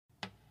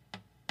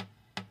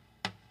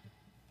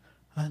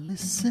I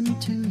listen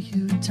to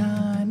you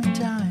time and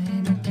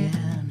time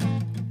again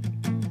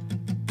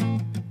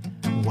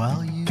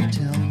while you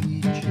tell me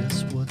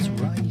just what's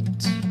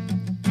right.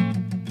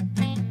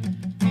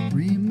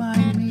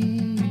 Remind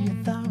me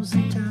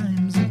 1,000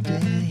 times a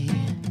day.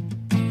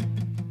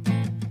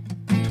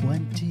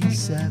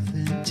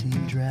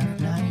 2017 draft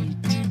night.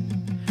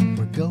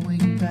 We're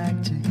going back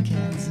to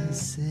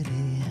Kansas City.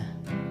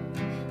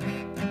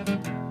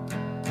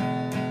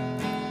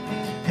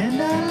 And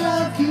I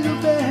love you,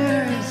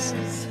 Bears.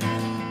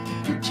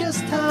 But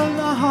just how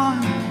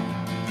long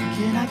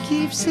can I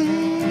keep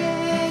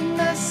singing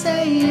the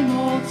same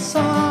old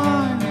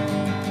song?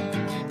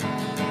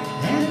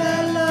 And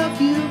I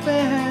love you,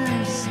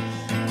 Bears.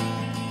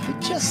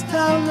 But just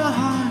how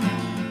long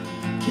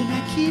can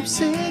I keep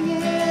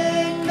singing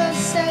the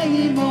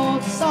same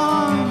old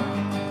song?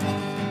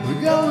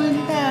 We're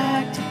going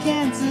back to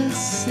Kansas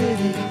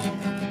City.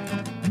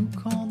 Who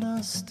called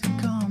us to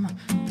come?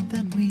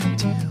 Then we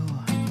do.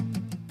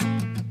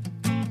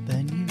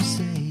 Then you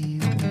say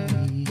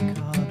we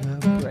caught a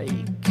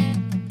break.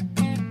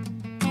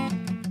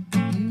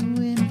 You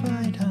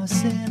invite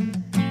us in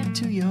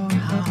to your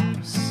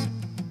house.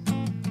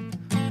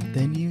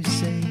 Then you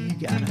say you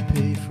gotta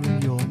pay for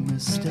your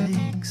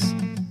mistakes.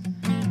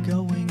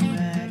 Going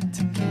back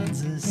to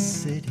Kansas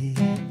City.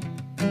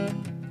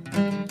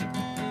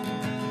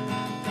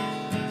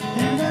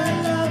 And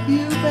I love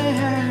you,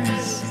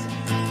 Bears.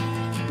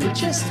 But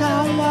just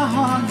how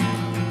long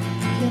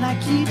can I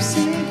keep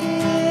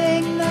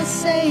singing the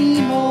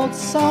same old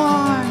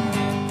song?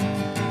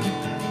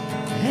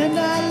 And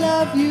I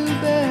love you,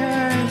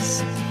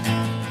 Bears.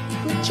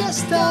 But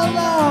just how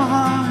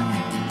long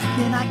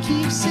can I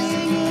keep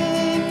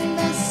singing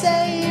the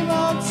same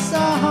old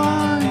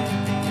song?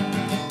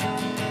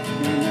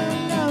 And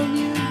I love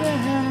you,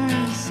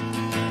 Bears.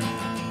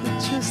 But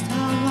just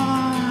how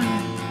long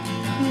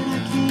can I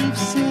keep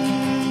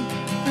singing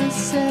the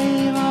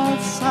same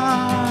old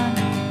song?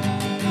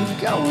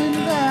 We're going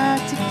back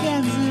to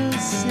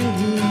Kansas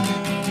City.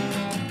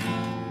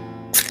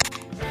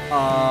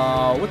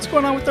 What's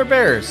going on with our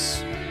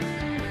Bears?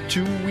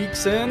 2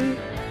 weeks in?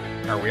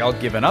 Are we all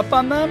giving up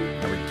on them?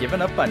 Are we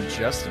giving up on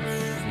Justin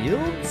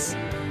Fields?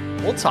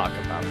 We'll talk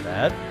about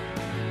that.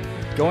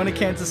 Going to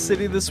Kansas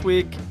City this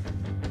week?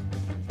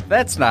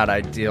 That's not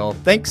ideal.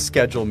 Thanks,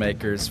 schedule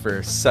makers,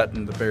 for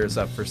setting the Bears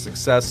up for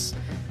success.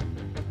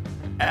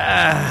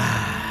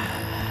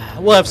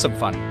 We'll have some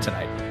fun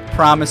tonight.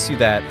 Promise you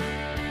that.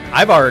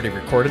 I've already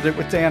recorded it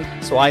with Dan,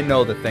 so I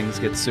know that things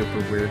get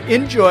super weird.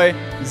 Enjoy.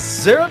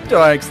 Zero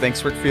Dogs.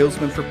 Thanks, Rick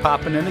Fieldsman, for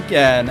popping in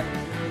again.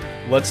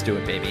 Let's do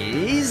it,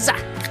 babies.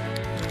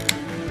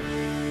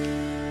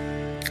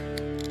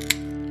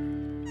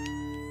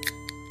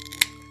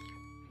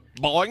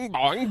 Boing,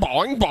 boing,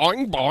 boing,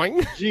 boing,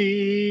 boing.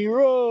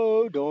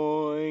 Zero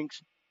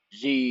doinks.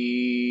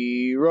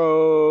 Zero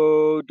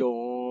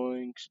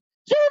doinks.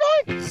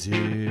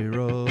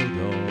 Zero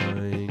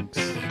doinks.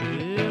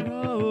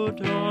 Zero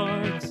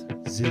doinks.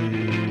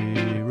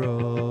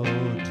 Zero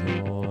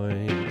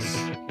doinks.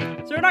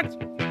 Zero doinks.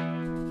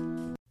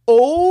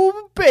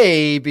 Oh,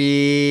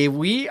 baby.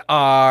 We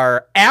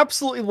are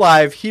absolutely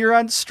live here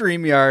on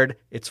StreamYard.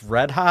 It's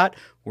red hot.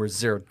 We're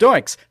Zero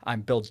Doinks.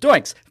 I'm Bill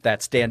Doinks.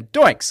 That's Dan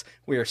Doinks.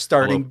 We are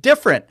starting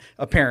different,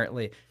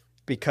 apparently,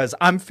 because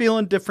I'm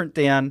feeling different,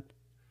 Dan.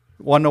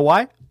 Want to know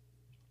why?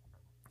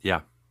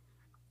 Yeah.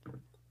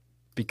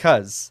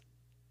 Because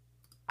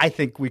I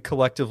think we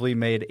collectively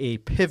made a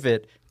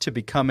pivot to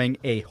becoming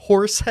a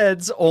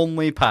Horseheads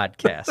only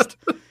podcast.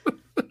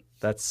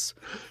 That's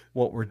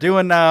what we're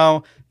doing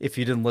now. If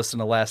you didn't listen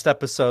to last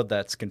episode,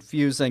 that's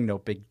confusing. No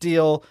big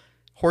deal.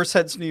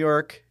 Horseheads, New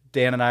York.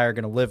 Dan and I are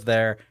going to live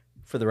there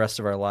for the rest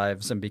of our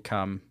lives and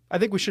become. I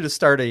think we should have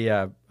started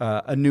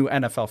a new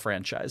NFL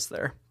franchise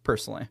there.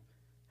 Personally,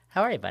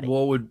 how are you, buddy?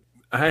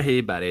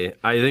 Hey, buddy.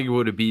 I think it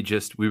would be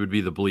we would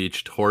be the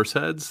bleached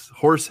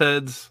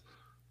horseheads,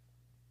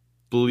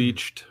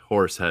 bleached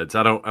horseheads.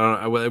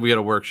 We got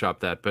to workshop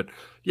that, but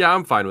yeah,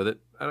 I'm fine with it.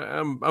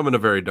 I'm in a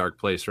very dark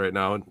place right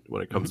now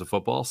when it comes to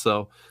football.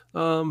 So,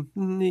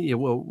 yeah,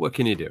 well, what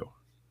can you do?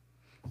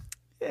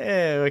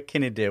 Yeah, what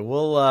can you do?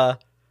 We'll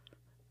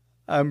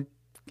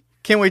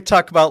can't wait to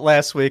talk about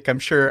last week. I'm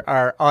sure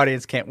our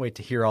audience can't wait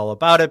to hear all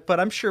about it, but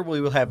I'm sure we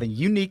will have a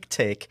unique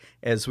take,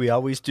 as we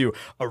always do,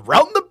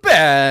 around the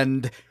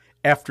bend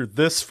after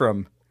this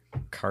from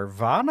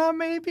Carvana,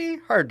 maybe?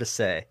 Hard to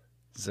say.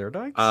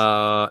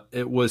 Zerdox?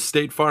 It was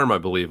State Farm, I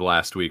believe,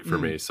 last week for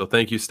me. So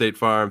thank you, State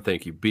Farm.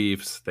 Thank you,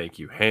 Beefs. Thank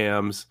you,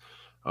 Hams.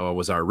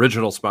 Was our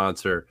original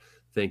sponsor.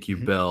 Thank you,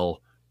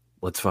 Bill.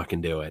 Let's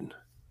fucking do it.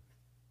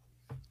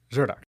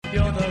 Zerdox.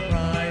 You're the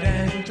pride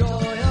and joy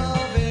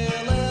of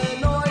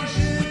Illinois,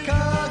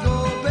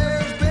 Chicago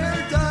Bears,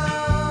 bear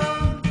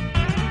down.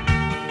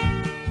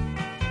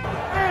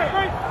 Hey,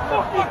 right,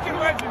 fucking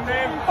legend,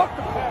 man. Fuck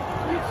the fuck.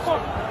 You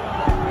fuck.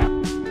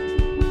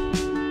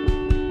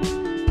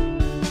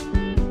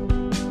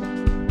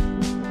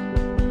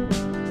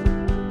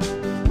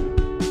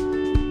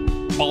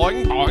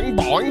 Boing, boing,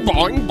 boing,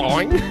 boing,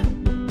 boing.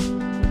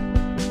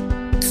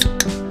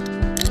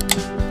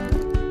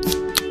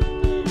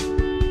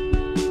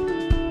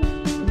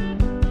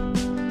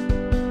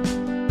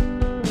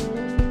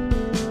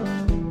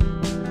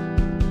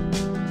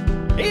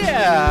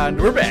 And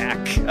we're back.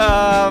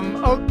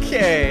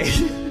 Okay.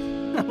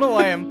 I don't know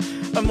why I'm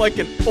like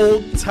an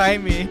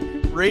old-timey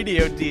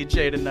radio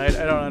DJ tonight.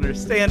 I don't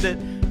understand it.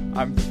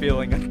 I'm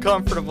feeling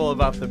uncomfortable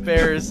about the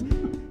Bears.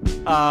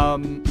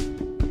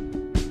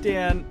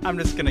 Dan, I'm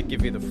just going to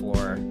give you the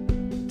floor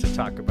to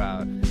talk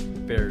about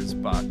Bears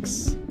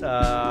Bucks.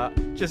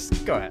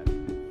 Just go ahead.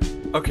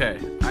 Okay,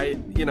 I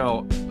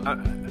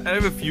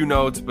have a few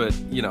notes, but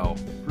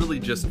really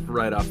just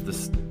right off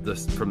this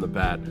from the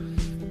bat,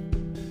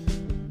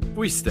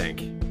 we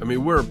stink. I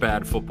mean, we're a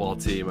bad football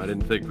team. I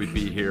didn't think we'd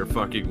be here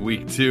fucking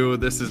week 2.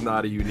 This is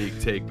not a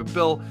unique take, but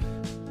Bill,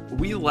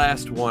 we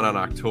last won on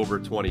October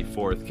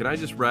 24th. Can I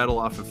just rattle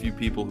off a few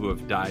people who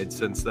have died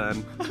since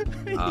then?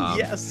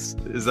 Yes.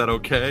 Is that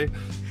okay?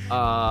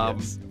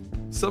 Yes.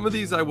 Some of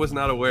these I was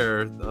not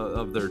aware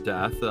of their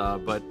death,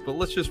 but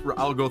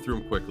I'll go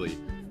through them quickly.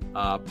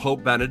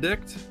 Pope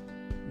Benedict,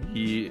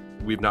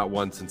 we've not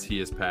won since he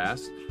has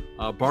passed.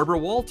 Barbara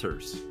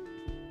Walters,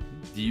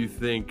 do you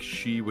think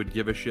she would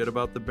give a shit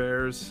about the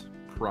Bears?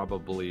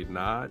 Probably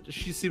not.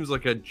 She seems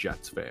like a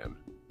Jets fan.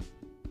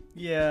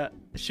 Yeah,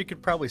 she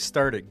could probably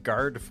start at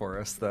guard for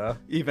us, though,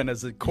 even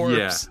as a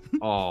corpse. Yeah.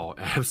 Oh,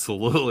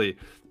 absolutely.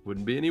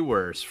 Wouldn't be any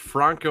worse.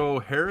 Franco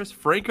Harris?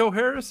 Franco?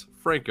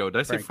 Did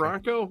I say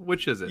Franco?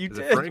 Which is it? You is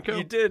did. It Franco?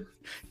 You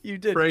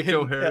did.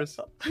 Franco Harris.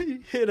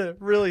 You hit a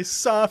really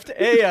soft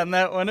A on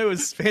that one. It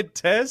was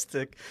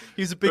fantastic.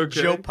 He's a big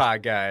Joe Pa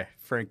guy,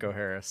 Franco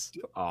Harris.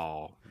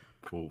 Oh,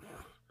 oof.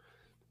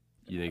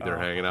 You think they're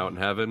hanging out in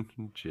heaven?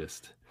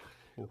 Just,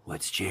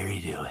 what's Jerry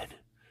doing?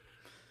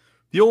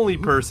 The only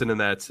person in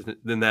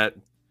that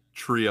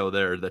trio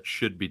there that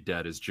should be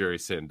dead is Jerry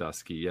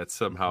Sandusky, yet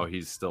somehow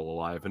he's still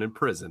alive and in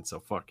prison, so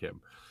fuck him.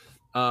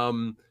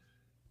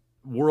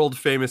 World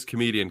famous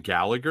comedian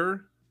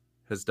Gallagher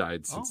has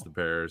died since the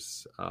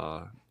Bears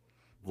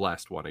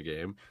last won a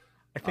game.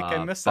 I think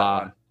I missed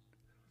that one.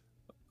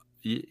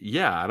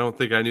 Yeah, I don't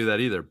think I knew that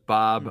either.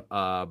 Bob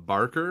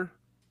Barker,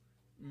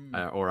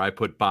 or I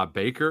put Bob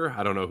Baker.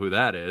 I don't know who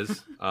that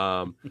is.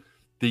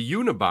 The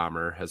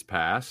Unabomber has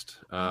passed.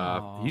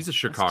 He's a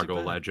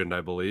Chicago legend,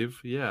 I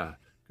believe. Yeah,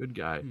 good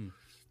guy.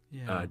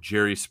 Yeah.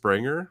 Jerry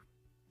Springer.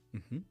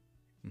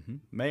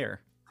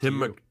 Mayor.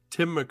 Tim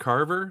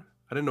McCarver.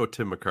 I didn't know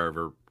Tim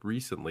McCarver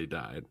recently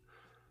died.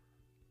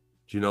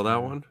 Do you know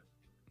that one?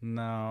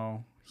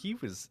 No, he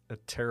was a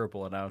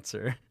terrible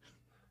announcer.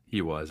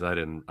 He was. I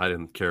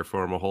didn't care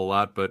for him a whole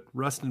lot, but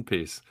rest in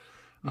peace.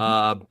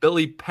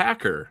 Billy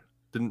Packer.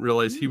 Didn't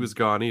realize he was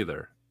gone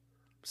either.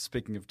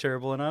 Speaking of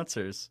terrible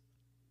announcers.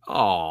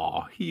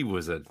 Oh, he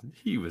was a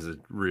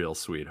real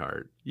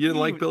sweetheart. You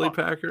didn't like Billy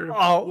Packer?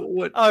 Oh,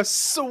 what a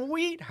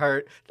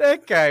sweetheart.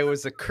 That guy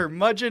was a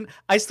curmudgeon.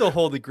 I still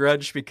hold a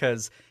grudge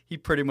because he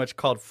pretty much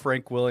called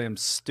Frank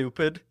Williams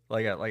stupid,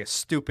 like a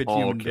stupid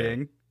human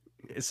being.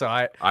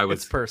 So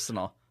it's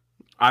personal.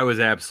 I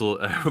was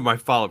absolutely. My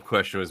follow-up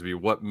question was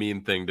what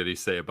mean thing did he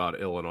say about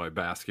Illinois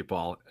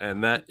basketball?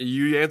 And that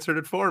you answered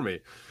it for me.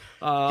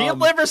 He had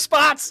liver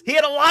spots. He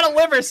had a lot of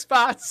liver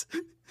spots.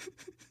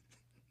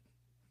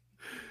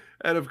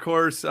 And of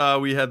course,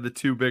 we had the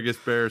two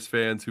biggest Bears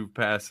fans who've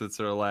passed since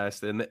our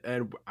last, and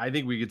I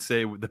think we could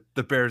say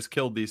the Bears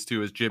killed these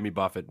two as Jimmy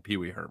Buffett and Pee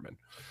Wee Herman.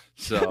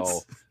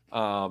 So,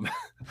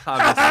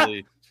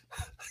 obviously,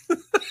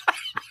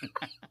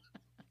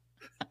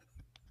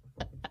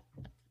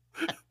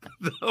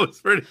 that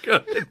was pretty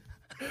good.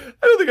 I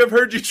don't think I've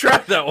heard you try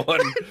that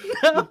one.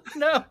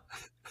 No.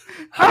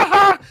 Ha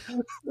ha!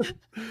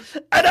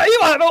 I know you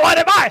want to know what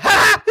am I?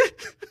 Ha!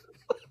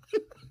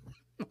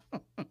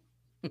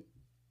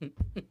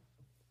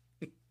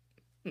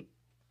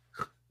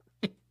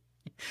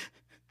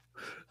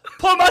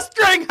 Pull my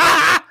string!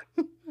 Ha!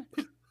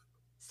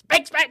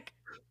 Spank!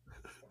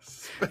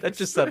 That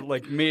just sounded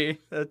like me.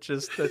 That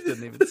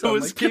didn't even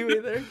sound like Pee Wee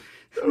there.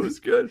 That was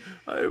good.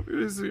 I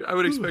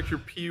would expect your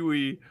Pee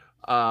Wee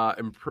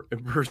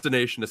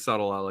impersonation to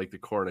sound a lot like the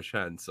Cornish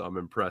hen, so I'm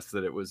impressed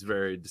that it was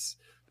very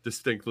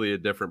distinctly a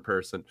different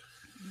person.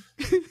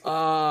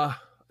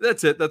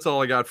 That's it. That's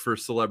all I got for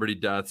celebrity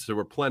deaths. There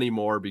were plenty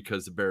more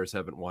because the Bears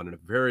haven't won in a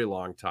very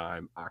long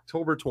time.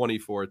 October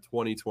 24th,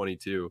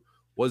 2022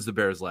 was the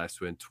Bears' last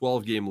win.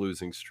 12-game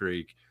losing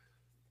streak.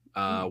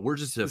 We're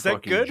just a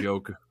fucking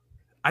joke.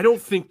 I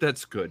don't think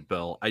that's good,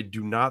 Bill. I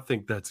do not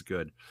think that's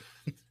good.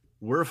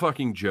 We're a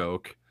fucking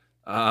joke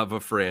of a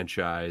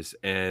franchise,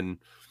 and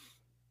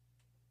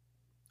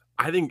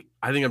I think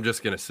I'm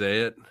just gonna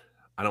say it.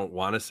 I don't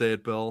want to say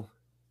it, Bill.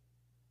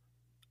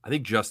 I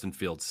think Justin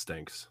Fields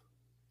stinks.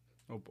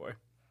 Oh boy.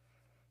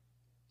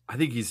 I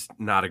think he's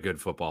not a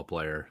good football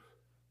player.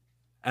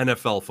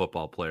 NFL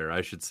football player,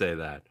 I should say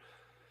that.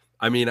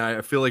 I mean,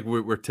 I feel like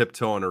we're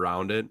tiptoeing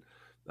around it.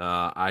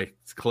 I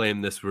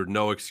claim this were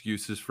no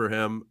excuses for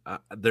him.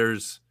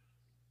 There's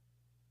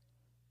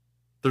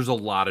a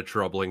lot of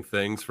troubling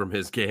things from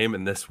his game,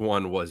 and this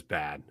one was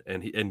bad.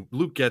 And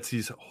Luke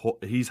Getsy's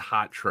he's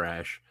hot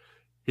trash.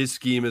 His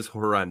scheme is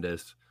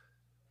horrendous.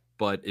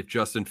 But if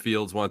Justin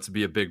Fields wants to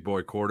be a big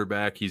boy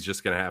quarterback, he's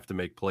just going to have to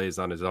make plays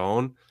on his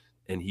own.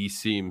 And he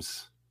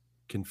seems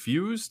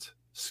confused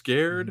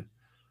scared.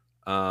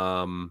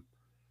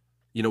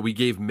 We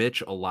gave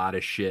Mitch a lot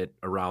of shit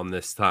around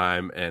this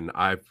time, and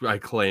I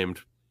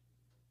claimed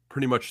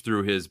pretty much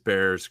through his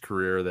Bears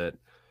career that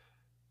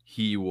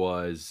he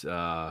was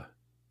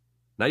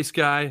nice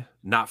guy,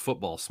 not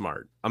football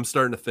smart. I'm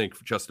starting to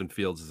think Justin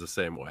Fields is the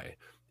same way.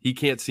 He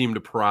can't seem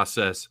to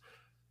process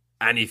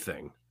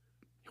anything.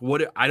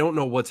 I don't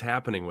know what's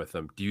happening with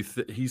him.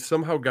 He's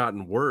somehow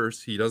gotten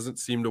worse? He doesn't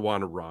seem to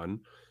want to run.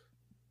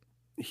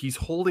 He's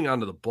holding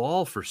onto the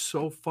ball for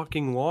so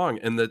fucking long,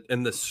 and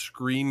the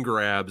screen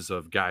grabs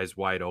of guys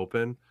wide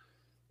open.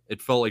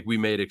 It felt like we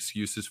made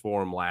excuses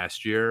for him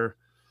last year,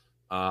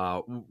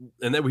 and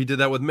then we did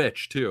that with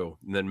Mitch too.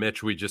 And then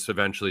Mitch, we just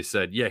eventually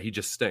said, "Yeah, he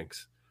just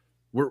stinks."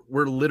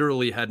 We're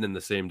literally heading in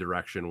the same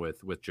direction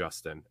with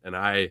Justin, and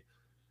I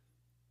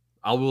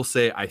will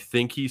say I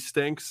think he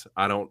stinks.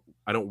 I don't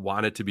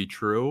want it to be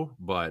true,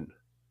 but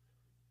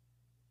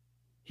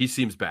he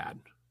seems bad.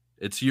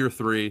 It's year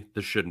 3.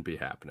 This shouldn't be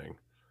happening.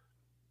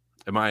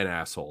 Am I an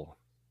asshole?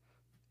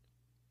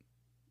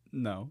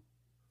 No.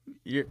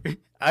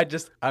 I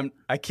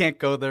can't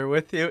go there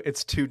with you.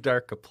 It's too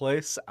dark a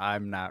place.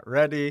 I'm not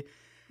ready.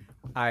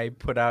 I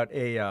put out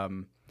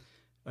a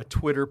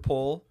Twitter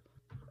poll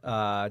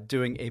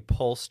doing a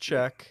pulse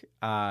check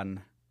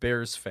on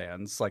Bears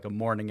fans, like a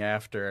morning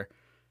after.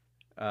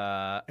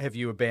 Have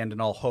you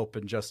abandoned all hope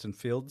in Justin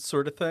Fields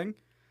sort of thing?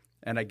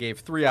 And I gave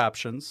 3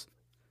 options.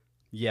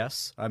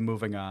 Yes, I'm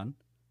moving on.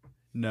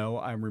 No,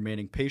 I'm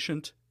remaining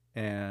patient.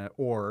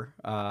 Or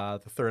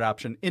the third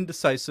option,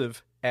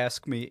 indecisive,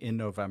 ask me in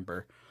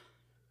November.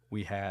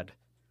 We had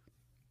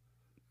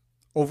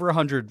over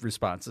 100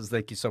 responses.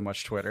 Thank you so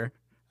much, Twitter.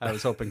 I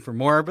was hoping for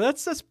more, but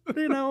that's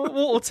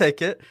we'll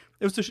take it.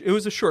 It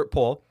was a short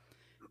poll.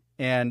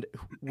 And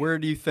where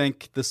do you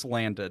think this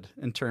landed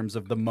in terms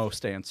of the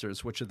most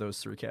answers? Which of those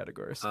 3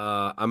 categories?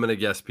 I'm going to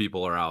guess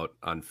people are out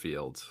on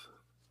Fields.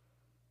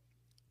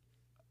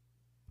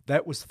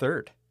 That was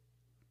third.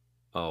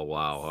 Oh,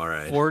 wow. All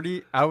right.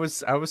 40. I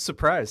was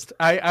surprised.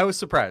 I was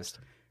surprised.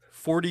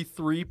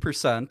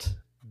 43%,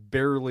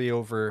 barely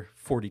over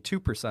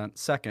 42%.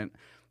 Second,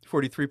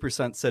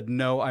 43% said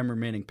no, I'm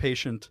remaining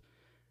patient.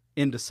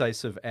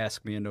 Indecisive,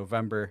 ask me in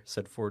November,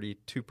 said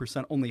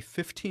 42%. Only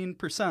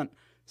 15%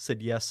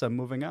 said yes, I'm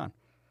moving on.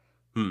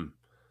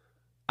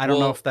 I don't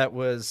know if that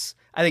was.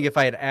 I think if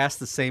I had asked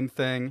the same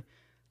thing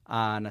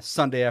on a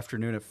Sunday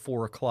afternoon at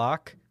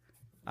 4:00,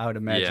 I would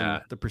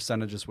imagine the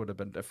percentages would have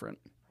been different.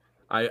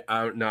 I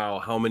don't know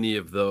how many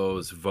of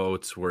those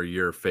votes were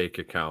your fake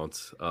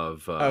accounts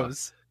of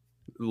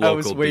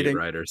local beat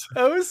writers.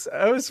 I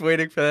was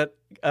waiting for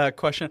that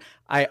question.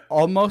 I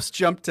almost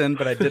jumped in,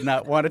 but I did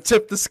not want to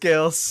tip the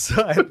scales,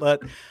 so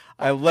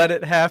I let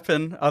it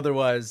happen.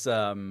 Otherwise,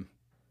 I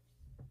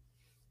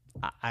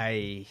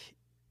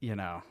don't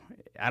know.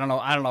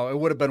 It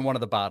would have been one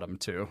of the bottom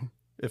 2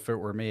 if it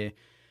were me.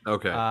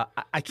 Okay.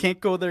 I can't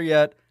go there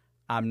yet.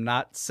 I'm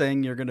not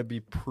saying you're going to be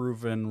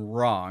proven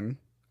wrong.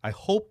 I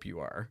hope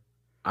you are.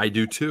 I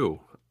do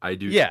too.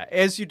 Yeah,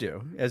 as you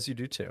do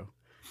too.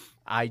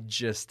 I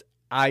just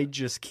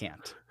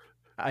can't.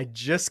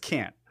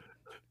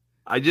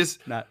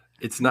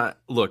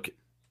 Look,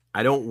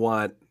 I don't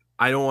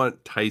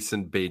want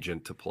Tyson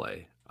Bagent to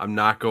play. I'm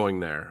not going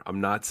there.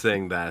 I'm not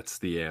saying that's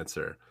the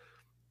answer.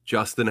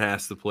 Justin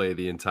has to play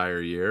the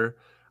entire year.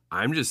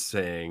 I'm just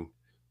saying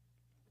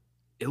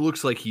it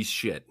looks like he's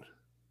shit.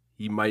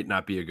 He might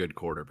not be a good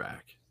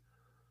quarterback.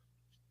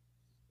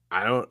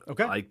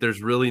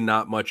 There's really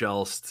not much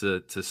else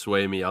to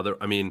sway me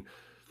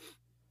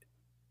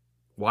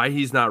why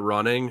he's not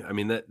running. I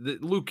mean, that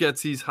Luke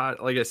Getsy's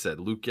hot. Like I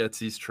said, Luke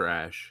Getsy's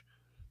trash.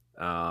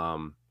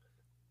 I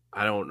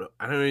don't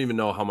even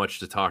know how much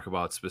to talk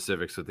about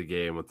specifics with the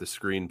game with the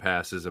screen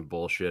passes and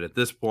bullshit at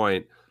this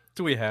point.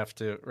 Do we have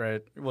to,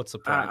 right? What's the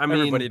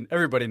point?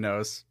 Everybody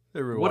knows.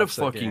 What a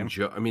fucking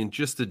joke. I mean,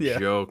 just a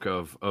joke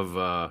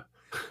of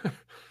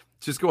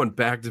just going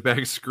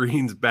back-to-back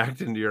screens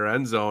back into your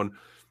end zone.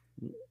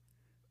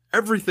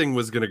 Everything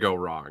was going to go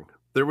wrong.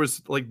 There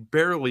was like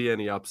barely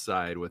any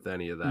upside with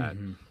any of that.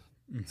 Mm-hmm.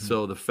 Mm-hmm.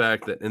 So the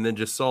fact that, and then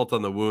just salt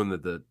on the wound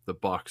that the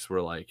Bucks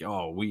were like,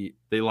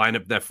 they lined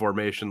up that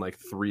formation like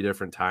 3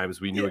 different times.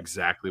 We knew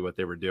exactly what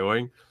they were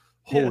doing.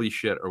 Holy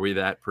shit, are we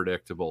that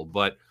predictable?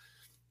 But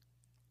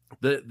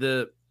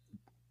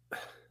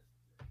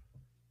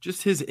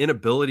just his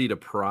inability to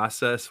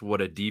process what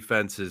a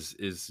defense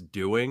is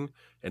doing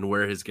and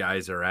where his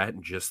guys are at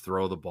and just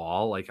throw the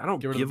ball. Like, I don't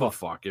give a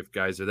fuck if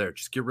guys are there.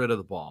 Just get rid of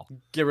the ball.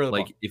 Get rid of the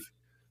ball. Like,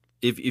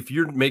 if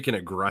you're making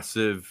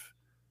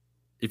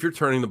if you're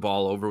turning the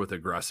ball over with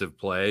aggressive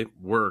play,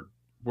 we're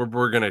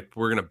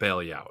gonna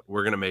bail you out.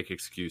 We're gonna make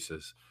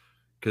excuses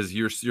because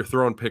you're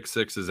throwing pick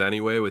sixes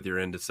anyway with your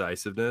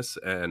indecisiveness,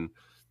 and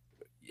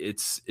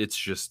it's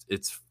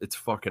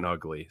fucking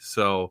ugly.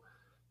 So,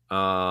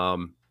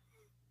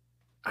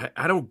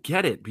 I don't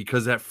get it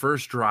because that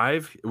first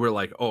drive, we're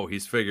like, oh,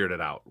 he's figured it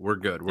out. We're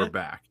good. We're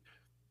back.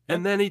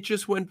 And then he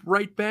just went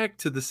right back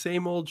to the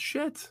same old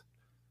shit.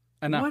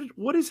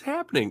 What is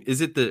happening?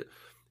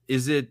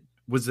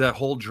 Was was that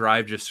whole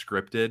drive just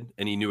scripted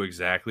and he knew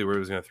exactly where he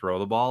was going to throw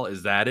the ball?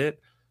 Is that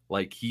it?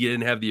 Like he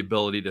didn't have the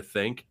ability to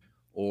think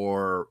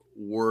or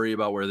worry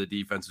about where the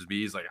defense would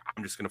be. He's like,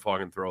 I'm just going to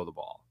fucking throw the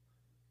ball.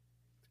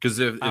 Because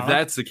if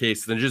that's the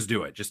case, then just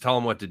do it. Just tell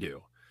him what to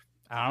do.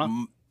 I don't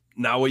know.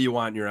 Not what you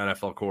want in your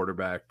NFL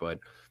quarterback, but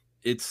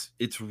it's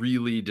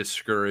really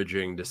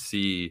discouraging to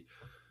see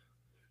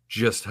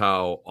just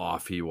how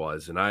off he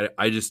was. And I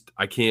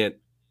can't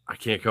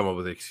come up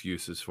with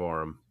excuses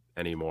for him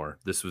anymore.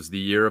 This was the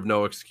year of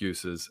no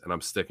excuses, and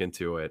I'm sticking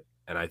to it.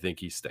 And I think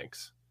he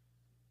stinks.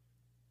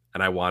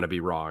 And I want to be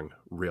wrong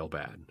real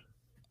bad.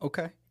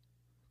 Okay.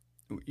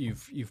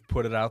 You've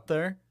put it out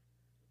there.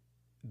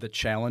 The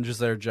challenge is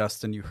there,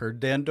 Justin. You heard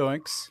Dan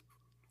Doinks.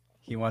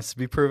 He wants to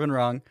be proven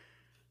wrong.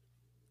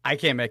 I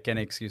can't make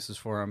any excuses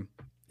for him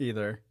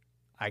either.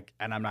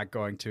 And I'm not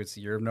going to. It's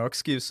the year of no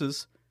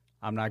excuses.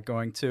 I'm not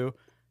going to.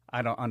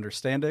 I don't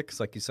understand it because,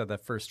 like you said,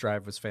 that first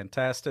drive was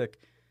fantastic.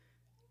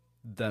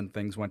 Then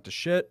things went to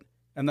shit.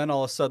 And then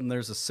all of a sudden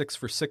there's a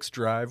 6-for-6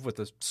 drive with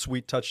a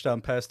sweet touchdown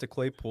pass to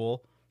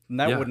Claypool. And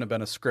that wouldn't have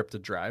been a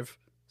scripted drive.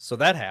 So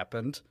that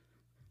happened.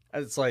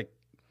 It's like,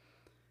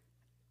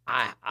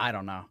 I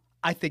don't know.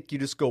 I think you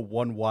just go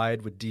one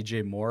wide with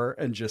DJ Moore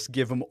and just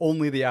give him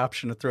only the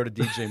option to throw to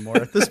DJ Moore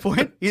at this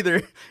point.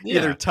 Either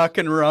tuck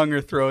and rung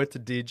or throw it to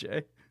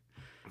DJ.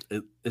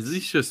 Is he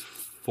just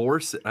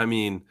force? I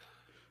mean,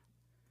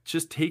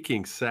 just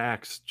taking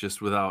sacks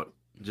just without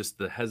just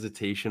the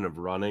hesitation of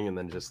running and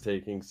then just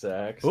taking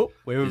sacks. Oh,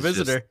 we have a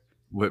visitor.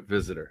 What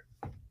visitor?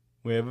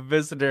 We have a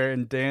visitor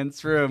in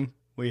Dan's room.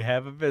 We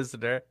have a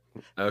visitor.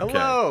 Okay.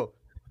 Hello.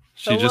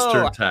 She just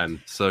turned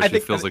 10, so she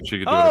feels like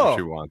she can do whatever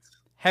she wants.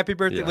 Happy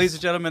birthday, ladies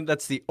and gentlemen.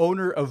 That's the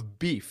owner of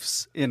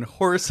Beefs in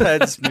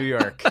Horseheads, New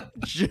York.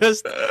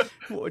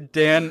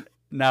 Dan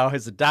now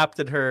has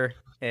adopted her.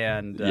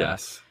 And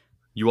yes.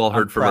 You all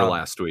heard from her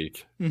last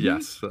week. Mm-hmm.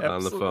 Yes,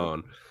 on the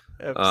phone.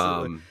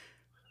 Absolutely.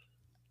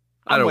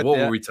 I don't know. What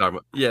were we talking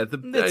about? Yeah,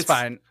 it's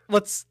fine.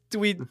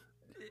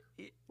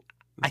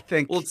 I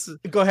think.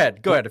 Go ahead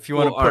if you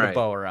want to put a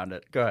bow around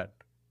it. Go ahead.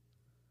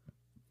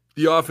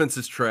 The offense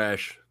is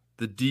trash.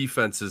 The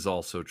defense is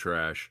also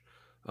trash.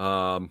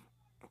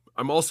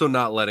 I'm also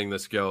not letting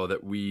this go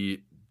that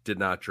we did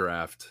not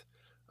draft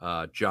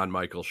John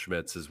Michael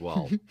Schmitz as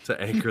well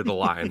to anchor the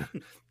line.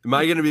 Am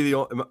I going to be the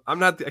only? I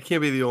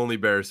can't be the only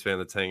Bears fan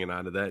that's hanging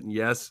on to that. And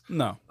yes,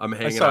 no, I'm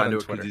hanging on to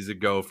it because he's a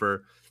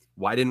gopher.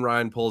 Why didn't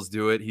Ryan Poles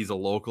do it? He's a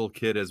local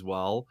kid as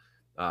well.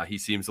 He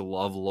seems to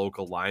love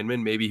local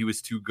linemen. Maybe he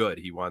was too good.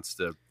 He wants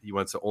to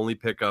only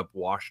pick up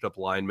washed up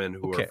linemen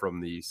who are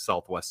from the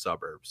southwest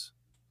suburbs.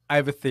 I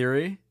have a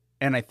theory,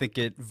 and I think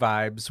it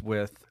vibes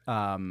with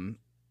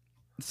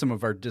some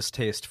of our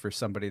distaste for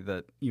somebody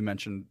that you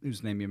mentioned,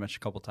 whose name you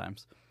mentioned a couple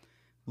times.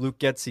 Luke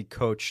Getsy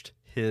coached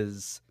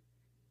his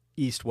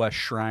East-West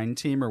Shrine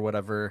team or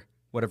whatever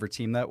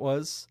team that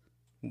was,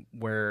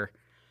 whatever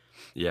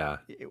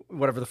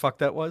the fuck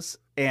that was.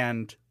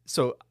 And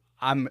so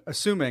I'm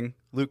assuming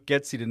Luke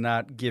Getsy did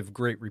not give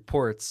great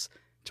reports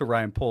to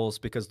Ryan Poles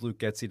because Luke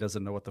Getsy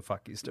doesn't know what the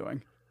fuck he's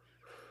doing.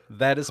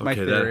 That is my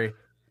theory.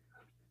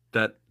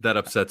 That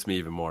upsets me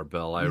even more,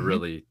 Bill. I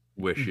really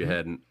wish you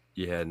hadn't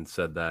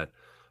said that.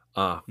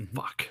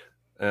 Fuck.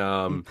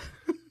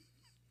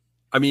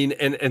 I mean,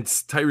 and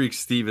Tyreek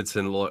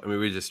Stevenson.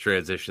 We just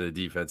transitioned to the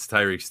defense.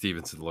 Tyreek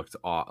Stevenson looked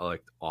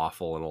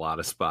awful in a lot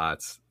of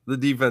spots. The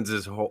defense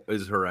is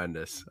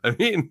horrendous. I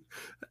mean,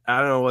 I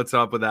don't know what's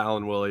up with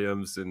Alan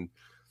Williams, and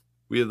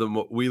we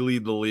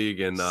lead the league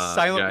in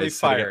silently guys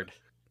fired.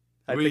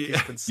 I think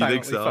he's been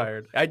silently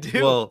fired. I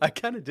do. Well, I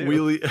kind of do. We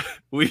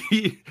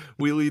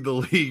lead the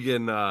league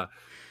in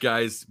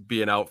guys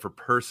being out for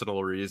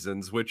personal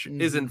reasons, which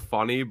isn't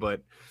funny,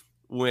 but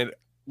when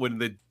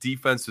the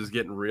defense was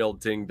getting real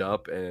dinged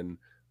up and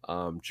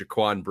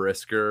Jaquan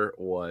Brisker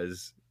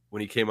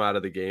when he came out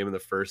of the game in the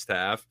first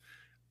half,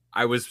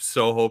 I was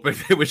so hoping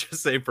they would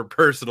just say for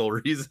personal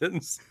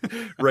reasons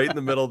right in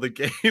the middle of the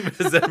game.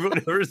 Has everyone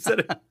ever said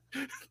it?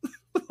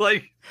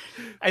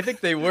 I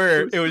think they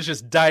were. It was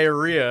just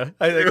diarrhea.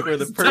 I think were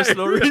the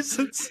personal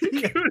reasons.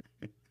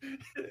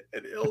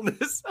 An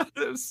illness.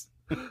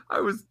 I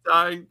was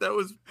dying. That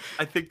was,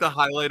 I think, the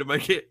highlight of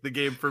the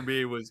game for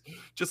me was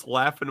just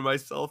laughing to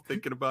myself,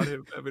 thinking about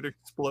him having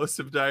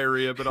explosive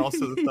diarrhea, but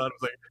also the thought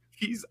of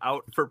he's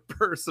out for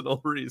personal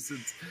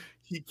reasons.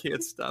 He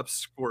can't stop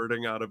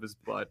squirting out of his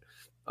butt.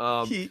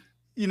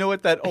 You know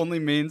what that only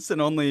means,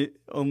 and only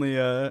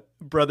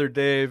Brother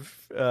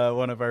Dave,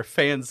 one of our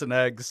fans and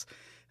eggs,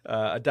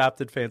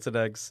 adopted fans and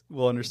eggs,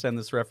 will understand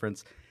this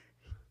reference.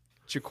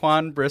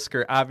 Jaquan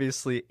Brisker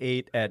obviously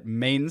ate at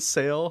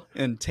Mainsail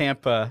in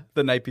Tampa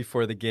the night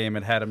before the game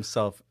and had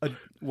himself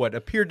what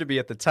appeared to be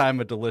at the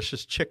time a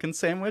delicious chicken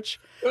sandwich.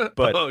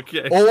 But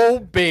oh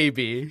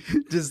baby,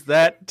 does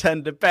that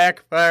tend to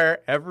backfire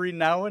every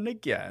now and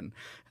again.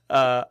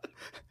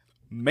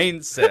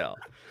 Mainsail.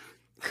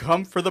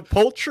 Come for the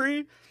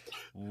poultry,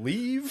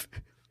 leave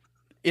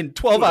in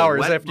 12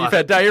 hours after you've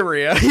had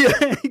diarrhea.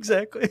 Yeah,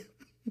 exactly.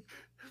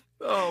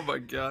 Oh my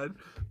God.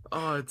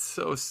 Oh, it's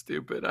so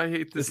stupid. I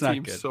hate this It's not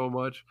team good. so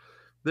much.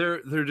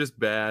 They're just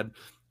bad.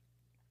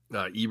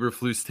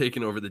 Eberflus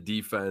taking over the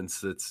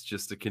defense. It's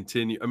just a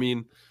continue. I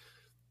mean,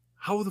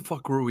 how the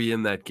fuck were we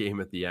in that game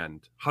at the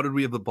end? How did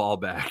we have the ball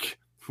back?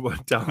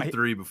 Went down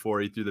 3 before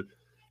he threw the.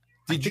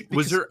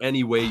 Was there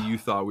any way you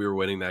thought we were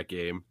winning that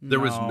game? There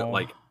was no.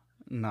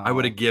 I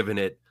would have given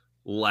it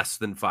less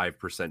than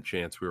 5%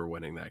 chance we were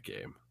winning that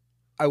game.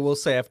 I will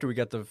say after we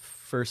got the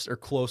first or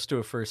close to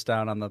a first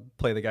down on the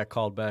play that got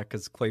called back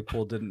because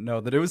Claypool didn't know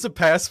that it was a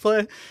pass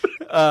play,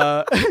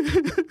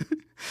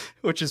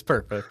 which is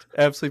perfect.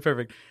 Absolutely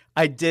perfect.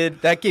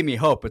 That gave me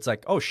hope. It's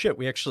like, oh shit,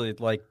 we actually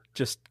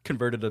just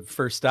converted a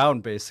first down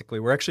basically.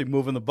 We're actually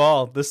moving the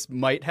ball. This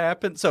might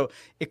happen. So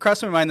it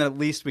crossed my mind that at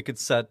least we could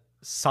set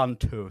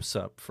Santos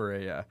up for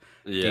a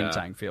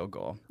game-tying field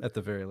goal at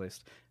the very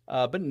least.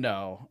 But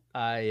no,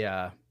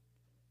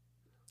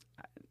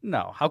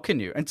 no, how can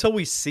you? Until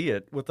we see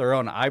it with our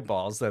own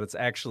eyeballs that it's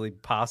actually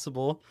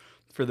possible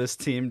for this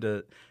team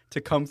to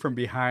come from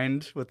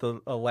behind with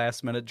a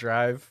last-minute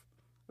drive,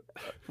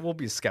 we'll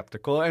be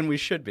skeptical, and we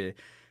should be.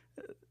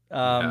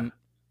 Well,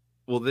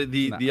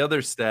 the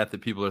other stat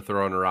that people are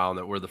throwing around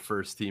that we're the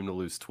first team to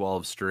lose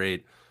 12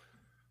 straight,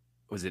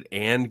 was it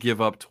and give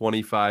up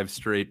 25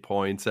 straight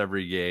points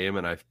every game,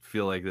 and I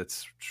feel like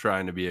that's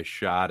trying to be a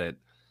shot at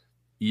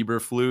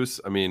Eberflus.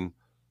 I mean,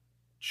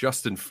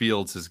 Justin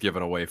Fields has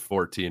given away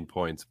 14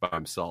 points by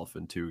himself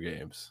in 2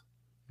 games.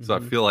 So I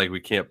feel like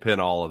we can't pin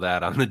all of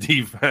that on the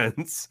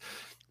defense.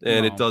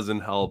 And it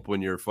doesn't help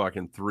when you're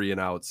fucking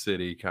 3-and-out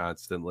city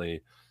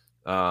constantly.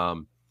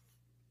 They're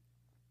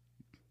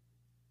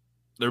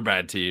a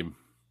bad team.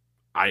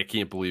 I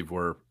can't believe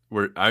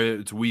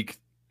it's week.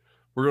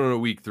 We're going to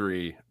week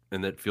 3,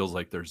 and it feels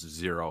like there's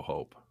zero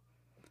hope.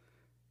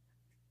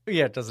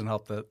 Yeah, it doesn't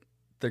help that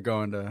they're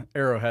going to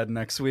Arrowhead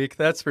next week.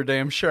 That's for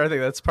damn sure. I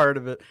think that's part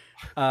of it.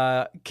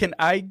 Can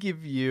I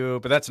give you,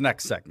 but that's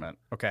next segment.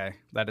 Okay.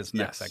 That is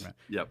next segment.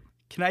 Yep.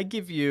 Can I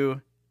give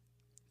you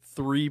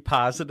 3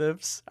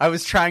 positives? I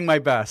was trying my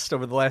best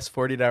over the last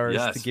 48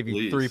 hours to give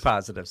you 3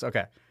 positives.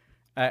 Okay.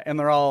 And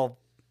they're all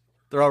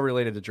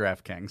related to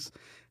DraftKings.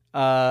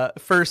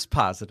 First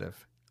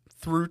positive,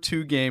 through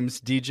 2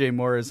 games, DJ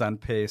Moore is on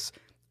pace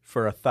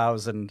for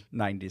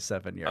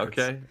 1,097 yards.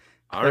 Okay.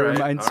 All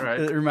right.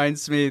 It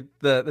reminds me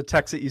the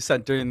text that you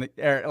sent during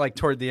the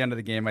toward the end of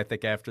the game. I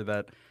think after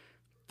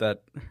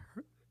that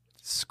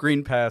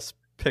screen pass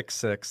pick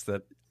 6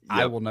 that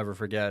I will never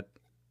forget.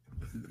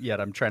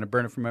 Yet I'm trying to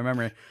burn it from my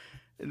memory.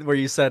 Where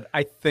you said,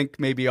 I think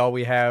maybe all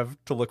we have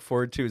to look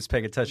forward to is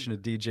paying attention to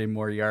DJ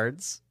Moore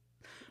yards.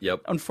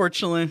 Yep.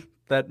 Unfortunately,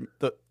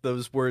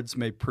 those words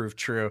may prove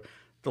true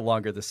the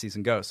longer the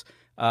season goes.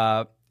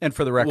 And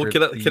for the record,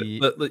 go ahead.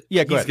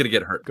 He's going to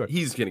get hurt. Go ahead.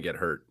 He's going to get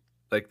hurt.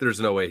 Like, there's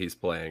no way he's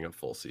playing a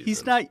full season.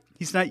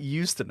 He's not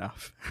used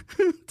enough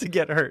to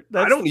get hurt.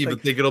 I don't even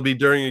think it'll be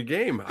during a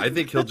game. I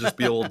think he'll just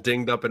be a little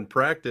dinged up in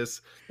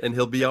practice, and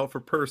he'll be out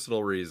for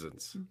personal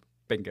reasons.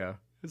 Bingo.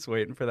 Just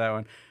waiting for that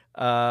one.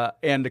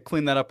 And to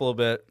clean that up a little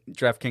bit,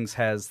 DraftKings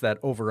has that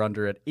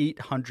over-under at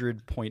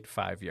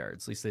 800.5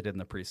 yards. At least they did in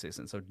the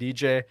preseason. So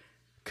DJ,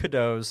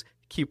 kudos.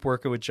 Keep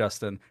working with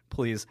Justin.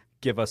 Please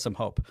give us some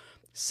hope.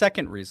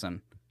 Second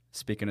reason,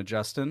 speaking of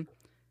Justin,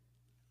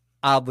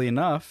 oddly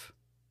enough,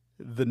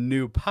 the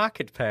new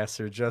pocket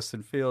passer,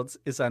 Justin Fields,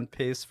 is on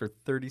pace for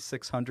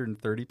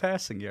 3,630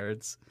 passing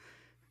yards,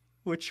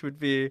 which would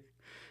be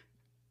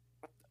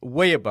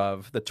way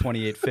above the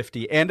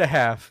 2,850 and a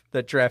half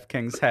that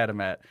DraftKings had him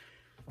at.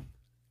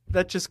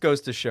 That just goes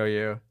to show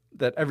you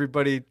that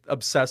everybody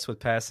obsessed with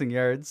passing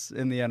yards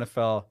in the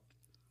NFL,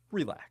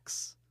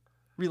 relax.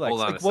 Hold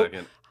on a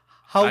second.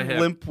 How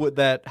limp would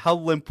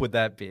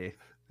that be?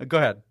 Go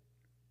ahead.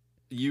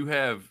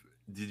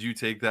 Did you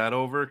take that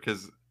over?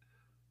 Because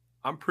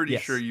I'm pretty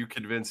sure you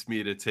convinced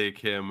me to take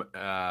him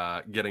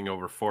getting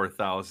over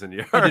 4,000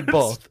 yards.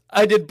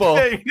 I did both.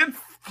 Hey,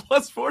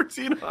 plus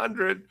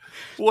 1,400.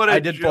 What a joke. I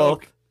did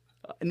both.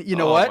 And you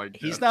know what?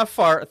 He's not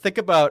far. Think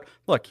about,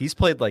 look, he's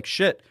played like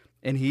shit,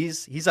 and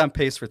he's on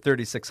pace for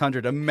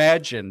 3,600.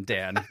 Imagine,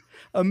 Dan.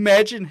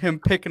 Imagine him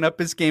picking up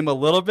his game a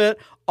little bit.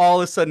 All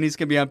of a sudden, he's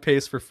going to be on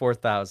pace for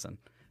 4,000.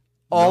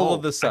 All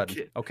of a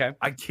sudden. Okay?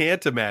 I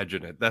can't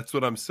imagine it. That's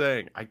what I'm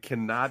saying. I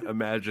cannot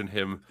imagine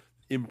him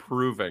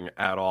improving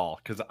at all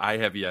because I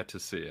have yet to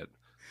see it.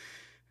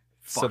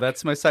 So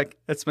that's my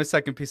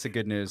second piece of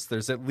good news.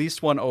 There's at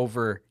least one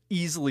over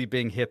easily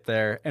being hit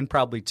there, and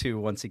probably 2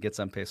 once he gets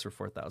on pace for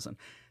 4,000.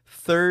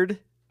 Third,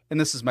 and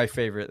this is my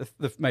favorite,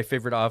 my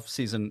favorite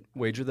off-season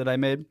wager that I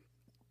made.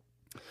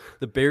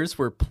 The Bears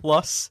were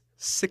plus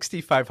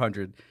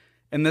 6,500,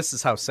 and this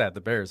is how sad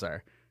the Bears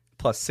are.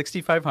 Plus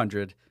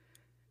 6,500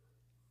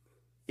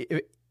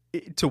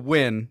 to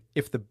win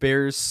if the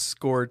Bears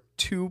score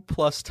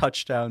 2+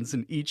 touchdowns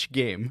in each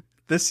game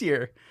this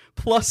year.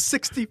 Plus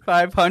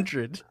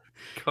 6,500.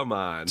 Come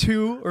on.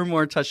 2 or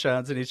more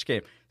touchdowns in each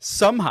game.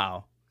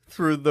 Somehow,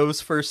 through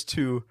those first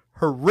 2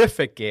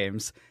 horrific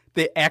games,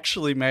 they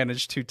actually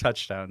managed 2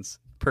 touchdowns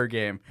per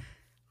game.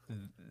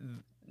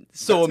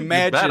 So That's a good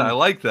imagine, bet. I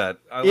like that.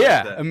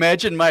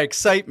 Imagine my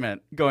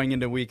excitement going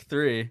into week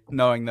 3,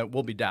 knowing that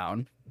we'll be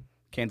down.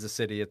 Kansas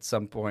City at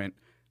some point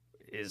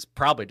is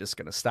probably just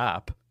going to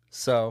stop.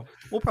 So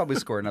we'll probably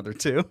score another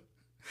 2.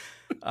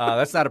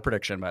 That's not a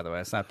prediction, by the way.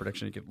 It's not a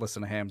prediction. You could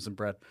listen to Hams and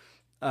Bread.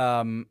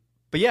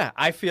 But yeah,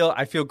 I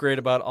feel great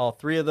about all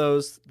 3 of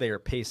those. They are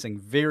pacing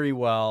very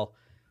well.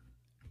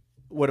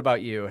 What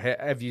about you?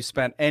 Have you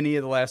spent any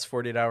of the last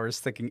 48 hours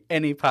thinking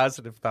any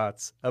positive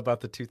thoughts about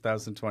the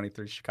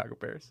 2023 Chicago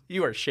Bears?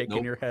 You are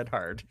shaking your head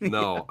hard.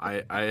 No,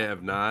 I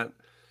have not.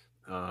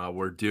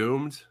 We're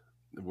doomed.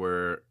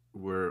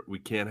 We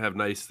can't have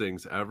nice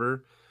things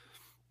ever.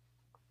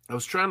 I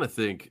was trying to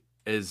think,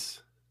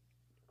 was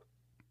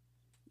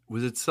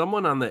it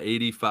someone on the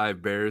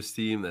 85 Bears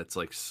team that's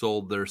like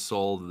sold their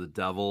soul to the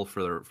devil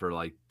for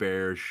like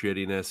Bears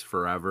shittiness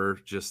forever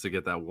just to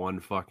get that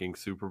one fucking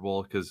Super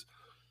Bowl? Because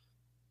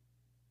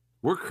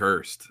we're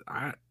cursed.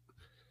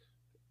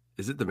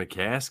 Is it the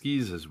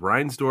McCaskies? Is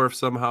Reinsdorf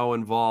somehow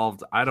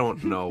involved? I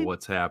don't know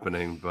what's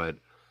happening, but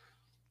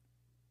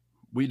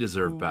we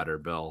deserve better,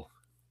 Bill.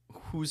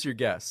 Who's your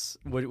guess?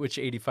 Which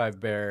 85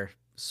 Bear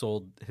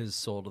sold his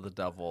soul to the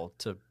devil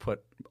to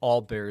put all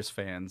Bears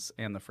fans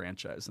and the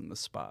franchise in the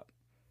spot?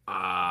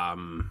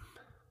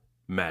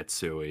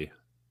 Matsui.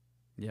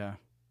 Yeah.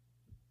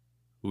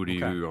 Who do you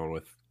going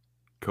with?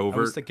 Covert?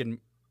 I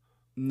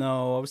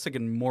was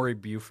thinking Maury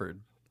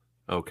Buford.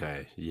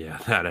 Okay, yeah,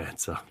 that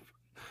adds up.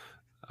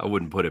 I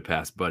wouldn't put it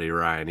past Buddy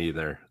Ryan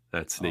either.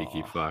 That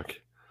sneaky fuck.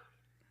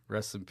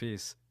 Rest in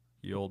peace,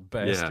 you old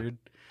bastard.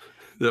 Yeah,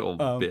 the old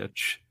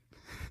bitch.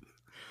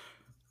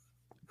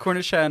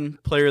 Cornish Hen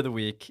Player of the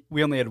Week.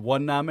 We only had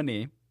one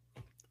nominee.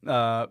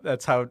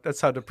 That's how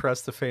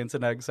depressed the fans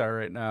and eggs are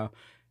right now.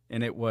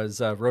 And it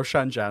was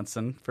Roshan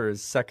Johnson for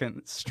his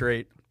second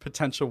straight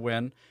potential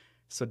win.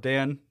 So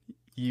Dan,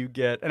 you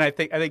get, and I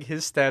think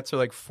his stats are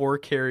like 4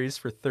 carries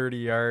for 30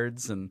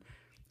 yards and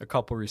a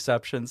couple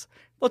receptions.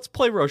 Let's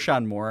play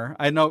Roshan more.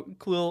 I know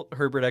Khalil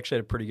Herbert actually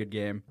had a pretty good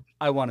game.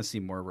 I want to see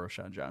more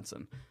Roshan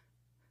Johnson.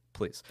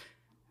 Please.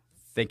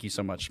 Thank you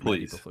so much,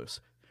 please.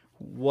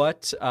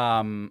 What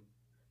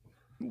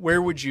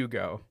where would you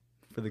go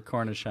for the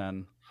Cornish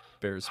Hen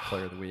Bears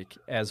Player of the Week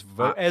as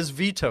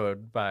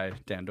vetoed by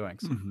Dan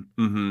Doinks?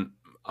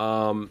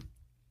 Mm-hmm.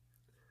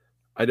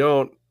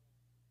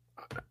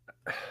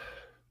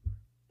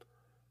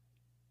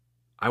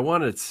 I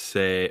want to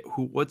say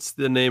what's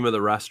the name of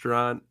the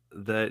restaurant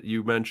that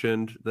you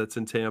mentioned that's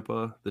in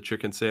Tampa, the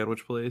chicken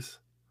sandwich place?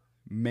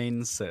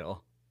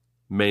 Mainsail.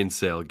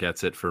 Mainsail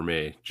gets it for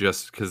me,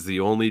 just because the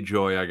only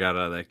joy I got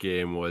out of that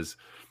game was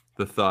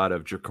the thought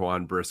of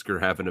Jaquan Brisker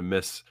having to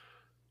miss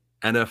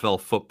NFL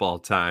football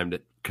time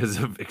because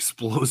of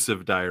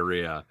explosive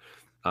diarrhea.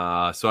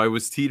 So I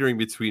was teetering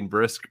between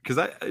Brisker, because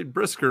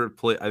Brisker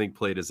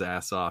played his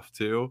ass off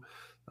too.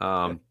 But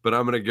I'm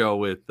going to go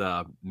with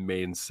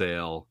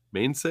Mainsail.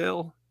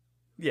 Mainsail?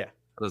 Yeah.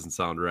 That doesn't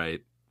sound right.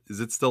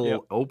 Is it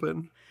still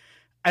open?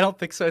 I don't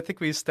think so. I think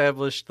we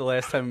established the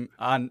last time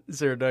on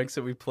Zero Dunks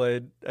that we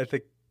played. I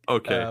think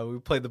we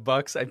played the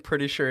Bucks. I'm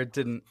pretty sure it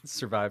didn't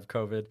survive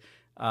COVID.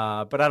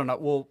 But I don't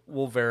know.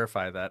 We'll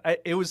verify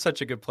that. It was such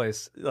a good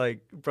place.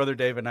 Like Brother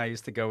Dave and I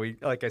used to go.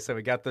 Like I said,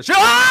 we got the show.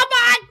 Oh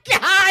my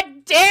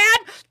God, Dan!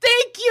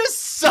 Thank you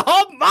so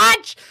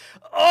much.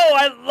 Oh,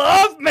 I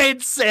love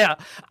Mainsail.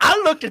 I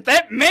looked at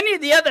that menu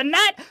the other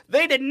night.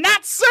 They did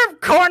not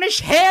serve Cornish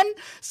hen,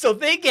 so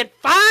they get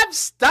 5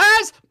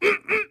 stars.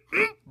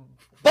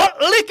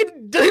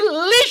 Butt-licking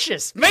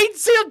delicious.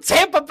 Mainsail,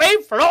 Tampa Bay,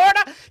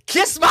 Florida.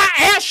 Kiss my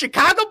ass,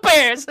 Chicago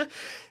Bears.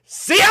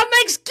 See you on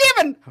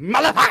Thanksgiving,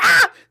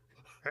 motherfucker.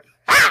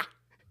 Ha!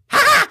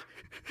 Ha!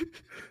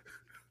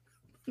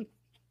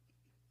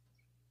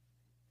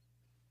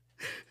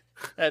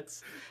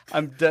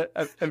 I'm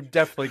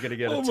definitely gonna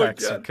get a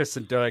text from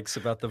Kristen Doinks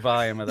about the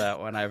volume of that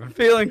one. I have a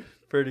feeling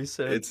pretty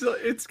soon.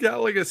 It's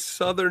got like a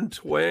southern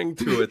twang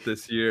to it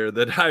this year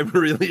that I'm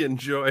really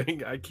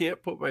enjoying. I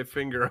can't put my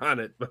finger on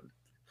it, but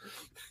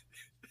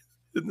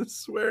the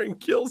swearing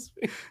kills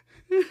me.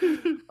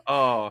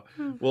 Oh,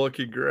 well,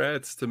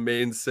 congrats to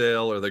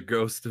Mainsail, or the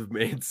ghost of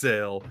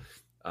Mainsail,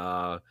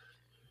 for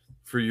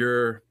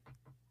your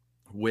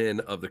win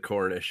of the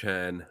Cornish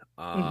Hen.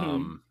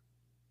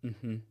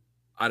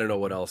 I don't know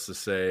what else to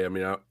say. I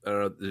mean, I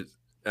don't know.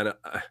 And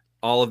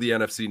all of the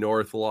NFC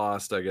North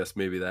lost. I guess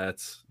maybe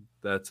that's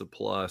a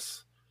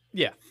plus.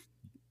 Yeah,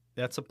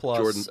 that's a plus.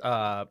 Jordan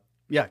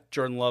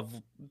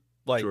Love.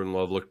 Jordan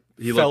Love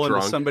he fell into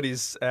drunk.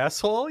 somebody's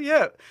asshole.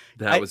 Yeah,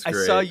 that was great.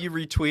 I saw you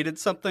retweeted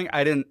something.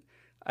 I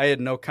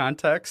had no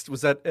context. Was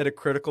that at a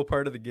critical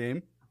part of the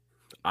game?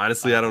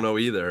 Honestly, I don't know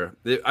either.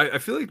 I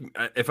feel like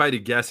if I had to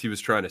guess, he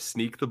was trying to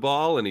sneak the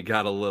ball and he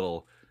got a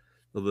little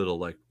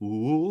like,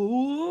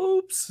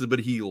 oops, but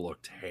he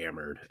looked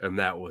hammered, and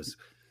that was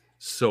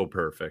so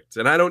perfect.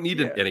 And I don't need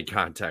any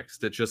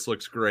context. It just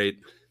looks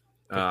great.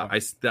 I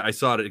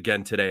saw it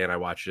again today, and I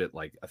watched it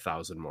like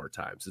 1,000 more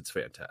times. It's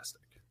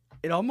fantastic.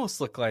 It almost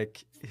looked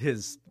like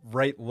his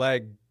right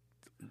leg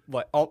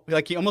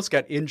like he almost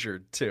got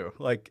injured too.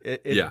 Like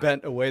it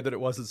bent a way that it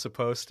wasn't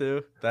supposed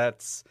to.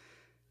 That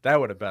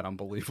would have been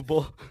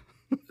unbelievable.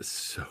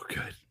 So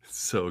good.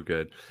 So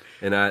good.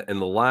 And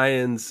the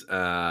Lions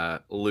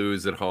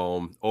lose at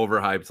home.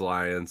 Overhyped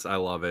Lions. I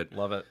love it.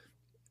 Love it.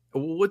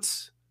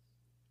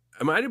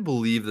 Am I to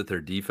believe that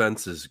their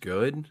defense is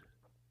good?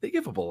 They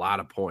give up a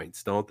lot of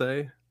points, don't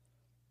they?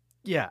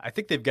 Yeah, I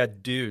think they've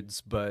got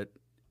dudes, but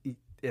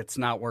it's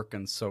not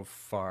working so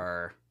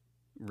far,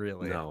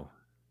 really. No.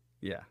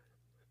 Yeah.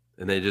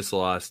 And they just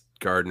lost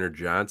Gardner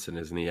Johnson.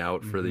 Isn't he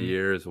out for the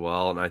year as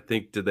well? And I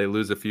think, did they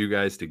lose a few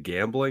guys to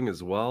gambling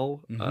as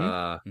well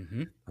on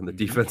the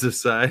defensive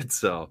side?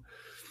 So,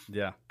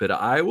 yeah. Bit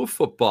of Iowa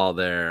football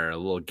there. A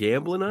little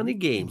gambling on the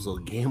games. A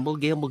little gamble.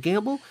 And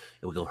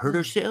we're going to hurt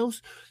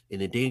ourselves. And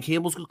then Dan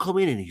Campbell's going to come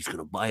in and he's going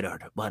to bite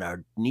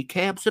our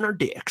kneecaps and our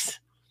dicks.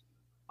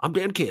 I'm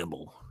Dan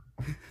Campbell.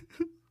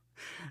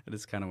 It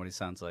is kind of what he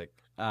sounds like.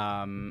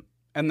 And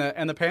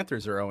the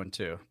Panthers are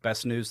 0-2.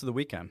 Best news of the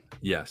weekend.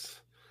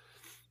 Yes.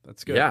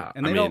 That's good. Yeah,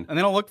 and they don't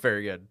look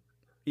very good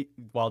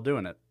while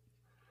doing it.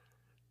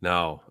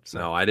 No,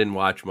 I didn't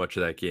watch much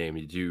of that game.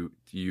 You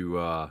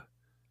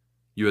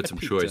had some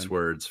choice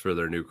words for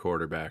their new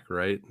quarterback,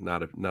 right?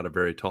 Not a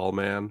very tall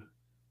man.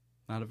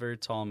 Not a very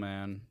tall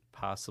man.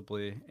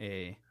 Possibly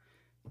a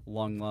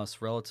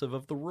long-lost relative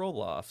of the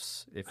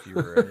Roloffs, if you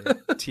were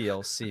a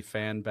TLC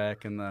fan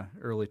back in the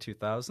early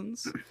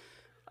 2000s.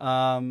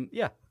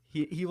 Yeah,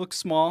 he looks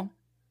small,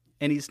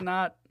 and he's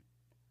not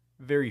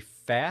very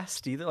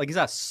fast either. Like, he's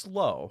not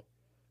slow,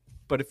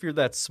 but if you're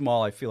that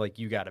small, I feel like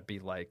you got to be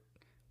like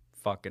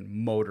fucking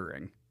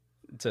motoring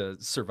to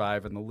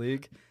survive in the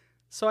league.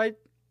 So I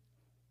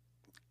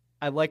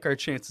like our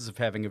chances of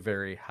having a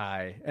very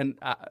high, and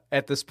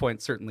at this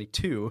point, certainly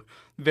 2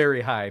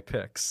 very high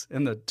picks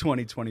in the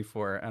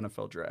 2024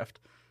 NFL draft.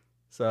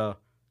 So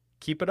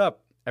keep it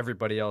up,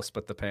 everybody else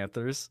but the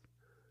Panthers.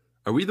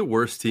 Are we the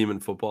worst team in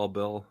football,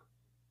 Bill?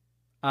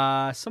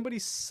 Somebody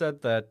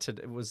said that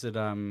today. Was it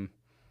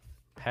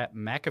Pat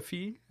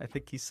McAfee? I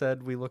think he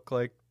said we look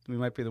like we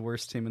might be the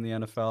worst team in the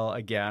NFL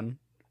again,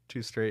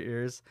 2 straight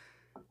years.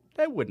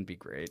 That wouldn't be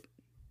great.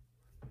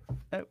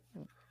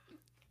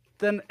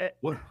 Then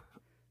what?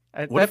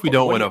 What if we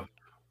don't win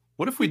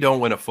What if we don't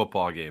win a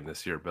football game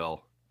this year,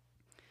 Bill?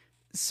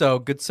 So,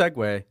 good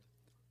segue.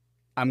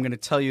 I'm going to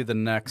tell you the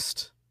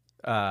next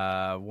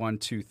 1,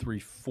 2, 3,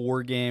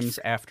 4 games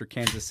after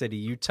Kansas City.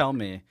 You tell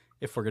me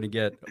if we're going to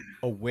get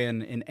a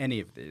win in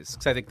any of these,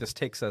 because I think this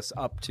takes us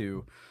up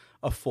to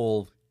a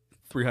full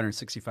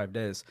 365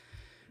 days.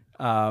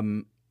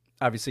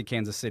 Obviously,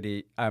 Kansas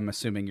City, I'm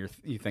assuming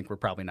you think we're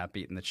probably not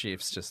beating the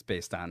Chiefs just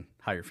based on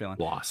how you're feeling.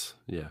 Loss,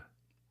 yeah.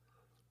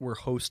 We're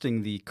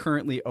hosting the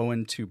currently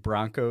 0-2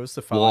 Broncos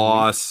the following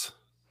Loss. Week.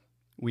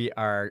 We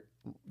are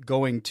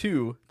going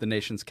to the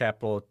nation's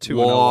capital, 2-0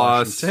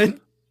 Loss.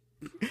 Washington.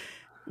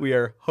 We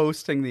are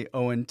hosting the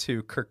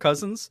 0-2 Kirk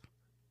Cousins.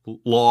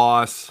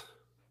 Loss.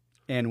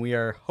 And we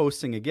are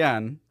hosting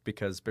again,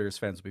 because Bears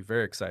fans will be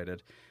very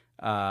excited,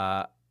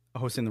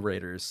 hosting the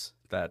Raiders.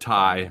 That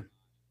tie.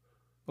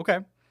 Okay.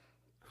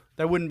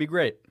 That wouldn't be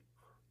great.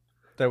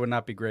 That would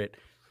not be great.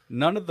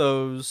 None of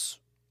those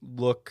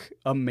look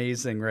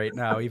amazing right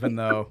now, even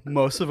though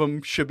most of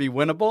them should be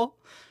winnable.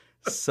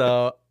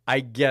 So I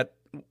get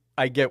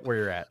where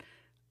you're at.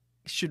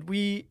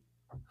 I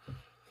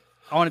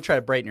want to try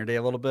to brighten your day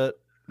a little bit.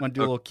 Want to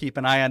do a little keep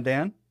an eye on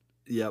Dan?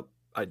 Yep,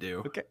 I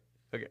do. Okay.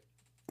 Keep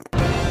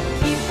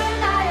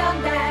an eye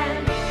on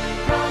Dan.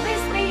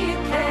 Promise me you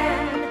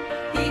can.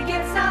 He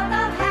gets out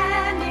of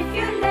hand if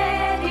you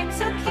let him.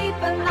 So keep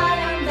an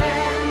eye on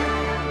Dan.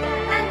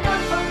 And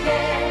don't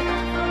forget,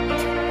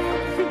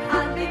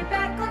 I'll be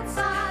back on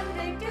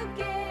Sunday to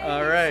get.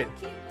 All right.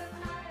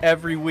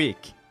 Every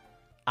week,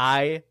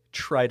 I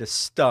try to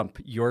stump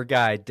your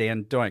guy,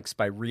 Dan Doinks,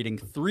 by reading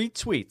 3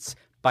 tweets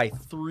by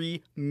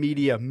 3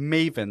 media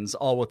mavens,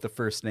 all with the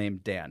first name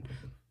Dan.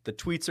 The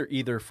tweets are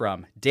either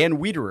from Dan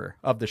Wiederer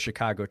of the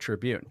Chicago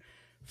Tribune,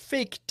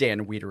 fake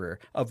Dan Wiederer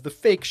of the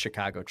fake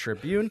Chicago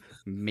Tribune,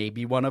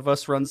 maybe one of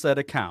us runs that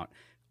account,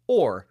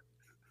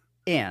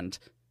 and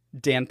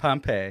Dan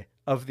Pompei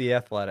of The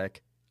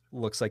Athletic,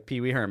 looks like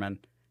Pee Wee Herman,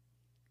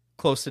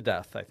 close to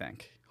death, I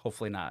think.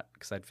 Hopefully not,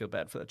 because I'd feel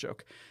bad for that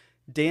joke.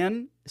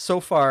 Dan, so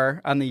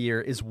far on the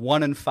year, is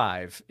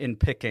 1-5 in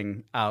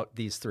picking out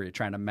these 3,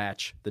 trying to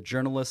match the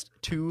journalist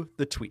to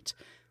the tweet.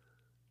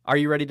 Are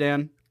you ready,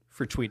 Dan,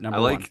 for tweet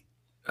number 1?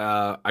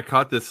 I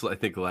caught this, I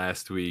think,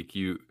 last week.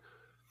 You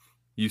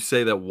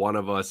say that one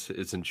of us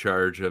is in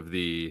charge of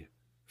the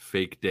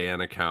fake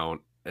Dan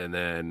account, and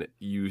then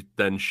you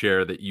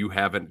share that you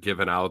haven't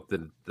given out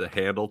the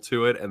handle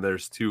to it, and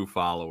there's 2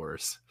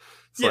 followers.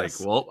 It's yes.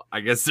 like, well, I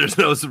guess there's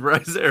no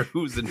surprise there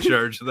who's in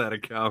charge of that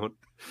account.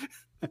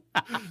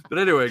 But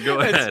anyway, go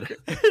ahead.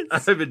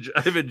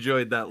 I've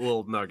enjoyed that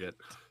little nugget.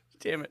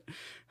 Damn it.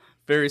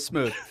 Very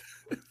smooth.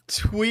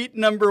 Tweet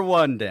number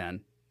 1,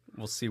 Dan.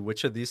 We'll see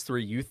which of these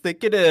 3 you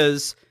think it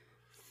is.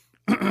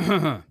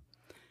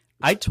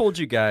 I told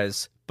you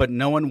guys, but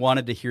no one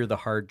wanted to hear the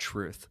hard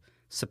truth.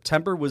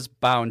 September was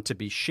bound to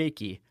be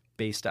shaky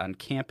based on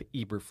Camp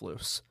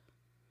Eberflus.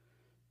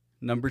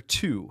 Number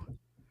 2,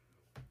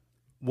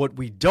 what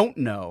we don't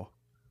know,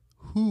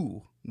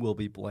 who will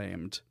be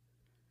blamed.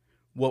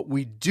 What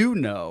we do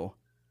know,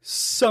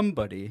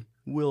 somebody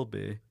will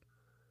be.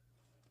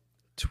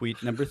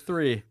 Tweet number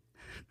 3.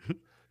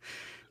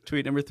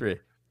 Tweet number 3.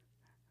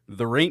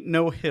 There ain't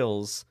no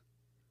hills,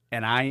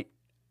 and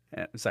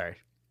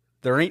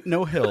there ain't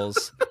no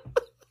hills,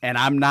 and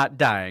I'm not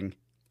dying.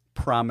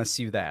 Promise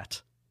you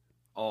that.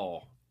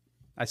 Oh,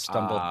 I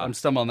stumbled. I'm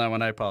stumbling on that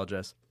one. I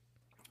apologize.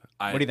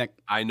 What do you think?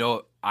 I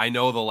know.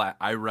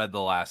 I read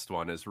the last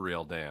one as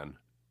real Dan.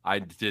 I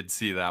did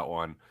see that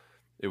one.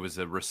 It was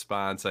a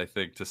response, I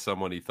think, to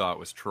someone he thought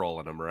was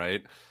trolling him,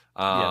 right?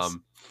 Yes.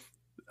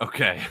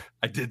 Okay,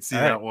 I did see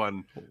All right. that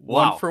one.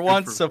 One for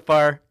one so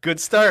far. Good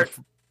start.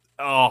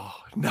 Oh,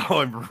 now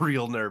I'm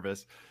real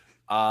nervous.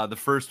 The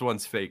first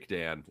one's fake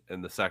Dan,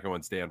 and the second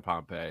one's Dan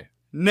Pompey.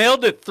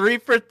 Nailed it. 3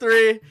 for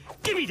 3.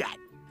 Give me that.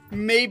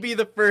 Maybe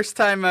the first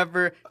time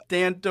ever.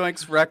 Dan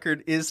Doink's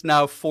record is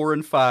now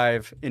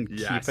 4-5. And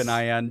Yes. keep an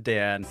eye on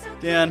Dan.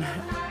 Dan,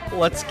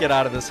 let's get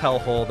out of this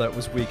hellhole that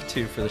was week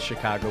 2 for the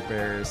Chicago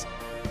Bears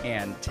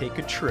and take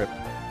a trip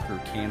through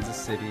Kansas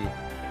City.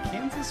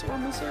 Kansas or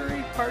Missouri?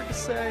 Hard to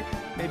say.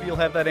 Maybe you'll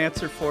have that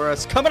answer for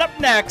us. Coming up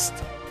next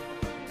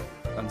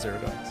on Zero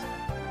Doinks.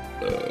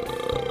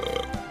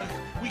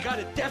 We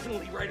gotta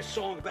definitely write a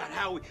song about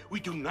how we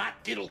do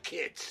not diddle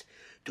kids.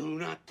 Do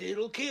not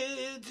diddle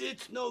kids.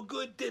 It's no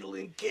good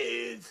diddling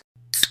kids.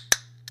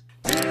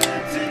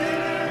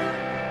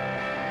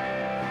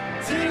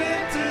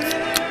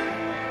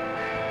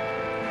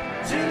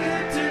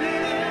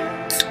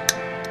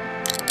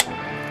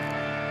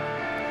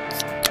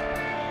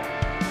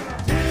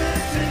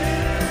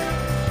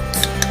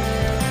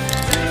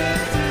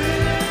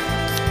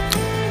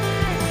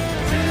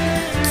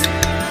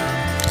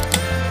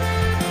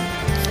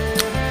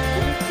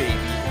 Baby,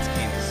 it's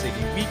Kansas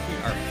City week. We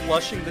are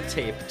flushing the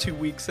tape 2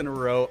 weeks in a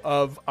row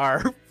of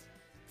our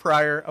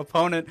prior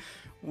opponent.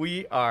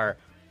 We are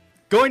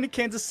going to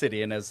Kansas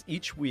City, and as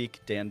each week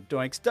Dan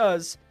Doinks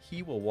does,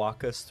 he will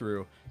walk us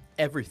through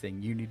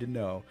everything you need to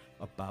know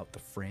about the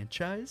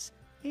franchise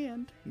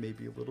and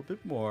maybe a little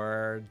bit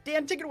more.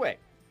 Dan, take it away.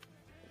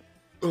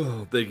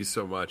 Oh, thank you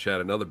so much. I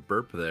had another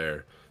burp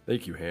there.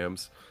 Thank you,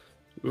 Hams.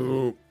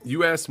 Ooh,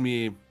 you asked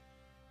me,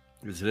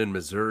 is it in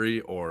Missouri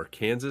or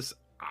Kansas?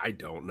 I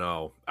don't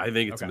know. I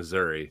think it's Okay.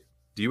 Missouri.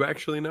 Do you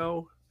actually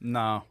know?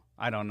 No,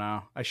 I don't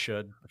know. I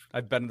should.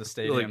 I've been to the I feel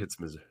stadium. like it's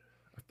Missouri.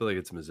 I feel like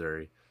it's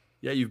Missouri.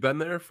 Yeah, you've been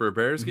there for a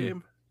Bears Mhm.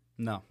 game?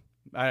 No.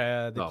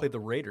 They Oh. played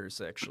the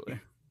Raiders, actually.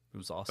 It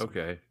was awesome.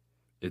 Okay.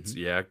 It's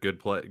good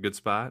play, good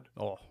spot.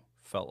 Oh,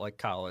 felt like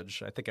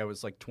college. I think I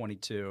was like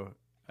 22.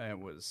 And it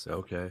was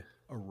Okay.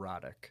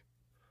 erotic.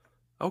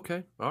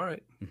 Okay. All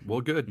right.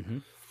 Well,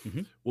 good.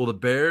 Mhm. Well, the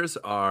Bears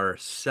are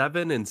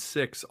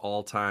 7-6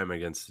 all time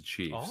against the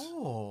Chiefs.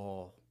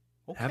 Oh,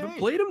 okay. Haven't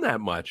played them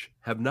that much.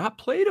 Have not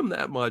played them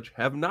that much.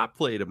 Have not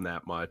played them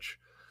that much.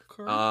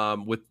 Okay.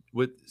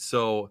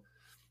 So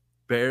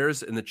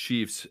Bears and the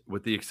Chiefs,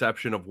 with the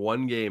exception of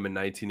one game in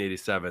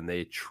 1987,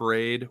 they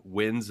trade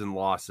wins and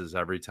losses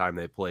every time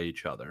they play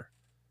each other.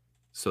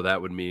 So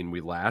that would mean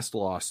we last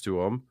lost to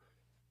them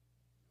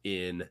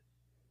in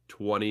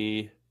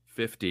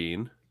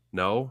 2015.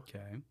 No,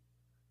 Okay.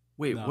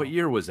 wait, No. what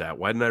year was that?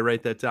 Why didn't I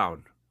write that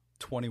down?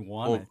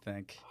 21, Oh, I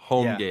think.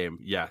 Home Yeah. game,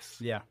 yes.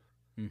 Yeah.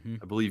 Mm-hmm.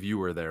 I believe you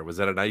were there. Was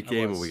that a night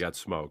game and was. we got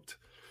smoked?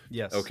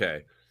 Yes.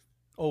 Okay.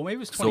 Oh, maybe it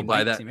was So 2019.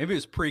 by that- Maybe it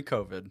was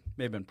pre-COVID.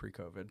 Maybe been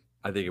pre-COVID.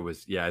 I think it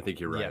was, I think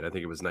you're right. Yeah. I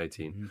think it was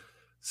 19. Mhm.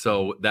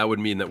 So that would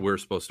mean that we're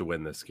supposed to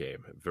win this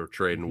game if we're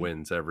trading Mhm.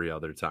 wins every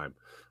other time.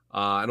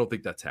 I don't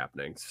think that's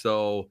happening.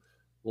 So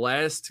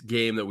last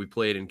game that we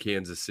played in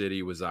Kansas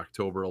City was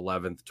October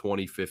 11th,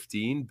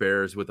 2015.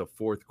 Bears with a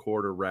fourth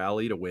quarter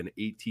rally to win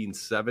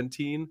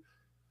 18-17.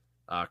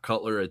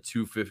 Cutler had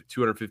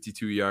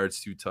 252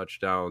 yards, 2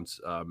 touchdowns.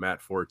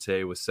 Matt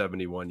Forte was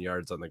 71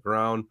 yards on the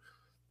ground.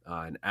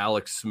 And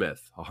Alex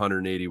Smith,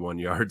 181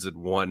 yards and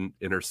 1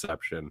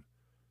 interception.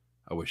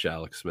 I wish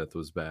Alex Smith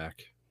was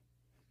back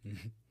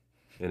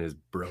and his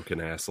broken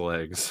ass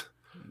legs.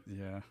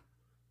 Yeah.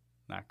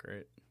 Not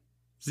great.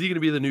 Is he going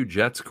to be the new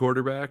Jets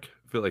quarterback?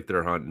 I feel like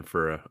they're hunting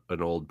for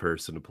an old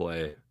person to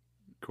play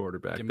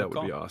quarterback. Give him That a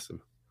would be call.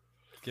 awesm.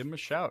 Give him a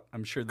shout.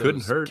 I'm sure Couldn't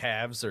those hurt.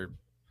 calves are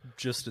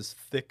just as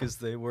thick as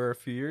they were a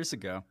few years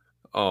ago.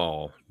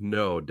 Oh,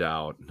 no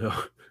doubt. No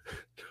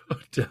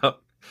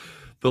doubt.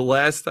 The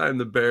last time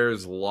the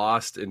Bears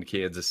lost in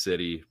Kansas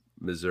City,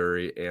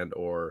 Missouri, and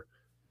or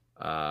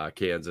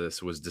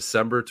Kansas was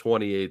December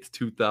 28th,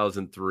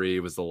 2003. It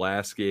was the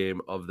last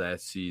game of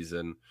that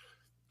season.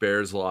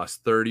 Bears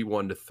lost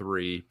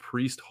 31-3.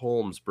 Priest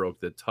Holmes broke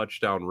the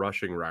touchdown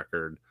rushing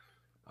record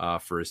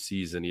for a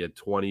season. He had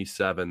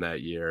 27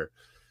 that year.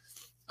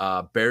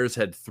 Bears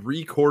had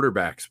 3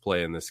 quarterbacks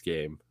play in this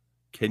game.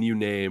 Can you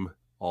name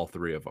all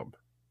 3 of them?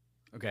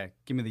 Okay.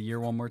 Give me the year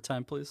one more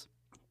time, please.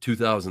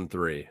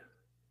 2003.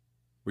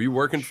 Were you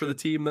working for the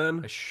team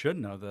then? I should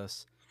know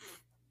this.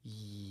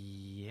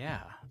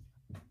 Yeah.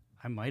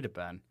 I might have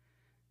been.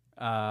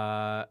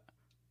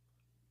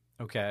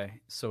 Okay,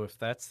 so if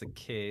that's the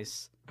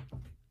case,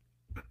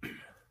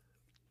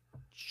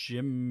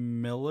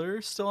 Jim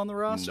Miller still on the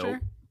roster?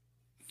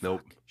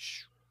 Nope.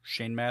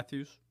 Shane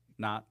Matthews?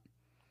 Not.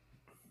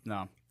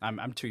 No,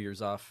 I'm 2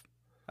 years off.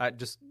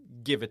 Just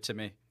give it to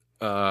me.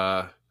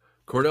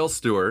 Cordell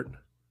Stewart,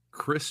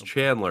 Chris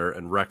Chandler,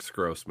 and Rex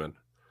Grossman.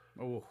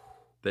 Oh,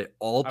 They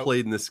all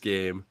played in this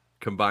game,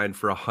 combined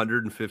for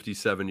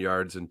 157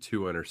 yards and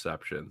 2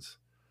 interceptions.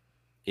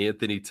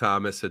 Anthony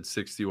Thomas had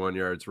 61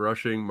 yards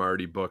rushing,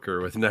 Marty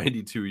Booker with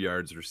 92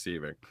 yards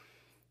receiving.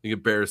 I think the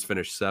Bears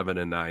finished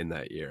 7-9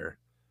 that year.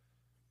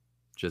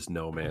 Just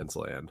no man's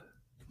land.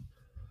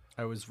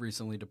 I was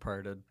recently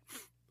departed.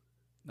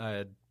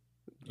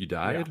 You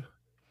died? Yeah.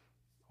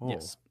 Oh.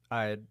 Yes,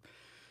 I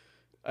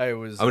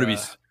was. I'm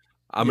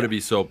gonna be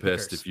so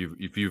pissed cares?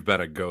 if you've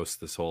been a ghost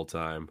this whole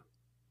time.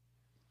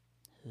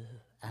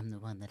 I'm the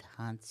one that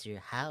haunts your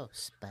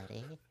house,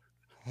 buddy.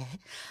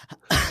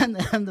 I'm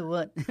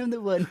the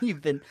one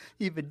you've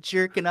been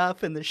jerking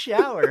off in the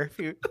shower.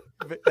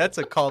 That's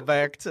a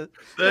callback to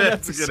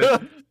That's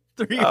episode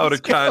 3 out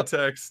of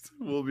context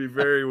will be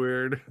very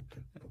weird.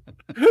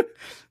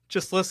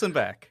 Just listen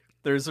back.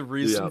 There's a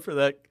reason for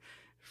that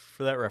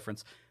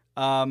reference.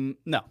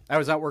 No, I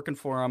was not working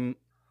for him.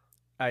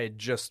 I had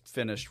just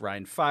finished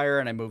Ryan Fire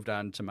and I moved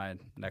on to my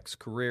next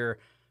career.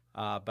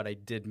 But I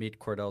did meet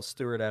Cordell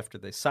Stewart after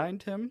they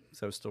signed him,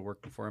 so I was still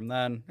working for him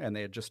then, and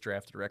they had just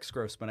drafted Rex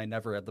Grossman. I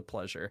never had the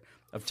pleasure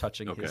of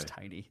touching his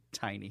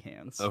tiny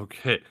hands.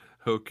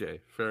 Okay,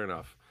 fair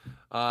enough.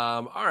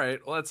 All right,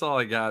 well, that's all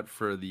I got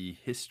for the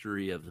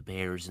history of the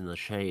Bears and the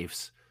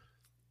Chiefs.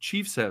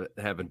 Chiefs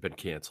haven't been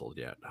canceled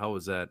yet. How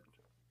was that?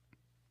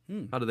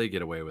 How did they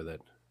get away with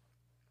it?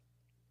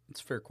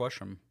 It's a fair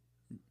question.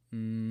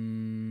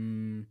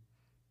 Is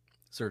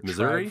there a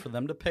Missouri tribe for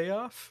them to pay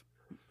off?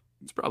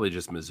 It's probably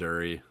just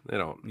Missouri. They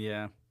don't.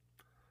 Yeah.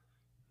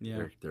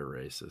 They're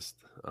racist.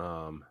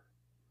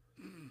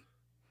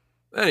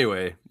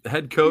 Anyway, the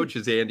head coach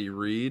is Andy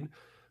Reid.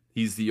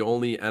 He's the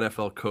only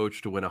NFL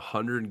coach to win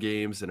 100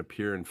 games and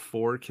appear in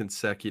 4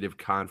 consecutive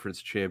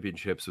conference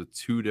championships with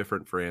 2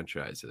 different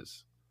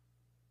franchises.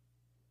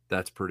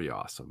 That's pretty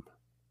awesome.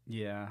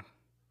 Yeah.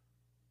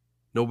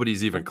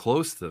 Nobody's even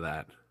close to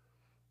that.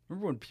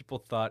 Remember when people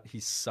thought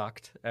he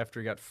sucked after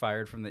he got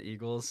fired from the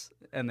Eagles,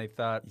 and they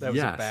thought that was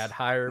a bad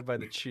hire by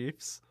the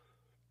Chiefs?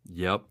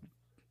 Yep.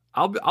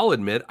 I'll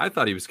admit, I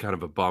thought he was kind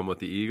of a bum with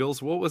the Eagles.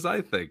 What was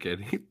I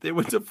thinking? They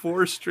went to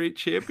 4 straight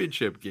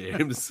championship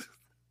games.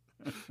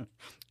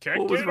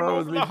 Can't get him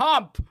over the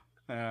hump.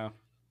 Yeah.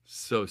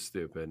 So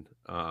stupid.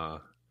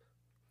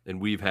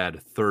 And we've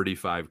had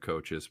 35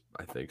 coaches,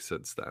 I think,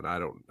 since then.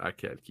 I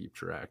can't keep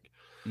track.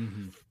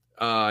 Mm-hmm.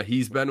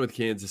 He's been with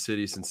Kansas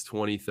City since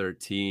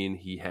 2013.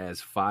 He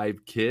has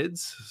 5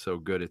 kids, so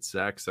good at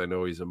sex. I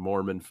know he's a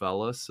Mormon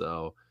fella,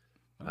 so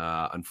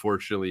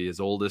unfortunately his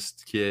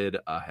oldest kid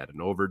had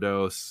an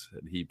overdose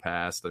and he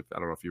passed. I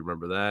don't know if you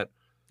remember that.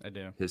 I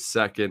do. His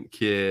second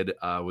kid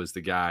was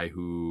the guy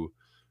who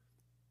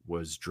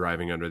was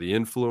driving under the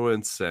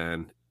influence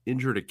and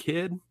injured a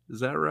kid. Is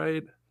that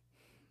right?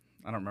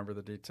 I don't remember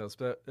the details,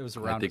 but it was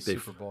around the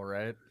Super Bowl,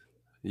 right?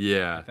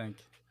 Yeah. I think.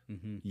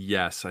 Mm-hmm.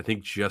 Yes, I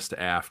think just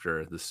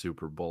after the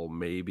Super Bowl,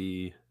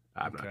 maybe.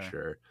 I'm not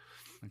sure.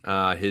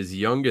 Okay. His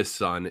youngest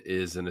son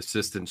is an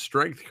assistant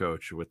strength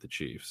coach with the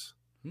Chiefs.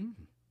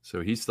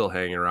 So he's still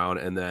hanging around,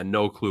 and then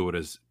no clue what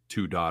his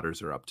 2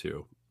 daughters are up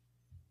to.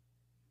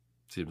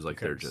 Seems like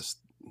they're just,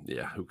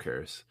 who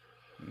cares?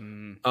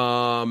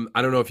 I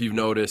don't know if you've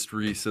noticed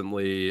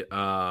recently,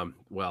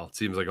 well, it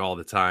seems like all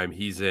the time,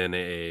 he's in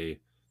a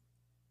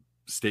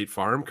State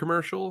Farm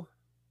commercial.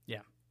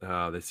 Yeah.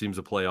 That seems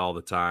to play all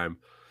the time.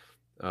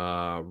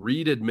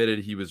 Reed admitted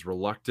he was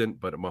reluctant,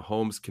 but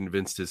Mahomes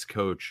convinced his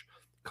coach,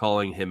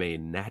 calling him a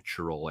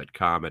natural at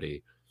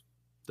comedy.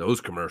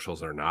 Those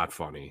commercials are not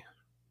funny.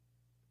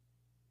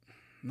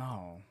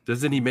 No.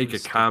 Doesn't he make a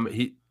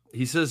comment?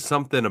 He says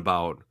something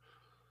about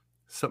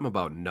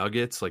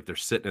nuggets, like they're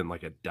sitting in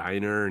like a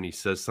diner, and he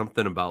says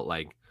something about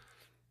like,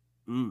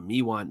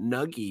 me want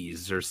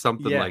nuggies or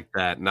something like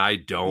that, and I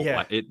don't.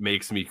 It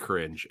makes me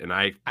cringe, and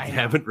I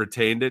haven't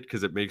retained it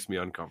because it makes me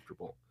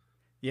uncomfortable.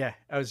 Yeah,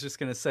 I was just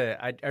gonna say,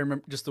 I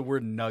remember just the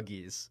word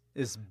nuggies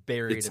is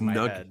buried in my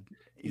head.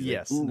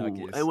 Yes, like,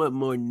 nuggies. I want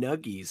more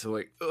nuggies. So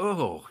like,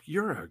 oh,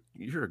 you're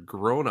a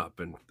grown up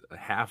and a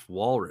half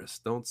walrus.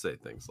 Don't say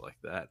things like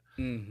that.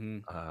 Mm-hmm.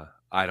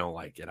 I don't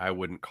like it. I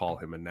wouldn't call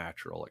him a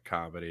natural at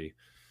comedy.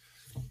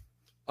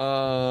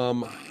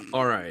 All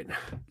right.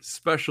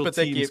 Special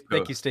teams.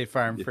 Thank you, State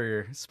Farm, for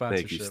your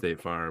sponsorship. Thank you,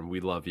 State Farm.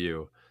 We love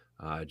you.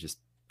 Just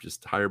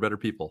hire better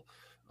people.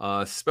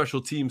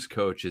 Special teams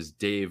coach is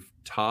Dave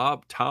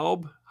Taub.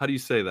 Taub? How do you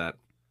say that?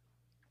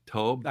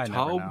 Taub? I never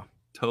know.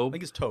 Taub? I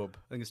think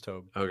it's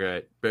Taub.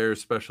 Okay.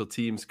 Bears special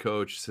teams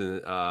coach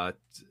since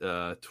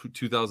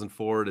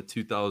 2004 to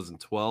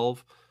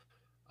 2012.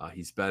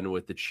 He's been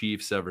with the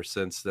Chiefs ever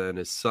since then.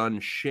 His son,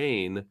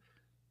 Shane,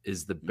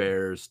 is the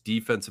Bears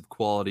defensive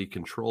quality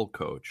control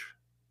coach.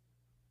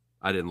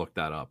 I didn't look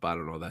that up. I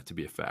don't know that to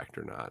be a fact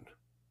or not.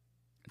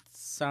 It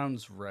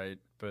sounds right,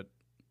 but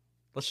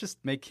let's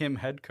just make him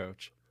head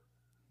coach.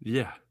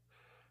 Yeah.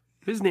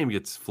 His name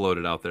gets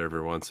floated out there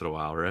every once in a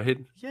while, right?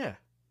 Yeah.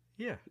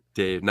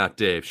 Dave, not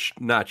Dave,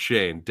 not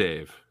Shane,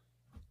 Dave.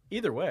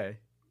 Either way,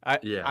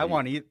 I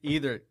want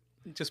either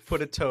just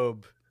put a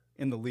Tobe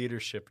in the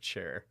leadership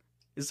chair.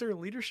 Is there a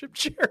leadership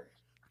chair?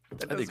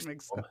 That doesn't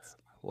make sense.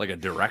 Like a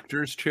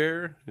director's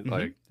chair?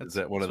 Like, is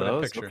that one of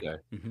those? Okay.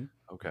 Mm-hmm.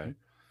 Okay.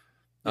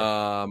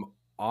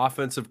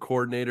 Offensive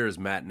coordinator is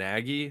Matt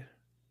Nagy.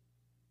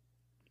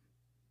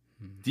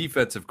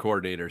 Defensive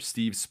coordinator,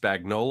 Steve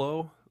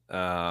Spagnuolo.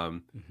 I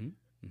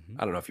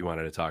don't know if you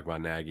wanted to talk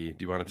about Nagy. Do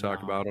you want to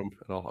talk about him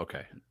at all?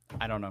 Okay.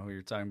 I don't know who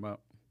you're talking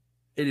about.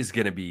 It is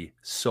going to be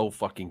so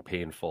fucking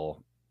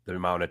painful the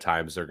amount of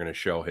times they're going to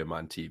show him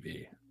on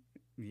TV.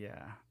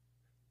 Yeah.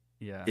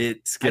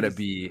 It's going to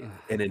be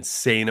an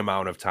insane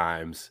amount of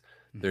times.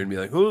 They're going to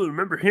be like, oh,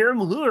 remember him?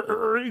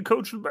 He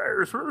coached the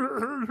Bears.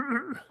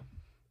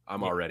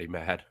 I'm already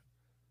mad.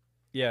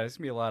 Yeah, there's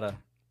going to be a lot of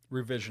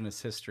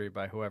revisionist history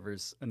by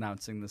whoever's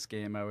announcing this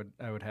game, I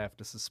would have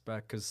to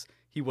suspect, because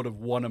he would have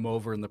won him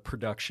over in the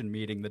production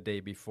meeting the day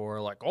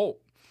before. Like, oh,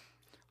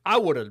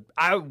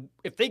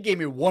 if they gave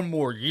me one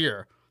more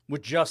year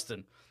with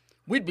Justin,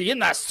 we'd be in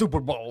that Super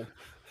Bowl.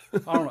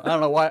 I don't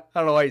know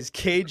why he's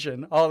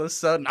Cajun. All of a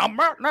sudden, I'm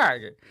Matt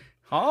Nagy.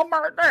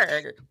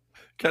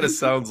 Kind of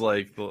sounds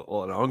like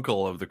an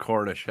uncle of the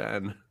Cornish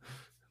hen.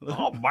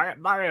 Oh,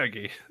 Matt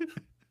Nagy.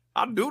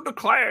 I do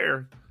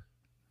declare.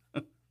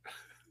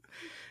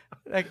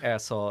 That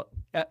asshole.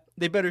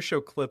 They better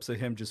show clips of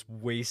him just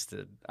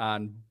wasted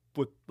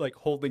with like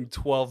holding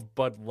 12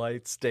 Bud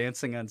Lights,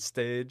 dancing on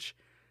stage.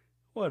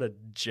 What a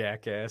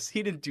jackass.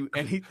 He didn't do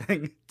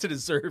anything to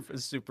deserve a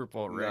Super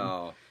Bowl ring.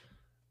 No.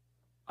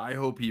 I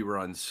hope he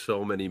runs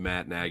so many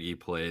Matt Nagy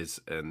plays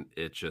and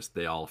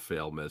they all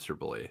fail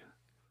miserably.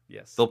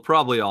 Yes. They'll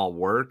probably all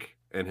work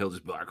and he'll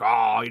just be like,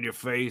 oh, in your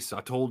face.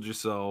 I told you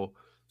so.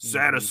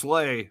 Santa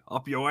sleigh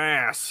up your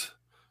ass.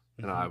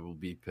 And I will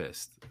be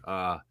pissed.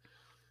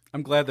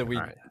 I'm glad that we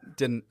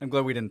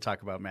didn't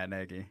talk about Matt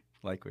Nagy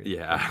like we.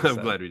 Yeah, I'm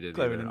glad we did.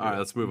 All right,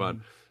 let's move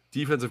on.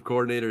 Defensive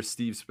coordinator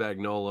Steve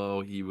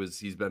Spagnuolo.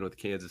 He's been with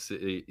Kansas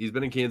City. He's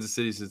been in Kansas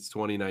City since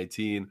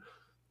 2019.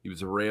 He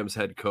was a Rams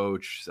head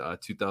coach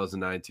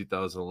 2009,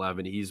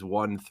 2011. He's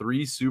won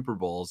 3 Super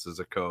Bowls as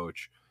a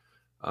coach.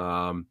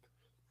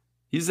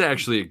 He's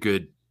actually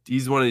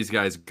he's one of these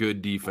guys,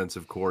 good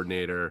defensive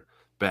coordinator,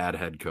 bad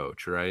head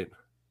coach, right?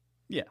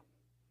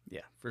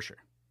 Yeah, for sure.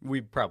 We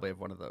probably have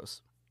one of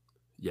those.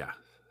 Yeah.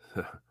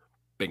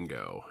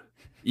 Bingo.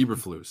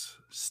 Eberflus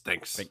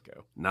stinks.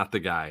 Bingo. Not the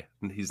guy.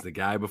 He's the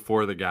guy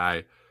before the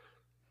guy.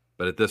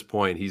 But at this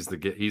point,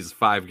 he's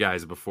 5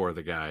 guys before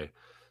the guy.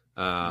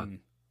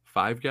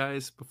 5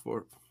 guys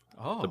before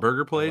the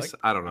burger place?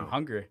 I don't know. I'm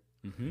hungry.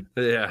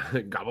 Yeah.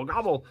 Gobble,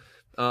 gobble.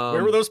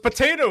 Where were those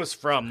potatoes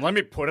from? Let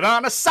me put it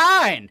on a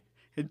sign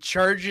and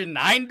charge you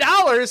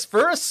 $9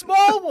 for a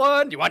small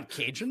one. Do you want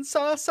Cajun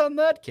sauce on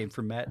that? Came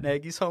from Matt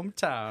Nagy's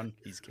hometown.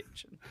 He's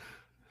Cajun.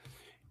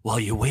 While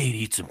you wait,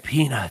 eat some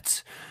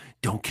peanuts.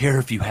 Don't care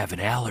if you have an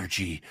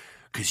allergy,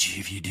 because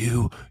if you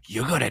do,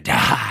 you're going to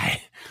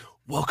die.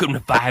 Welcome to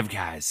 5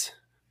 Guys.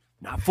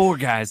 Not 4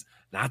 guys,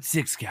 not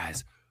 6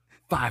 guys,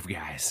 5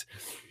 guys.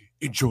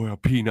 Enjoy our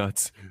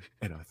peanuts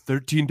and our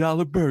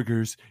 $13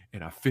 burgers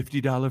and our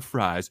 $50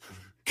 fries.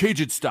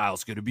 Cajun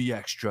style's going to be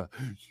extra.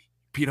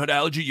 Peanut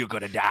allergy, you're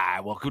going to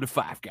die. Welcome to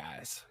 5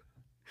 Guys.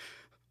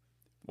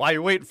 While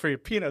you're waiting for your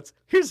peanuts,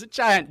 here's a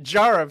giant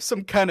jar of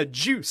some kind of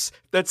juice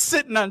that's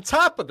sitting on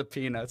top of the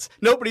peanuts.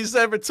 Nobody's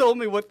ever told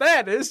me what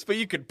that is, but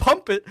you could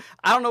pump it.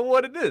 I don't know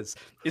what it is.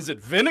 Is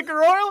it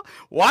vinegar oil?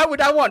 Why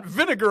would I want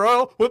vinegar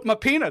oil with my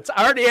peanuts?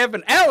 I already have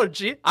an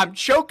allergy. I'm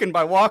choking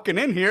by walking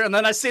in here, and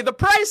then I see the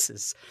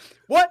prices.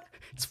 What?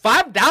 It's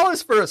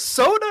 $5 for a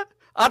soda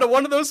out of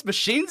one of those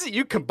machines that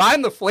you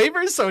combine the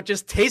flavors so it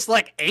just tastes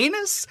like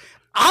anus?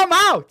 I'm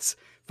out.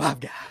 5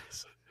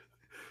 Guys.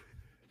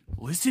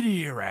 Listen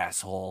here,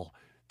 asshole.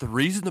 The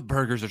reason the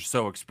burgers are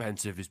so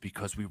expensive is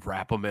because we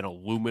wrap them in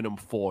aluminum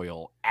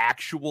foil,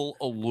 actual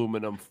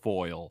aluminum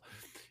foil.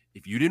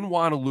 If you didn't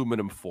want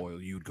aluminum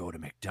foil, you'd go to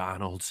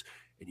McDonald's,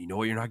 and you know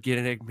what you're not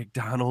getting at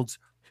McDonald's?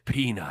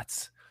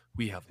 Peanuts.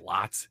 We have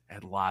lots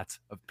and lots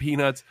of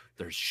peanuts.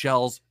 There's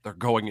shells. They're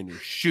going in your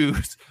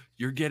shoes.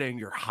 You're getting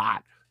your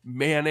hot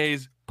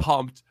mayonnaise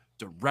pumped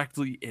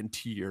directly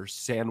into your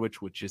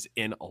sandwich, which is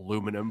in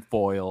aluminum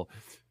foil.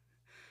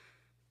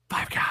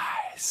 5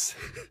 Guys.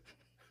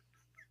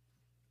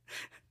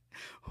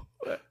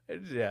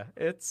 Yeah,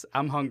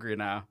 I'm hungry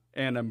now,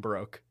 and I'm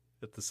broke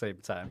at the same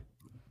time.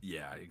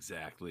 Yeah,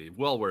 exactly.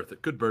 Well worth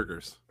it. Good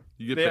burgers.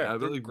 You They're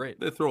get great.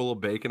 They throw a little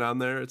bacon on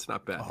there. It's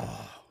not bad.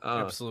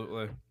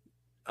 Absolutely.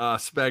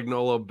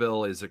 Spagnuolo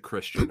Bill is a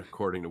Christian,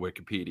 according to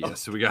Wikipedia.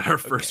 So we got our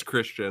first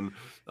Christian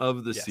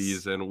of the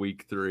season,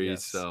 week 3.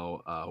 Yes.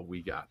 So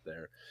we got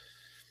there.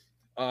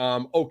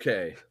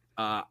 Okay.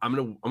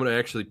 I'm gonna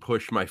actually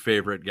push my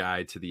favorite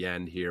guy to the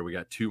end here. We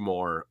got 2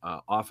 more.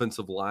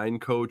 Offensive line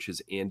coach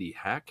is Andy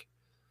Heck.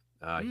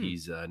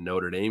 He's a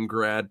Notre Dame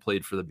grad,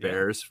 played for the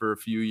Bears for a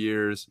few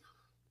years.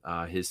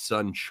 His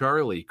son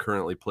Charlie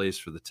currently plays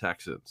for the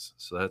Texans,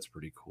 so that's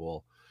pretty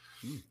cool.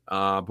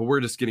 But we're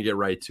just going to get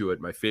right to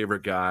it. My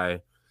favorite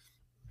guy,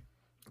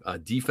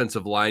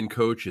 defensive line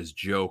coach, is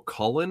Joe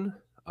Cullen.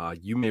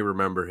 You may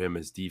remember him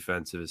as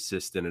defensive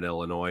assistant at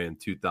Illinois in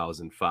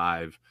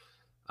 2005.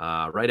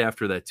 Right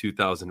after that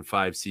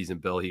 2005 season,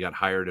 Bill, he got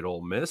hired at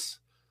Ole Miss,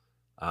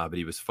 but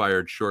he was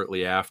fired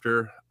shortly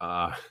after.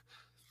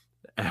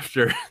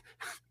 After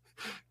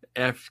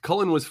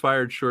Cullen was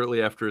fired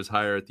shortly after his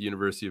hire at the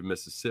University of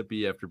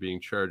Mississippi after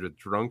being charged with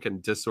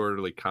drunken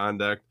disorderly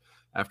conduct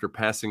after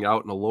passing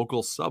out in a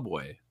local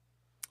subway.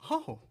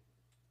 Oh.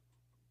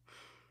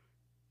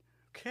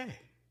 Okay.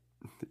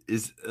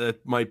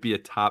 Might be a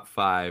top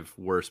 5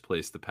 worst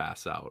place to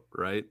pass out,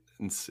 right?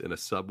 In a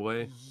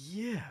subway.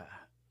 Yeah.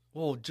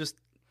 Well, do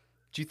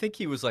you think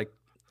he was like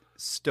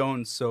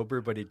stone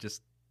sober, but he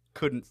just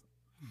couldn't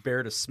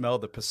bear to smell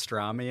the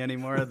pastrami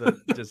anymore?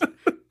 That just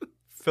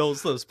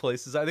fills those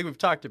places. I think we've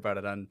talked about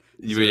it on.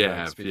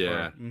 Yeah.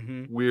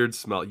 Mm-hmm. Weird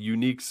smell,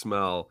 unique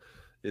smell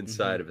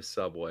inside of a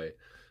subway.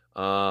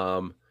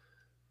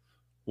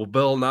 Well,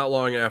 Bill, not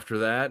long after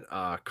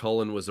that,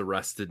 Cullen was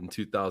arrested in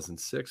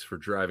 2006 for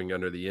driving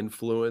under the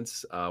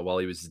influence while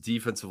he was the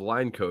defensive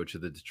line coach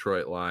of the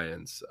Detroit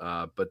Lions.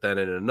 But then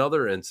in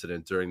another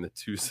incident during the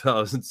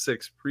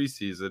 2006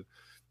 preseason,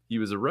 he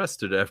was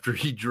arrested after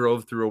he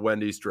drove through a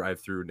Wendy's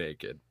drive-thru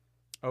naked.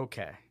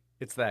 Okay.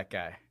 It's that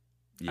guy.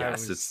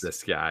 Yes, it's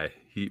this guy.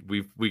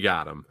 We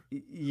got him.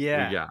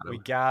 Yeah, we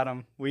got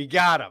him.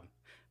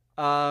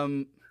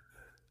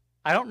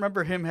 I don't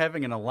remember him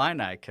having an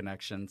Illini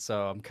connection,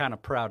 so I'm kind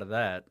of proud of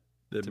that.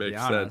 It to makes be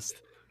honest.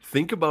 sense.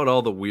 Think about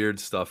all the weird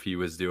stuff he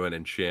was doing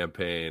in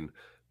Champaign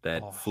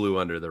that flew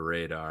under the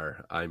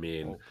radar. I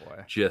mean,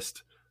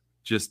 just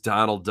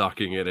Donald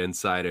ducking it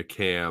inside of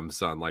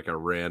Cam's on like a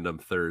random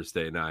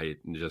Thursday night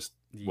and just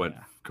went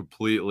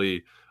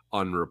completely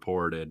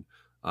unreported.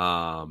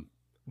 Why?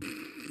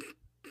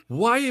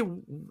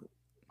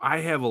 I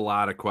have a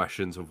lot of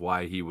questions of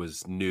why he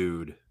was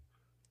nude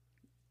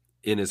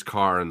in his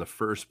car in the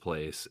first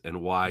place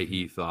and why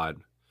he thought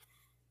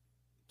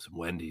some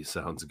Wendy's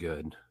sounds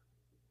good.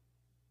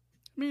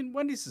 I mean,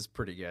 Wendy's is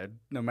pretty good,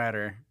 no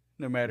matter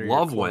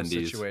Love your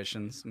Wendy's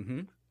situations.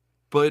 Mm-hmm.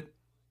 But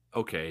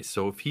okay,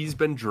 so if he's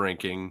been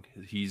drinking,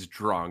 he's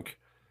drunk.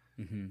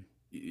 Mm-hmm.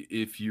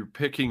 If you're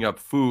picking up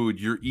food,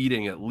 you're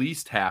eating at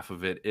least half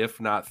of it, if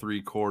not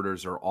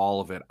 3/4 or all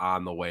of it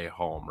on the way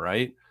home,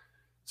 right?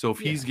 So if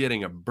he's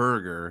getting a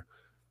burger,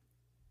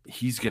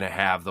 he's going to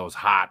have those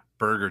hot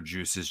burger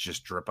juices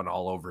just dripping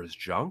all over his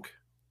junk.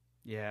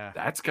 Yeah.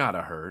 That's got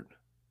to hurt.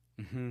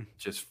 Mm-hmm.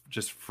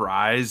 Just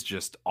fries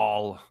just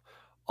all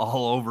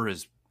over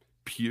his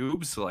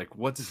pubes. Like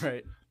what's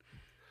right?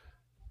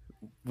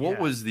 What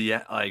was the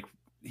like?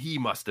 He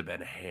must have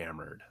been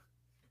hammered.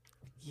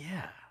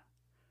 Yeah.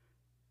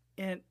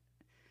 And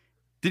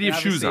did he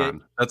have shoes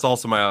on? That's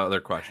also my other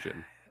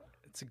question.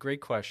 It's a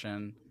great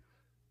question.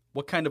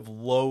 What kind of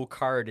low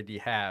car did he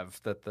have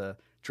that the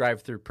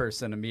drive-through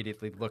person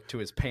immediately looked to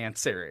his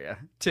pants area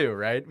too,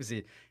 right? Was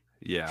he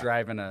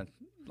driving a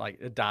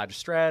Dodge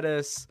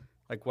Stratus?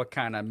 Like what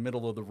kind of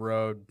middle of the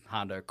road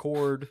Honda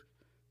Accord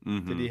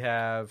did he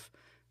have?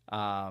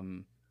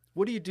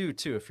 What do you do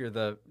too if you're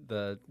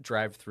the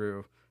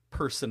drive-through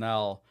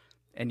personnel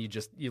and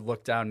you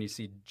look down and you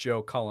see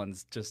Joe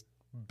Cullen's just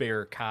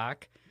bare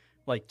cock?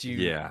 Like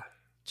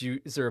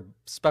is there a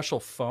special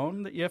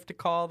phone that you have to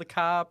call the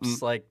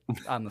cops like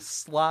on the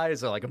sly?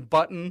 Is there like a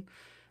button?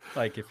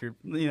 Like if you're,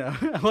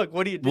 like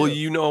what do you do? Well,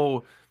 you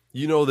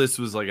know this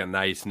was like a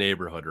nice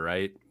neighborhood,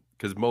 right?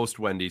 Because most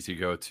Wendy's you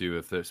go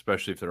to,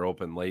 especially if they're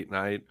open late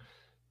night,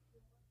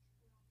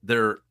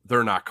 they're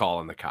not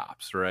calling the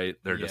cops, right?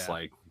 They're just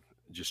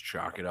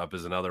chalk it up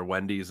as another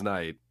Wendy's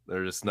night.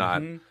 They're just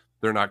not.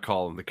 They're not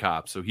calling the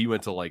cops. So he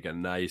went to like a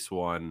nice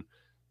one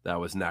that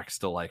was next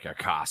to like a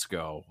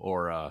Costco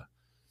or a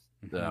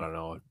I don't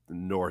know, a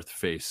North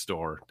Face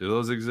store. Do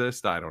those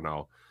exist? I don't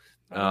know.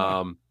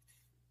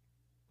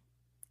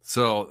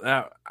 So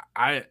that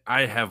I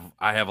have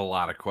a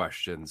lot of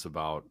questions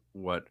about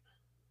what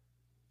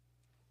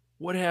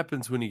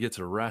happens when he gets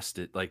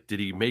arrested. Like, did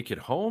he make it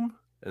home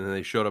and then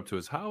they showed up to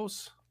his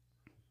house?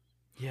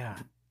 Yeah.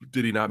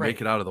 Did he not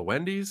make it out of the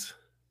Wendy's?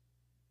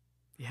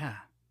 Yeah.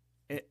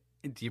 Do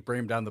you bring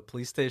him down to the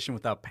police station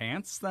without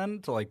pants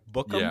then to like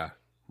book him? Yeah.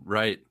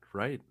 Right.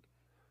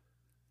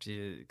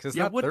 Because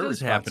what does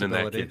happen in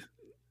that case?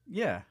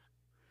 Yeah.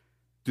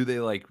 Do they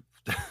like?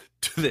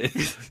 do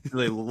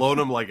they loan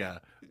him like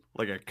a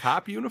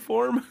cop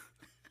uniform?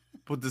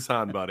 Put this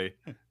on, buddy.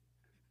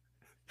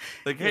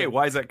 Like, hey,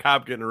 why is that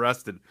cop getting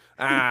arrested?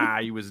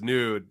 He was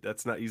nude.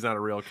 He's not a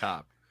real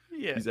cop.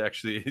 Yeah.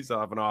 He's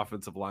off an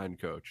offensive line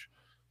coach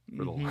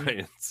for the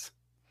Lions.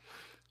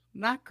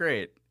 Not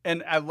great.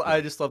 And I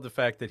just love the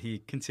fact that he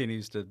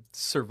continues to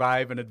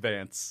survive and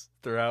advance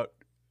throughout.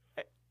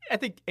 I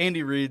think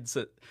Andy Reid's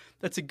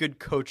that's a good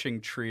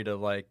coaching tree to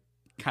like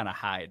kind of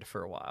hide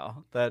for a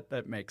while.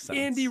 That makes sense.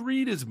 Andy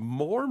Reid is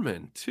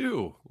Mormon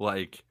too.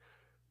 Like,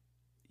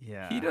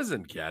 Yeah. He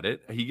doesn't get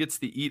it. He gets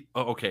to eat.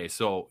 Oh, okay,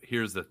 so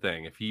here's the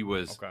thing. If he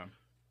was Okay.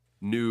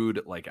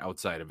 nude, like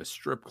outside of a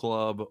strip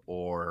club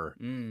or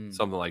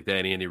something like that,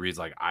 and Andy Reid's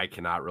like, I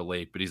cannot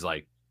relate, but he's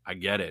like, I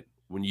get it.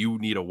 When you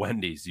need a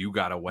Wendy's, you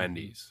got a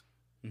Wendy's.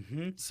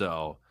 Mm-hmm.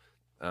 So,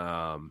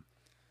 Nuggies.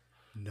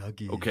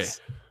 okay.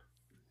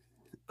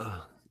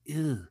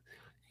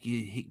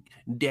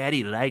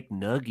 Daddy like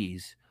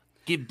nuggies.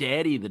 Give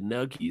Daddy the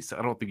nuggies.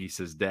 I don't think he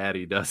says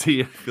daddy, does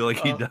he? I feel like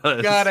he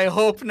does. God, I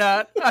hope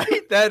not.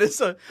 That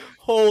is a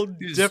whole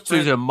There's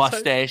different. a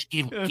mustache.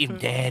 Give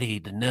Daddy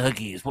the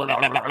nuggies.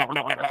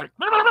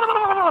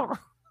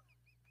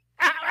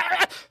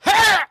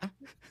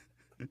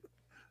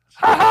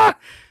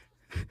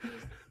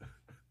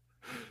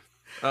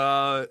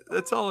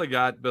 That's all I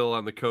got, Bill,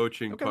 on the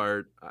coaching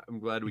part. I'm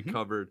glad we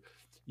covered.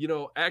 You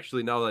know,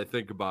 actually, now that I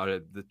think about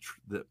it, the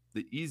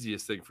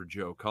easiest thing for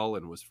Joe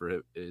Cullen was for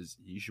him is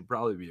he should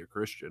probably be a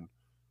Christian.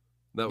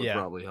 That would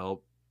probably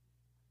help.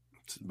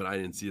 But I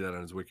didn't see that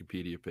on his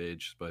Wikipedia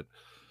page. But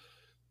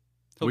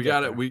we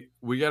got it. We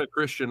got a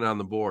Christian on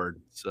the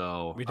board.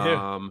 So We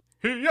do.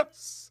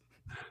 Yes.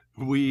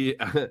 We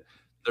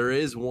there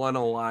is one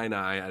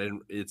Illini.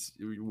 It's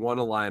one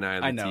Illini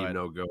on the I know team it.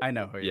 no go. I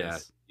know who he Yeah,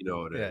 is. you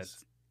know what it Yeah,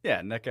 is.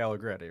 Yeah, Nick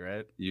Allegretti,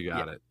 right? You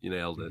got it. You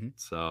nailed it.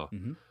 So,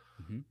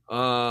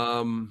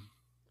 I don't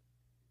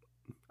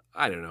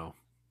know.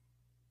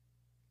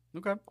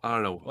 Okay. I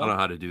don't know. Well- I don't know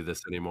how to do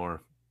this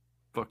anymore.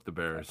 Fuck the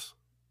Bears.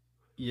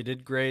 You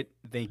did great.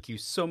 Thank you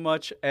so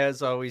much.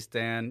 As always,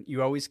 Dan,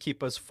 you always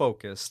keep us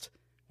focused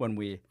when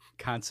we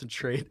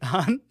concentrate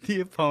on the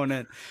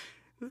opponent.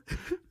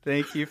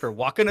 Thank you for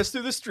walking us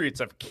through the streets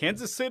of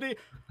Kansas City,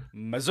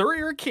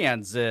 Missouri, or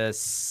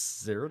Kansas.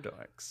 Zero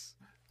dogs.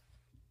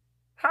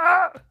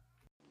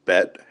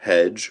 Bet,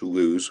 hedge,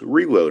 lose,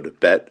 reload.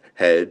 Bet,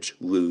 hedge,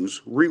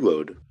 lose,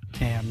 reload.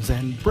 Hams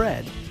and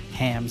bread,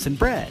 hams and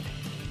bread,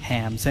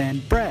 hams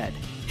and bread,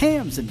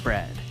 hams and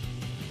bread.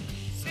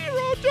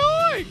 Zero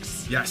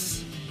dogs.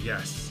 Yes.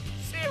 Yes.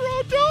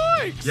 Zero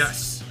dogs.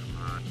 Yes.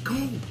 Come on.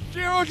 Go.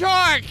 Zero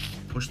dogs.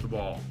 Push the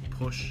ball.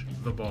 Push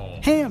the ball.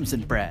 Hams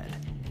and bread.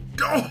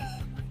 Go.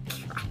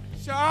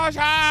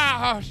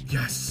 Sausage.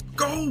 Yes.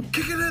 Go.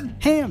 Kick it in.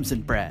 Hams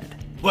and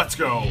bread. Let's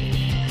go.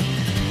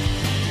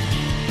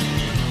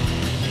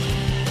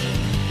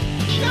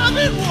 I've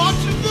been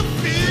watching the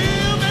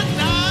film at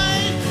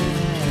night.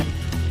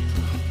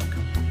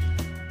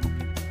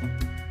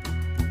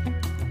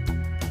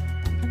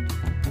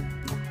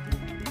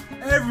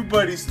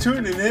 Everybody's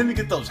tuning in to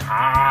get those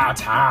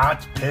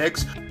hot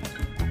picks.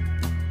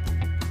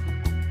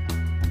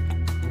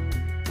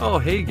 Oh,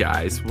 hey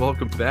guys,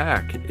 welcome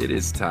back. It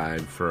is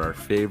time for our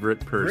favorite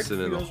person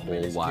in the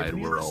whole wide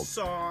world.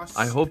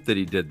 I hope that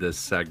he did this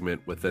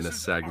segment within a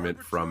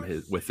segment from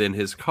within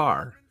his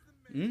car.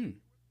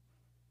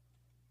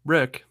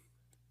 Rick,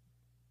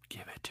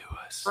 give it to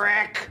us.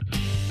 Rick.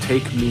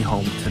 Take Me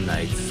Home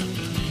Tonight,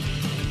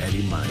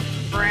 Eddie Money.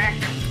 Rick.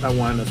 I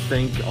want to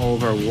thank all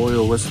of our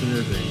loyal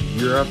listeners in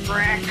Europe.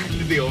 Rick.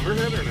 Did the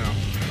overhead or no?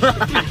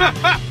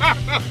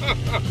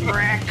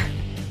 Rick.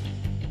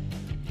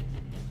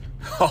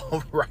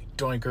 All right,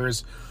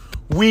 Doinkers.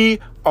 We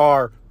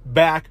are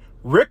back.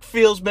 Rick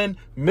Fieldsman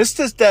missed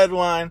his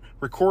deadline,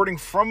 recording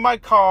from my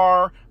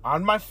car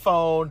on my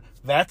phone.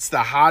 That's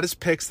the hottest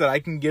picks that I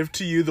can give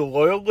to you, the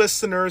loyal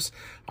listeners.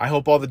 I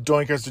hope all the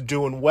Doinkers are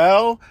doing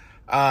well.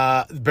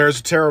 The Bears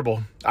are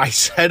terrible. I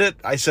said it.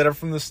 I said it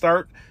from the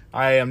start.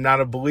 I am not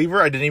a believer.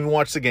 I didn't even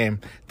watch the game.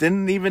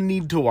 Didn't even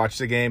need to watch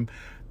the game.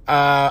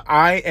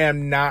 I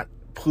am not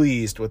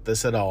pleased with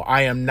this at all.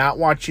 I am not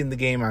watching the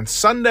game on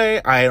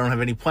Sunday. I don't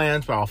have any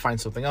plans, but I'll find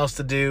something else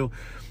to do.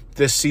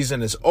 This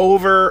season is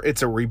over.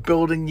 It's a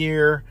rebuilding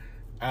year.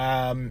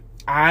 I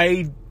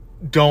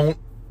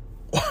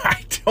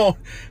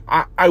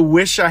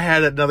wish I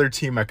had another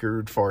team I could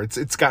root for.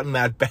 It's gotten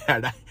that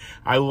bad.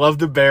 I love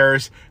the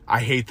Bears. I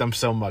hate them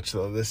so much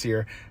though this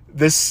year.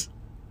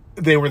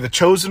 They were the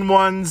chosen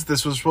ones.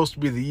 This was supposed to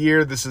be the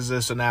year. This is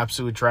just an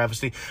absolute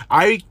travesty.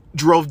 I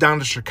drove down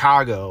to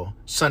Chicago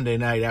Sunday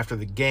night after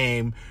the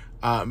game.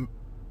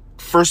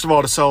 First of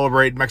all, to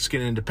celebrate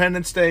Mexican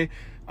Independence Day.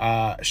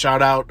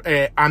 Shout out.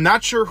 I'm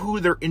not sure who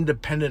they're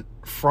independent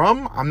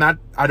from.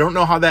 I don't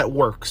know how that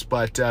works,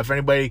 but if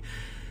anybody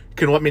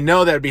can let me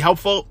know, that would be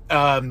helpful.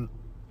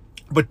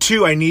 But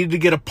two, I needed to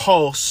get a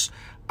pulse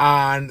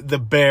on the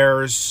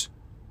Bears'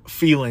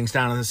 feelings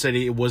down in the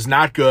city. It was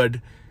not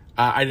good.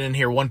 I didn't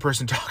hear one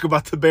person talk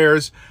about the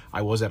Bears.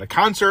 I was at a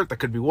concert. That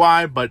could be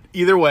why. But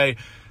either way,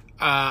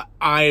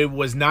 I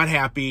was not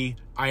happy.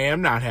 I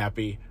am not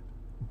happy.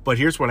 But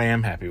here's what I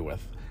am happy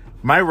with.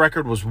 My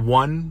record was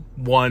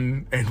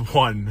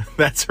 1-1-1.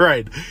 That's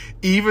right.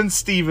 Even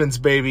Stevens,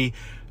 baby.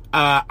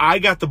 I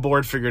got the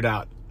board figured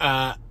out.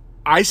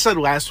 I said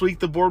last week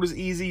the board was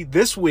easy.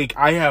 This week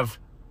I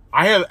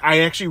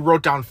actually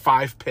wrote down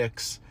 5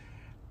 picks.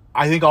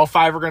 I think all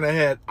 5 are going to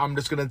hit. I'm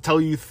just going to tell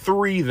you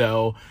 3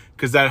 though,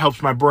 because that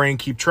helps my brain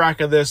keep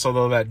track of this,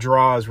 although that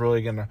draw is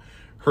really going to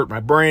hurt my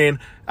brain.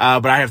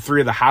 But I have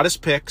 3 of the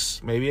hottest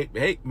picks. Maybe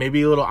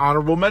a little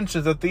honorable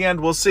mentions at the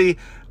end. We'll see.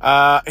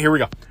 Here we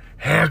go.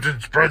 Hampton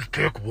Spreads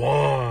pick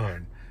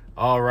 1.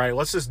 All right,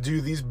 let's just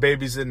do these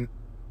babies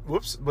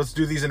let's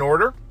do these in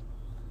order.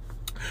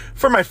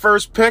 For my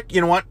first pick, you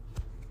know what?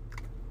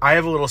 I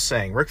have a little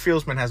saying. Rick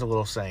Fieldsman has a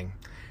little saying.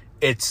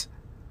 It's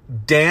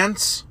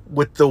dance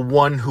with the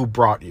one who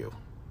brought you.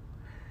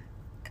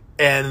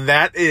 And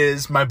that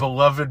is my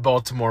beloved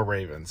Baltimore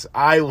Ravens.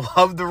 I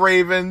love the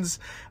Ravens.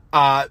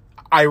 I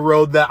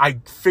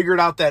figured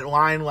out that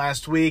line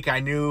last week. I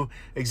knew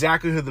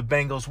exactly who the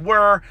Bengals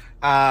were,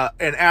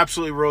 and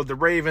absolutely rode the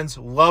Ravens.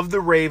 Love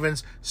the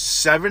Ravens.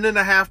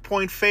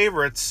 7.5-point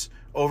favorites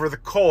over the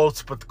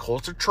Colts, but the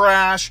Colts are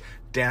trash.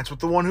 Dance with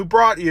the one who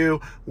brought you.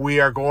 We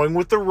are going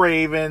with the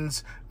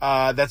Ravens.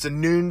 That's a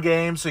noon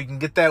game, so you can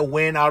get that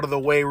win out of the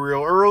way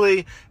real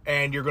early,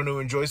 and you're going to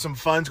enjoy some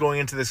funds going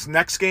into this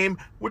next game,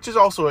 which is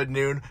also at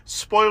noon.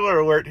 Spoiler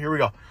alert, here we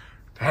go.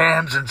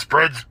 Hams and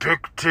Spreads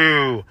pick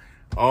 2.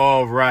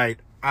 All right.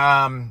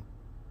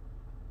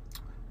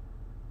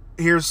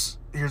 Here's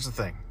the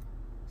thing.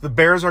 The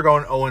Bears are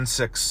going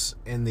 0-6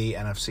 in the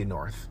NFC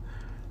North.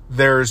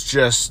 There's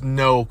just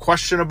no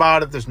question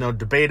about it. There's no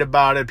debate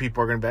about it.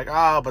 People are going to be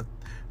like, but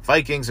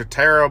Vikings are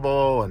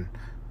terrible, and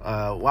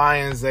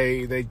Lions,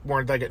 they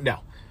weren't that good. No.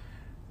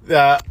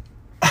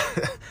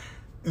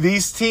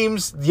 These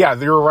teams, yeah,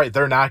 you're right.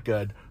 They're not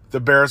good.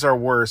 The Bears are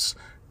worse.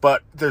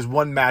 But there's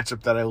one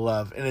matchup that I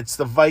love, and it's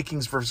the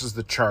Vikings versus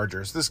the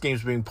Chargers. This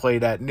game's being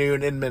played at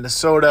noon in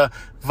Minnesota.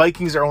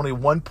 Vikings are only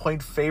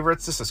 1-point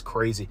favorites. This is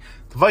crazy.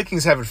 The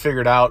Vikings haven't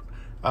figured out.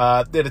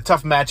 They had a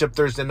tough matchup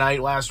Thursday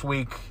night last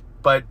week,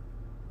 but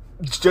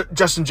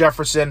Justin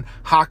Jefferson,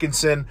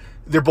 Hawkinson,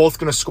 they're both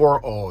going to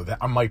score.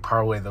 I might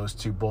parlay those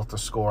two both to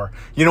score.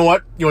 You know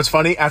what? You know what's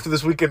funny? After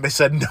this weekend,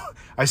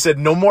 I said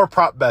no more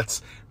prop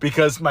bets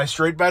because my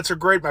straight bets are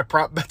great. My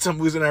prop bets, I'm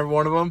losing every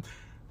one of them.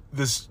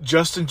 This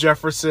Justin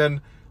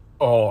Jefferson,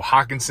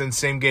 Hawkinson,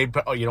 same game.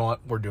 Oh, you know what?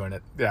 We're doing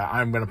it. Yeah,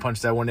 I'm going to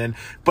punch that one in.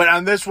 But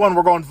on this one,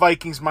 we're going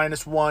Vikings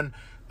 -1.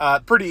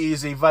 Pretty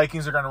easy.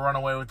 Vikings are going to run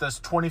away with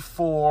this.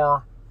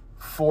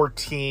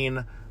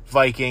 24-14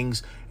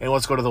 Vikings. And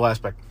let's go to the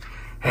last pick.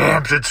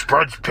 Hampton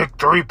Spreads pick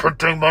 3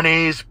 printing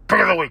monies. Pick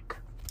of the week.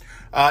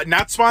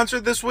 Not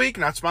sponsored this week.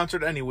 Not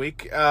sponsored any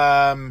week.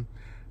 That's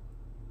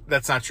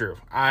not true.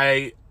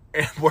 I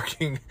am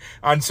working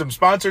on some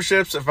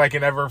sponsorships if I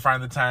can ever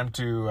find the time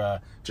to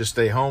just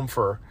stay home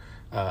for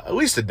at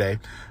least a day.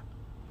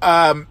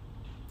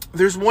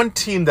 There's one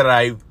team that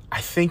I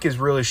think is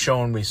really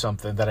showing me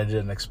something that I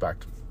didn't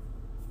expect.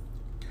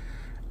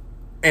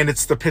 And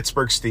it's the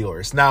Pittsburgh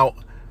Steelers. Now,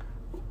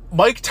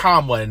 Mike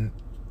Tomlin,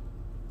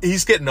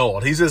 he's getting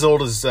old. He's as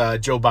old as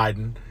Joe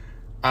Biden.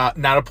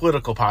 Not a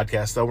political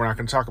podcast, though. We're not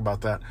going to talk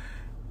about that.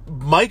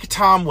 Mike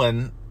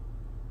Tomlin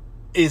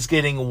is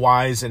getting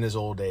wise in his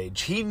old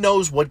age. He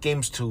knows what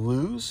games to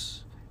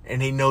lose,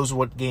 and he knows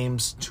what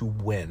games to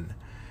win.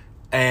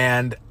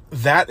 And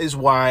that is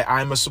why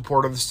I'm a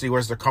supporter of the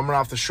Steelers. They're coming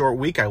off the short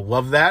week. I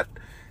love that.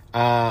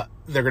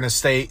 They're going to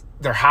stay.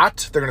 They're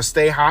hot. They're going to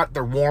stay hot.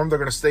 They're warm. They're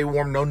going to stay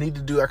warm. No need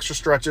to do extra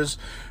stretches.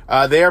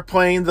 They are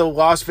playing the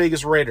Las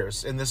Vegas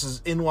Raiders, and this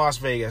is in Las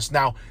Vegas.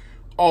 Now,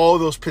 all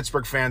those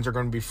Pittsburgh fans are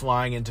going to be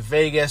flying into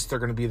Vegas. They're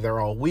going to be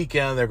there all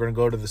weekend. They're going to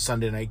go to the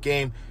Sunday night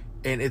game,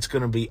 and it's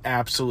going to be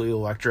absolutely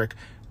electric.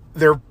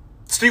 Their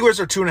Steelers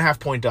are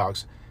 2.5-point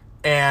dogs,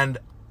 and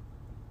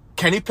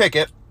Kenny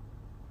Pickett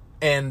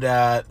and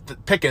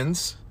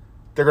Pickens,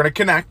 they're going to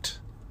connect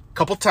a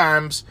couple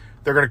times.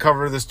 They're going to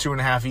cover this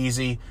 2.5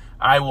 easy.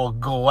 I will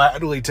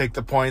gladly take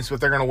the points,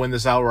 but they're going to win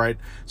this outright.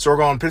 So we're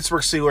going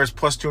Pittsburgh Steelers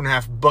plus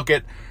 2.5. Book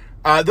it.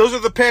 Those are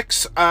the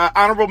picks.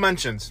 Honorable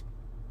mentions.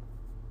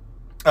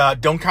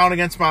 Don't count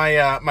against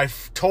my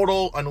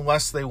total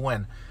unless they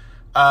win.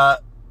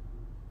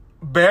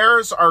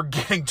 Bears are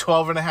getting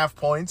 12.5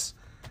 points.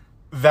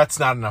 That's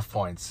not enough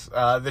points.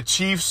 The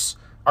Chiefs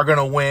are going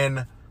to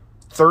win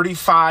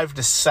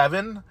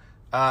 35-7.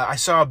 I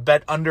saw a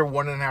bet under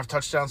 1.5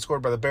 touchdowns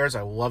scored by the Bears.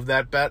 I love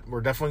that bet.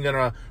 We're definitely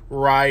going to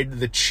ride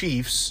the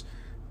Chiefs.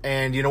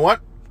 And you know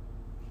what?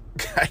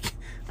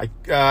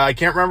 I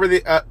can't remember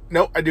the...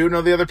 no, I do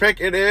know the other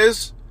pick. It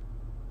is...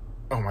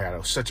 Oh my God, it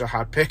was such a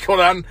hot pick. Hold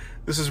on.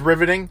 This is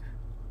riveting.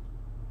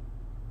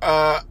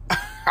 I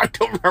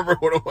don't remember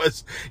what it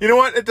was. You know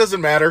what? It doesn't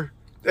matter.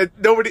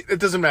 It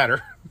doesn't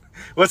matter.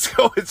 Let's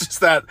go. It's just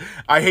that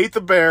I hate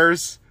the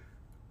Bears.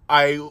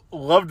 I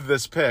loved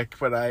this pick,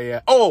 but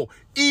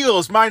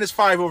Eagles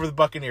 -5 over the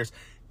Buccaneers.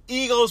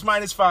 Eagles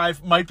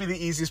 -5 might be the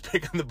easiest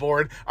pick on the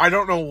board. I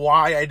don't know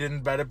why I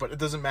didn't bet it, but it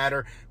doesn't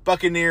matter.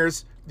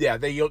 Buccaneers, yeah,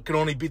 they can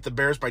only beat the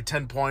Bears by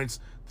 10 points.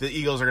 The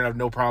Eagles are going to have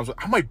no problems with.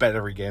 I might bet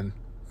every game.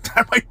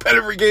 I might bet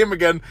every game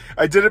again.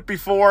 I did it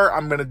before.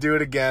 I'm going to do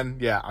it again.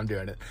 Yeah, I'm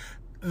doing it.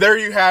 There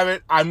you have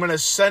it. I'm going to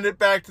send it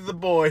back to the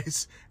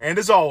boys. And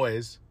as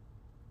always,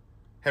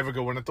 have a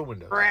good one at the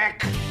window.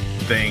 Rick.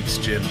 Thanks,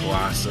 Gin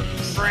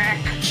Blossoms. Rick.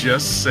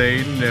 Just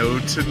say no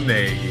to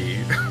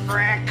Nagy.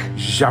 Rick.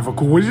 Have a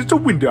good one at the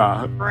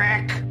window.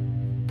 Rick.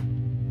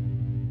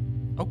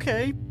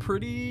 Okay,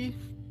 pretty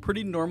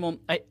normal.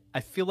 I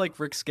feel like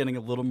Rick's getting a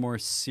little more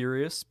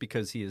serious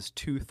because he is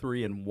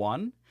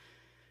 2-3-1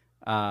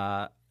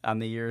 on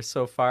the year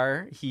so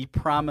far. He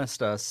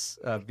promised us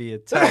via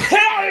text.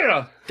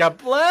 God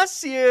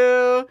bless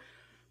you.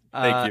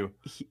 Thank you.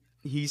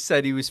 He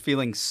said he was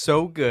feeling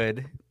so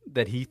good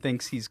that he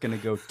thinks he's going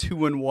to go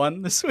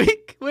 2-1 this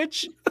week.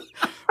 Which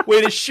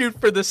way to shoot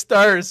for the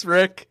stars,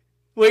 Rick.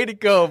 Way to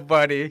go,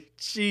 buddy.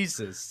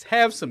 Jesus,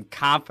 have some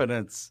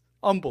confidence.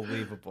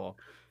 Unbelievable.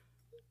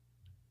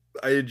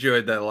 I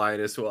enjoyed that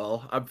line as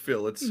well. I'm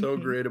feeling so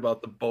great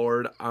about the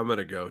board. I'm going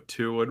to go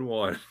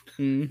 2-1.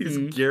 He's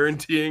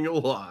guaranteeing a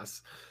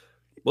loss.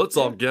 Let's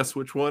all guess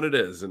which one it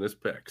is in his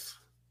picks.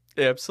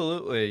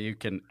 Absolutely. You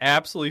can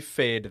absolutely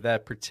fade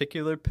that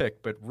particular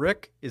pick, but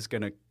Rick is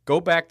going to go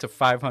back to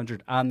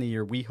 500 on the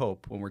year, we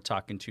hope, when we're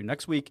talking to you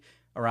next week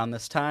around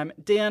this time.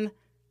 Dan,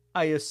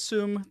 I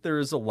assume there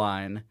is a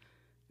line,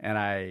 and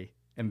I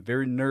am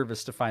very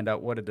nervous to find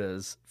out what it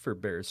is for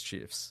Bears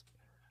Chiefs.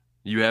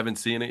 You haven't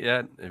seen it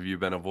yet? Have you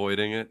been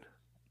avoiding it?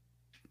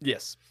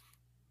 Yes.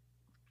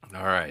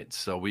 All right.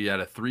 So we had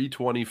a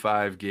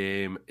 3:25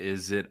 game.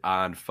 Is it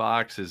on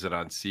Fox? Is it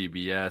on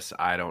CBS?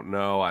 I don't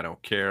know. I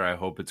don't care. I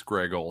hope it's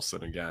Greg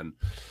Olsen again.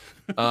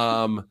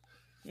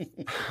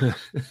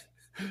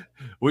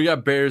 We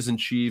got Bears and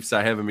Chiefs.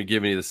 I haven't been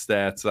giving you the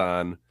stats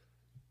on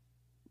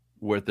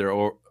what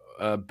their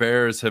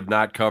Bears have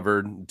not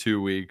covered in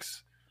 2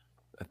 weeks.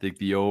 I think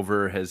the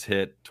over has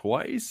hit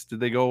twice. Did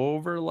they go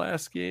over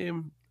last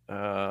game?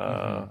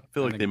 I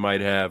feel like they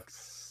might have.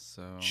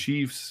 So.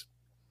 Chiefs,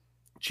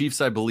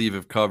 I believe,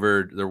 have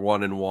covered. They're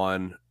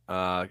 1-1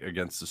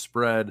 against the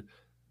spread.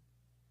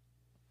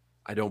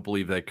 I don't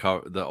believe they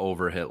the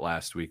over hit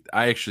last week.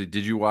 Did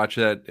you watch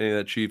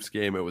that Chiefs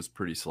game? It was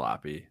pretty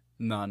sloppy.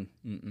 None.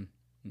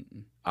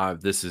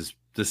 This is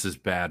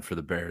bad for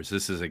the Bears.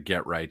 This is a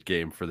get right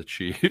game for the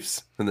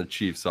Chiefs and the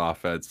Chiefs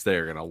offense.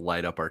 They're gonna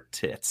light up our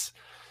tits.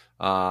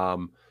 You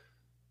want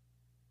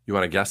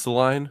to guess the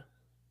line?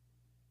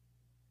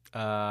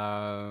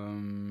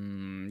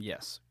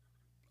 Yes.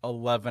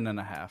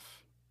 11.5.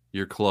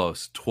 You're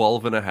close.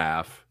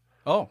 12.5.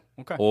 Oh,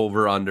 okay.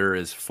 Over under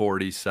is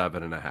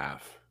 47.5.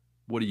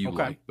 What do you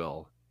like,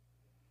 Bill?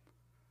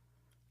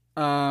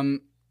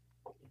 I'm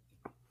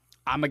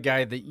a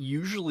guy that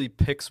usually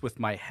picks with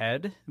my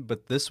head,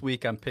 but this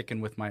week I'm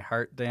picking with my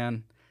heart,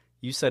 Dan.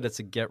 You said it's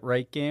a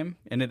get-right game,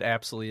 and it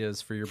absolutely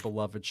is for your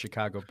beloved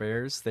Chicago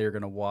Bears. They are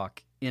going to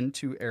walk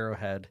into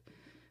Arrowhead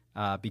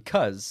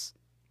because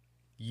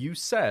you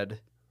said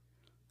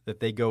that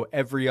they go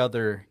every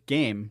other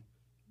game,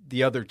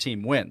 the other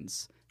team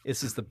wins.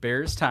 This is the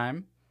Bears'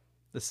 time.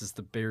 This is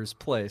the Bears'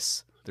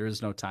 place. There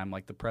is no time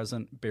like the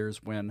present.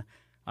 Bears win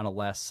on a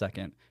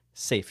last-second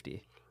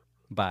safety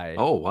by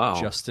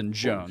Justin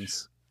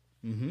Jones.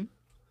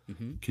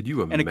 Could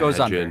you imagine? And it goes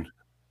under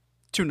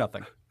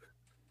 2-0.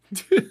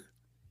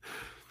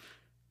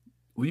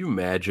 Will you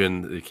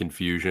imagine the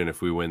confusion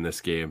if we win this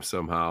game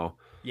somehow?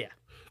 Yeah.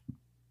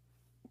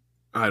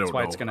 I don't know. That's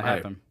why it's going to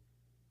happen.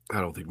 I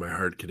don't think my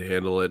heart can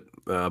handle it,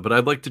 but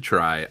I'd like to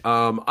try.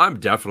 I'm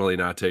definitely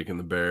not taking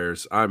the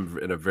Bears. I'm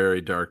in a very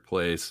dark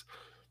place.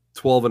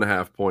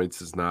 12.5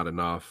 points is not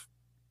enough.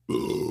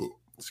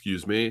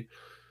 Excuse me.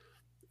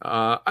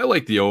 I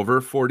like the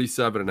over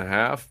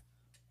 47.5.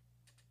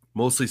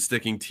 Mostly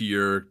sticking to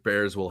your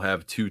Bears will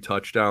have 2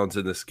 touchdowns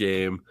in this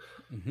game.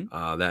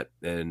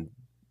 And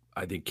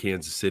I think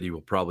Kansas City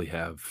will probably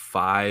have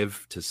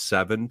 5 to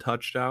 7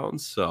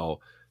 touchdowns. So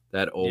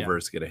that over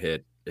is going to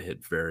hit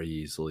very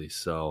easily.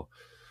 So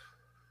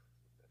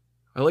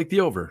I like the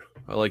over.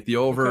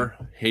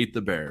 Hate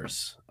the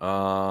Bears.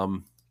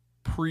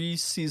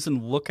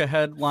 Preseason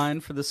look-ahead line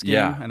for this game.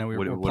 Yeah. I know we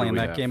were playing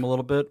that game a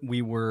little bit.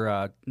 We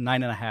were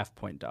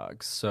 9.5-point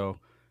dogs. So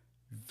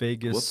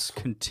Vegas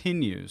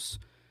continues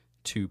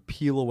to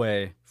peel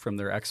away from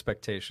their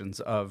expectations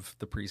of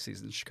the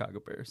preseason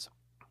Chicago Bears.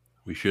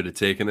 We should have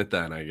taken it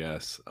then, I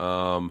guess.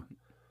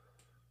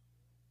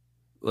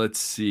 Let's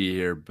see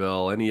here,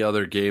 Bill. Any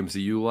other games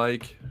that you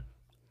like?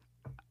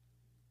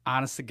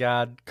 Honest to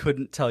God,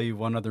 couldn't tell you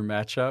one other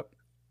matchup.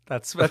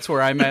 That's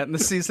where I'm at in the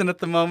season at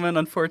the moment,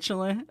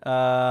 unfortunately.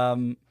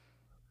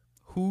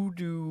 Who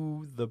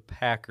do the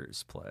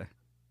Packers play?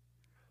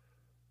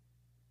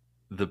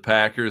 The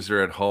Packers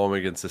are at home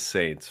against the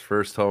Saints.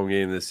 First home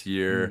game this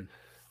year.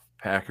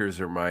 Packers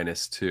are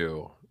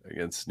 -2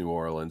 against New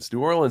Orleans.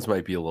 New Orleans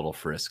might be a little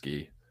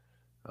frisky.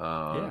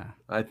 I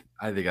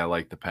think I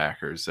like the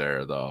Packers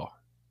there, though.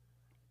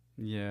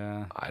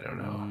 Yeah. I don't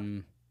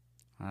know.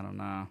 I don't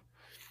know.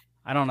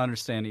 I don't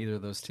understand either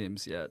of those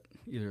teams yet.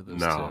 Either of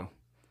those two.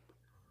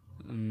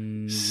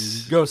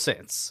 Go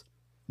Saints.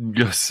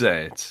 Go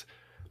Saints.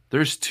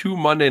 There's 2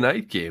 Monday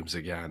night games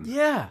again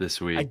this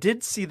week. I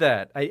did see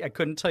that. I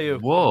couldn't tell you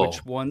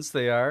which ones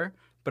they are,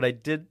 but I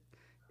did.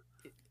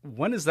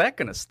 When is that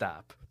going to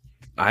stop?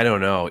 I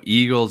don't know.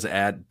 Eagles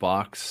at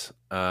Bucks.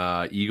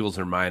 Eagles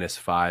are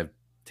 -5.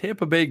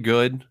 Tampa Bay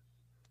good.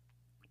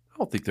 I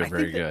don't think they're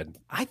very good.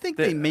 I think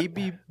they may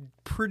be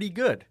pretty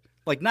good.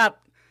 Like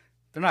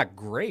they're not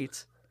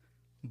great,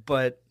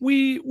 but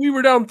We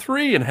were down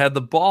 3 and had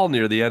the ball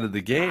near the end of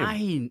the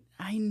game.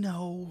 I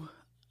know.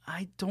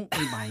 I don't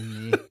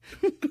remind me.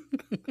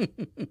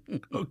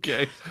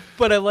 Okay.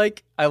 But I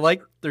like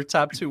their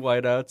top 2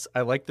 wideouts.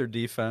 I like their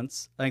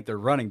defense. I think their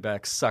running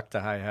backs suck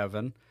to high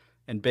heaven,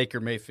 and Baker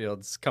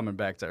Mayfield's coming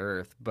back to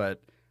earth.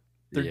 But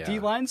their D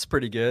line's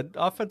pretty good.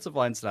 Offensive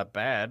line's not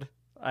bad.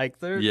 Like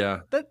they're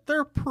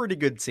a pretty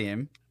good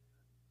team.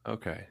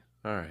 Okay.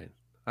 All right.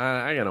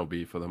 I got no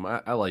beef with them.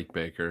 I like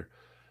Baker.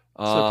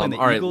 So they're playing the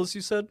all right. Eagles,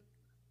 you said?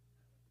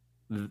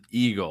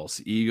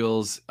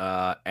 Eagles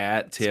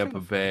at Tampa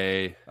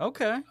Bay.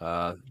 Okay.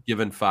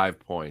 Given 5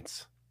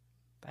 points.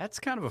 That's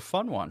kind of a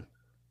fun one.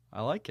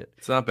 I like it.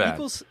 It's not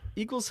bad.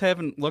 Eagles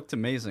haven't looked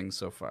amazing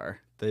so far.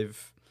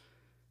 They've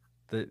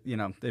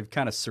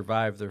kind of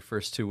survived their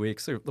first 2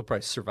 weeks. They'll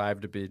probably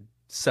survive to be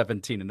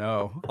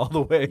 17-0 all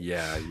the way.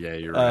 Yeah,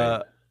 you're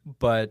right.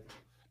 But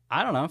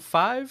I don't know,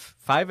 5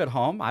 at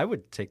home. I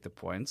would take the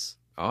points.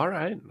 All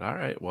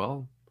right.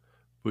 Well,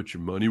 put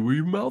your money where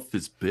your mouth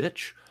is,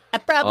 bitch. I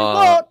probably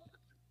won't.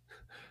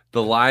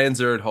 The Lions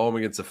are at home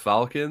against the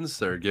Falcons.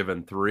 They're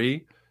given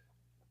 3.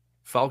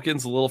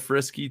 Falcons a little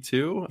frisky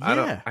too.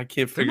 Yeah, I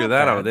can't figure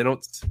that out. They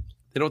don't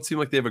seem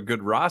like they have a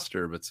good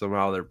roster, but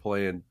somehow they're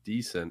playing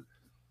decent.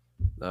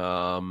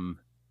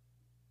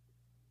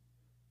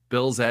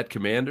 Bills at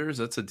Commanders.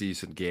 That's a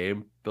decent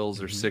game.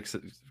 Bills are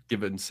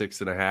given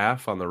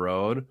 6.5 on the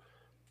road.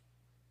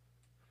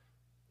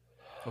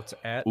 What's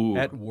at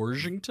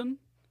Washington?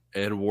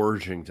 At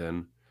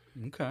Washington.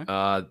 Okay.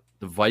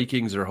 The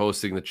Vikings are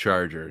hosting the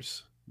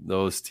Chargers.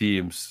 Those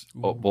teams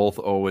both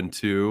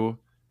 0-2.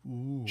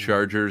 Ooh.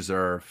 Chargers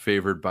are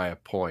favored by a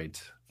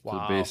point.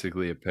 Wow. So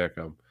basically a pick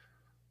 'em.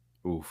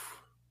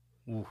 Oof.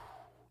 Ooh.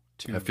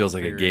 That feels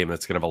like a game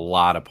that's going to have a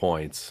lot of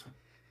points.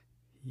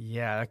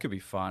 Yeah, that could be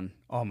fun.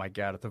 Oh my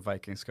God, if the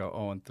Vikings go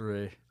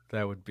 0-3,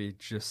 that would be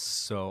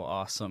just so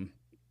awesome.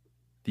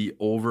 The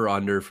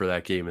over-under for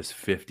that game is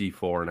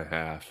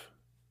 54.5.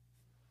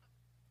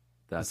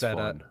 That's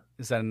fun.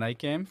 Is that a night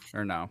game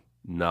or no?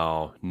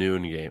 No,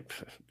 noon game.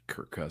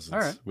 Kirk Cousins. All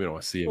right. We don't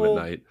want to see him at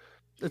night.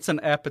 It's an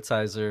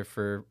appetizer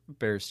for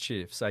Bears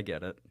Chiefs. I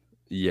get it.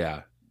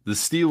 Yeah. The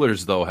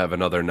Steelers, though, have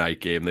another night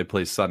game. They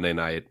play Sunday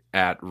night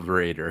at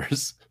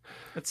Raiders.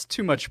 It's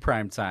too much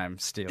prime time,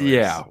 Steelers.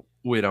 Yeah,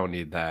 we don't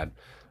need that.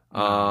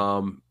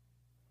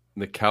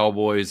 The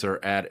Cowboys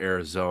are at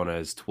Arizona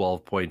as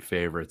 12-point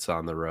favorites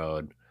on the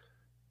road.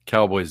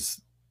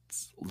 Cowboys,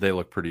 they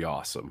look pretty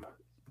awesome.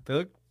 They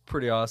look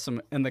pretty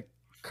awesome. And the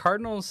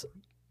Cardinals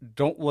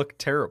don't look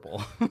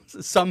terrible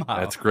somehow.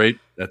 That's great.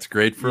 That's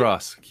great for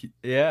us.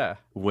 Yeah.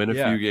 Win a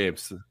few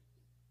games.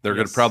 They're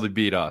going to probably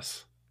beat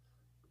us.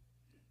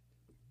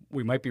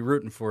 We might be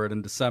rooting for it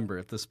in December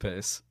at this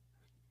pace.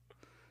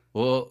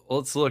 Well,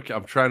 let's look.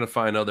 I'm trying to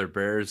find other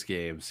Bears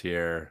games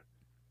here.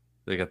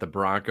 They got the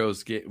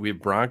Broncos game. We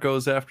have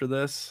Broncos after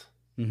this.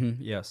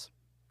 Yes.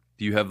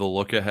 Do you have the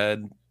look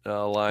ahead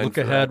line? Look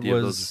ahead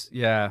was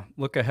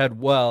look ahead.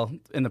 Well,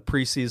 in the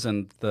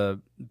preseason, the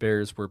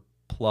Bears were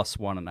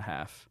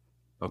 +1.5.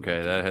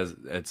 Okay,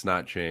 it's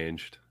not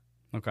changed.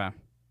 Okay.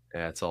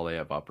 Yeah, that's all they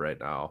have up right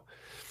now.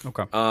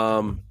 Okay.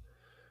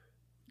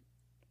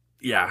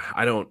 Yeah,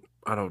 I don't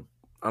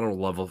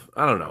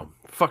know.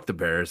 Fuck the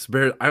Bears.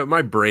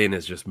 My brain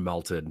is just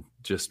melted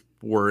just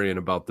worrying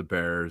about the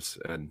Bears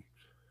and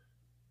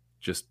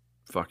just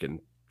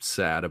fucking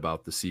sad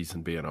about the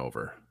season being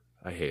over.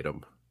 I hate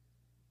them.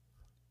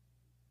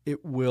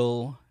 It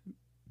will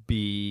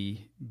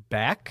be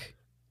back,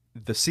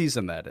 the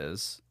season that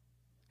is,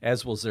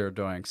 as will Zero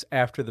Doinks,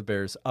 after the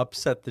Bears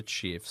upset the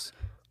Chiefs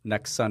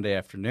next Sunday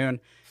afternoon.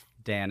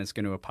 Dan is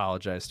going to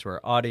apologize to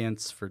our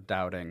audience for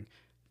doubting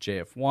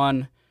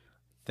JF1.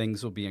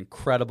 Things will be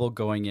incredible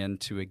going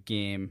into a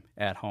game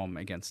at home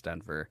against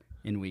Denver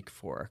in week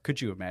 4. Could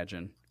you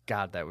imagine?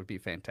 God, that would be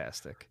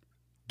fantastic.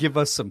 Give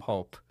us some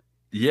hope.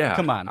 Yeah.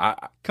 Come on.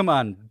 Come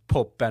on,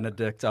 Pope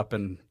Benedict up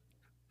in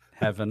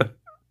heaven.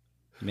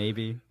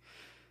 Maybe.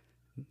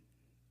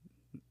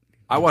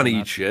 I want to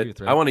eat shit.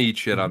 Right? I want to eat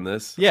shit on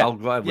this. Yeah. I'll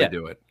gladly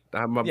do it.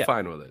 I'm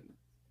fine with it.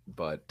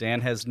 But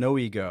Dan has no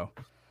ego.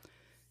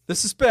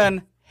 This has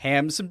been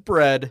Hams and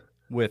Bread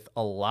with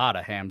a lot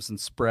of hams and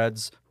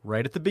spreads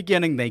right at the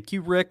beginning. Thank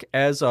you, Rick,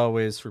 as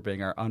always, for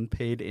being our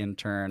unpaid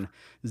intern.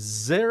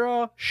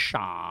 Zero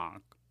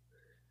Shank.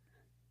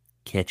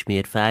 Catch me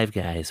at Five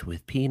Guys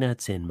with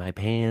peanuts in my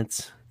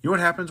pants. You know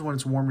what happens when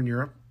it's warm in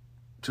Europe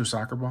to a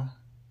soccer ball?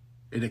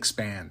 It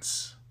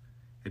expands.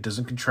 It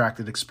doesn't contract,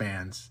 it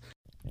expands.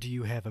 Do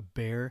you have a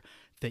bear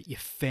that you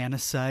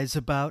fantasize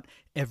about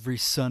every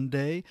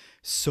Sunday?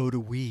 So do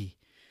we.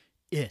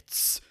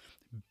 It's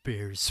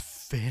Bear's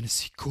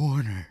Fantasy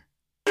Corner.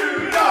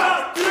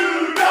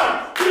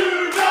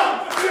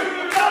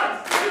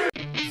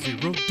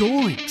 Zero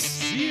doinks.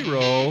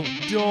 Zero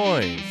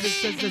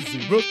doinks.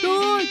 Zero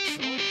doinks.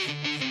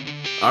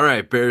 All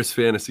right, Bears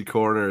Fantasy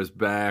Corner is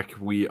back.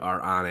 We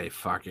are on a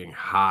fucking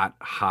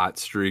hot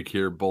streak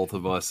here. Both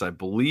of us, I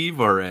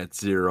believe, are at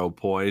 0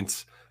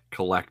 points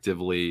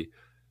collectively.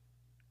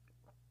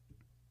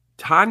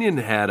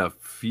 Tanyan had a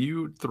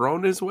few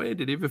thrown his way.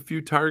 Did he have a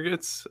few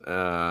targets?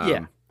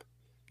 Yeah.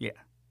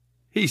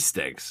 He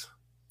stinks.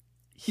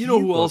 He Who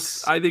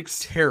looks else? I think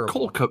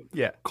terrible.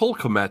 Cole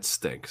Kmet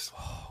stinks.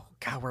 Oh,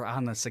 God, we're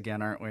on this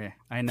again, aren't we?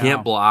 I know.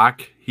 Can't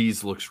block.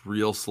 Looks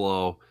real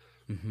slow.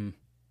 Mm-hmm.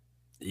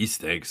 He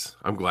stinks.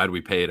 I'm glad we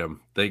paid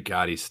him. Thank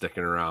God he's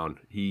sticking around.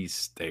 He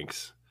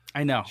stinks.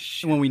 I know.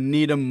 When we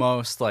need him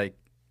most, like,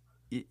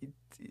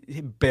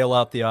 bail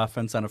out the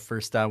offense on a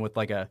first down with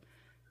like a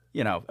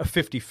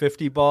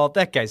 50-50 ball.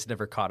 That guy's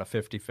never caught a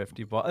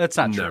 50-50 ball. That's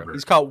not true. Never.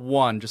 He's caught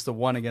one, just the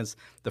one against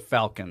the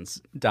Falcons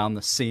down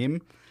the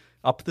seam,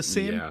 up the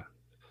seam,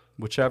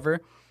 whichever.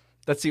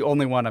 That's the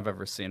only one I've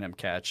ever seen him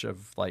catch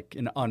of like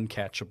an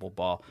uncatchable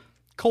ball.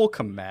 Cole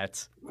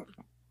Kmet,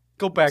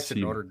 go back to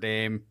Notre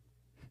Dame.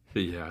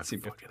 Yeah,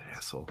 fucking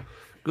asshole.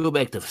 Go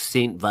back to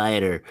St.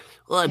 Viator.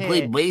 Well, I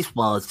played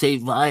baseball at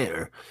St.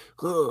 Viator.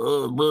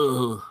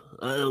 I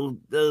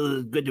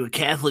went to a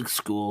Catholic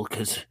school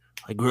because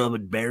I grew up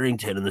in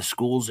Barrington, and the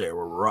schools there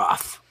were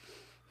rough.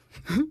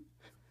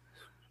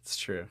 It's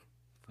true.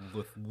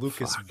 With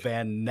Lucas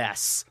Van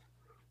Ness.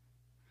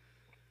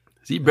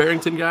 Is he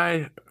Barrington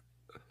guy?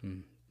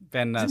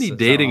 Van Ness. Isn't he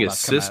dating his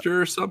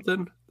sister or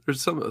something?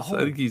 There's some.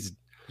 I think he's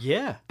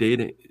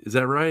dating. Is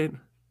that right?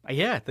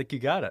 Yeah, I think you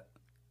got it.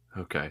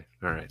 Okay.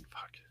 All right.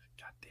 Fuck.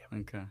 God damn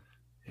it. Okay.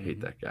 I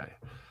hate that guy.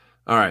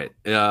 All right.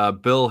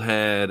 Bill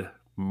had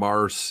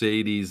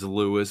Mercedes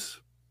Lewis,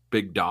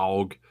 big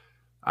dog.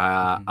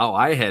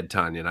 I had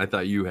Tanyan. I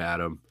thought you had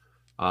him.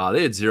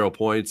 They had 0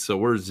 points, so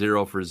we're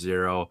 0 for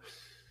 0. All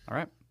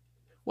right.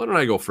 Why don't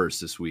I go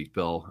first this week,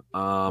 Bill?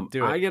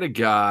 I get a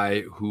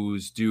guy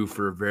who's due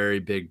for a very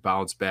big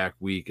bounce back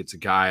week. It's a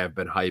guy I've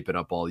been hyping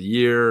up all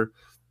year.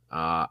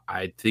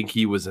 I think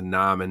he was a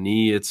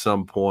nominee at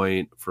some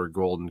point for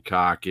Golden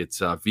Cock. It's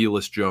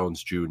Velus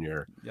Jones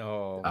Jr.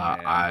 Oh,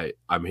 man.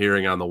 I'm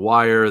hearing on the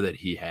wire that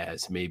he's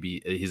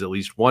at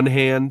least one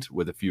hand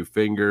with a few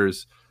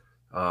fingers.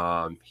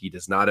 He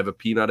does not have a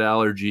peanut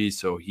allergy,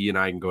 so he and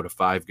I can go to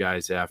Five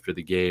Guys after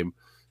the game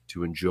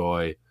to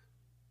enjoy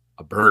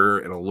a burger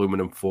and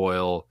aluminum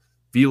foil.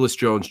 Velus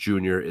Jones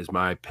Jr. is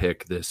my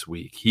pick this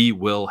week. He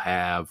will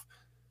have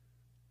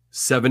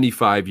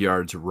 75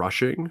 yards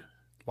rushing.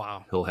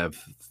 Wow. He'll have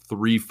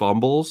 3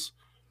 fumbles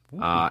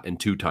and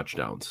 2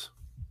 touchdowns.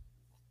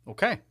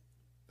 Okay.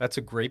 That's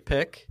a great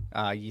pick.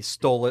 You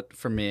stole it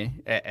from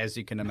me, as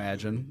you can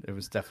imagine. It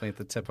was definitely at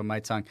the tip of my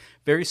tongue.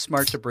 Very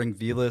smart to bring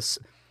Velus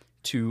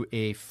to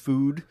a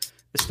food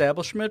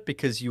establishment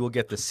because you will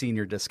get the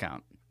senior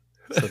discount.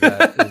 So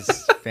that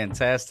is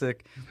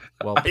fantastic.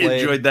 Well played. I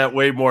enjoyed that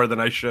way more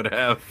than I should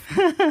have.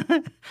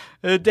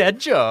 Dad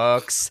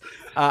jokes.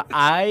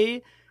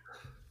 I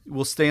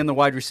will stay in the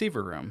wide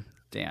receiver room,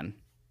 Dan.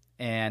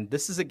 And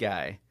this is a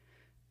guy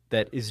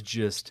that is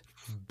just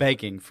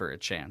begging for a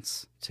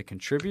chance to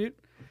contribute.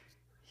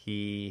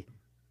 He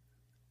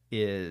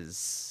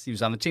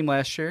was on the team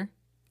last year.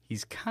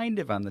 He's kind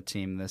of on the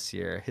team this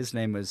year. His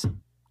name is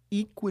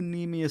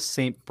Equinemius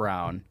St.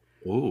 Brown.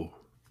 Ooh.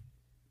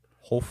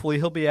 Hopefully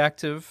he'll be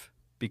active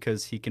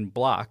because he can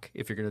block.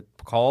 If you're going to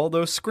call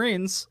those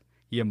screens,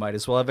 you might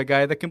as well have a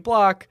guy that can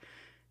block.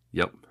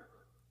 Yep.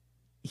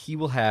 He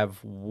will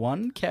have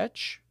 1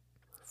 catch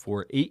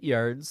for 8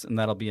 yards, and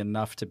that'll be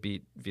enough to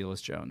beat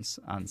Velus Jones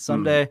on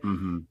Sunday.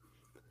 Mm-hmm.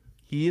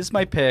 He is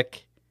my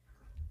pick.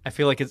 I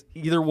feel like it's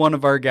either one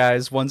of our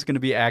guys. One's going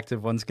to be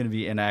active, one's going to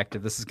be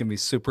inactive. This is going to be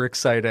super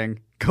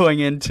exciting going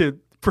into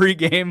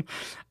pregame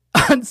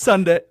on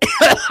Sunday.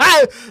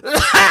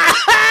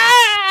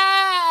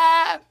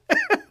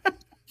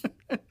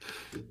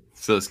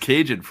 So those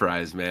Cajun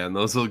fries, man,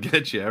 those will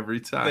get you every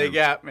time. They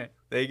got me.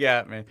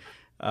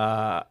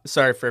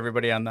 Sorry for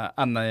everybody on the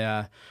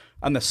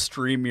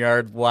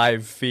StreamYard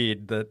live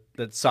feed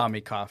that saw me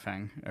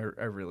coughing.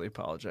 I really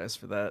apologize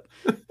for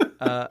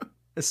that.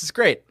 This is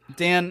great.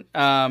 Dan,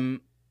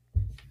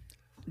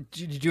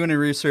 did you do any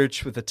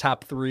research with the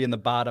top 3 and the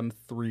bottom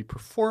 3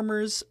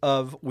 performers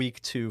of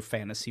week 2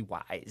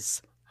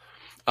 fantasy-wise?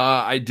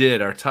 I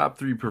did. Our top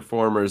 3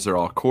 performers are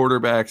all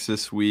quarterbacks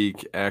this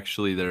week.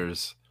 Actually,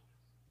 there's,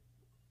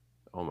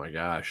 oh my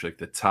gosh, like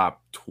the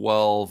top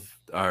 12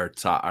 are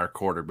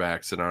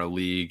quarterbacks in our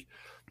league.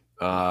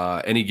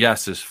 Any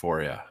guesses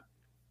for you?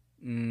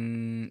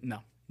 No,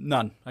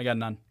 none. I got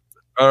none.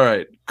 All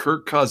right.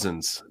 Kirk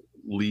Cousins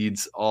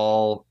leads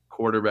all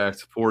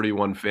quarterbacks,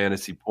 41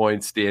 fantasy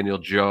points. Daniel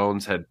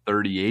Jones had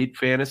 38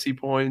 fantasy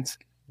points.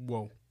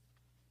 Whoa.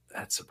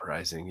 That's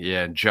surprising.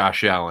 Yeah, and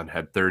Josh Allen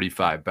had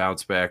 35.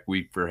 Bounce back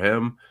week for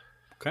him.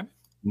 Okay.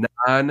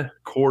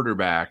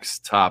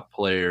 Non-quarterbacks, top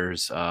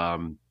players.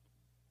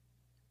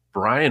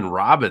 Brian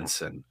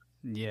Robinson.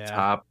 Yeah.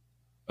 Top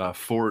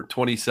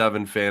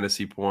 27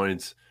 fantasy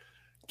points.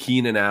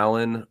 Keenan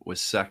Allen was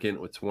second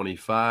with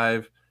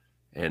 25.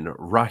 And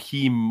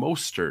Raheem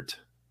Mostert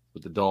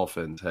with the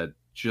Dolphins had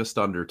just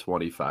under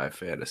 25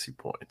 fantasy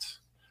points.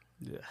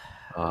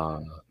 Yeah.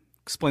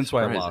 Explains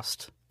why I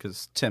lost.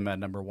 Because Tim had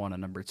number 1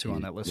 and number 2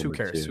 on that list. Who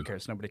cares? 2. Who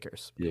cares? Nobody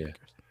cares. Yeah. Nobody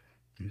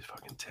cares.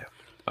 Fucking Tim.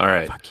 All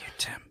right. Fuck you,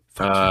 Tim.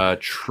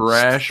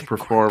 Trash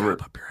performer.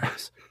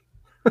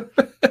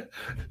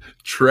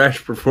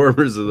 Trash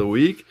performers of the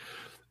week.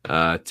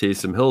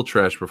 Taysom Hill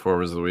trash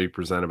performers of the week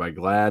presented by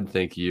Glad.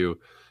 Thank you,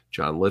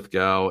 John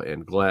Lithgow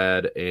and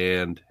Glad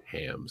and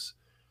Hams.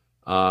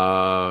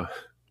 Who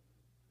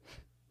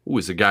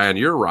is a guy on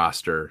your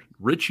roster?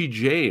 Richie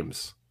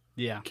James.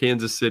 Yeah.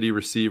 Kansas City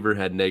receiver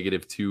had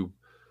negative two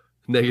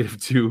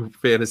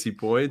fantasy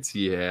points.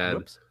 He had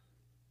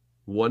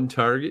one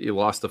target. He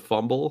lost a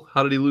fumble.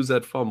 How did he lose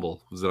that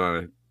fumble? Was it on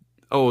it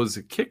was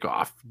a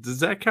kickoff. Does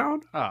that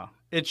count? Oh,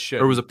 it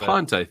should. Or was a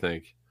punt, I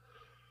think.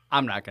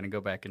 I'm not going to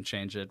go back and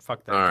change it.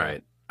 Fuck that. All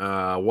guy.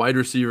 right. Wide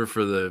receiver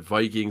for the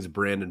Vikings,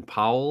 Brandon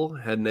Powell,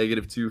 had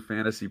negative 2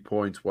 fantasy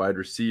points. Wide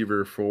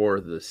receiver for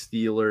the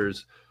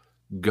Steelers,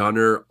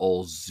 Gunnar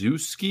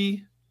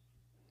Olszewski.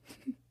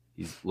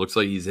 He looks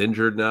like he's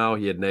injured now.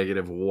 He had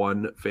negative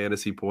 1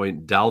 fantasy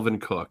point.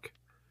 Dalvin Cook.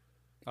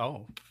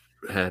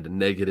 Had a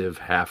negative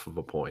half of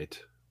a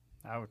point.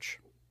 Ouch.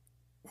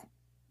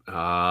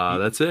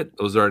 That's it.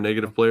 Those are our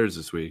negative players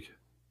this week.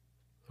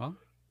 Well,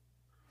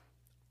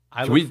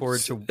 I look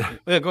forward to.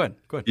 Yeah, go ahead.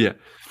 Yeah,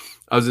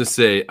 I was gonna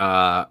say,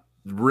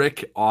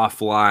 Rick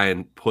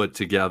offline put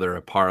together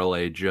a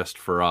parlay just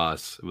for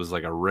us. It was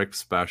like a Rick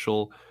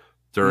special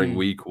during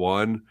week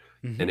 1,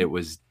 and it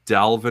was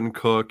Dalvin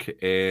Cook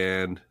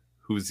and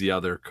who's the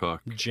other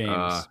Cook?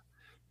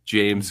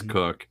 James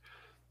Cook,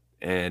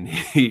 and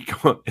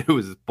it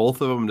was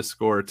both of them to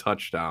score a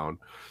touchdown,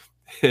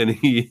 and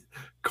he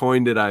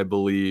coined it, I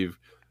believe,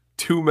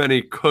 too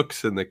many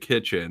cooks in the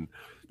kitchen.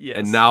 Yes.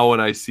 And now when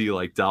I see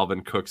like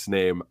Dalvin Cook's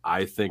name,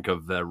 I think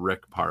of the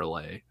Rick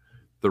parlay,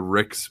 the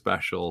Rick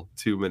special,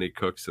 too many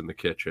cooks in the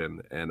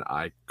kitchen, and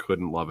I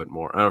couldn't love it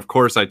more. And of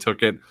course I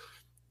took it.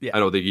 Yeah. I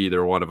don't think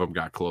either one of them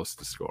got close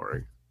to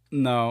scoring.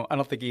 No, I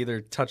don't think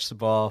either touched the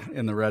ball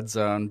in the red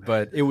zone,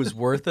 but it was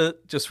worth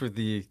it just for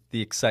the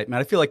excitement.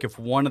 I feel like if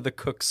one of the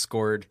cooks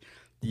scored,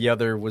 the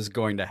other was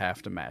going to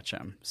have to match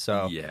him.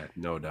 So yeah,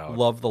 no doubt.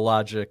 Love the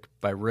logic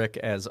by Rick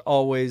as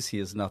always. He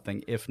is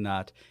nothing if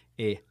not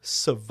a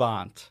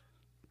savant.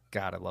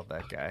 God, I love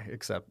that guy,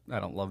 except I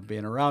don't love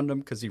being around him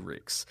because he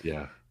reeks.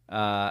 Yeah.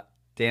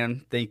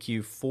 Dan, thank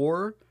you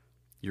for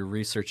your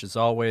research as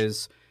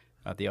always.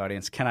 The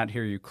audience cannot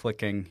hear you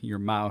clicking your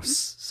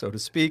mouse, so to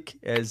speak,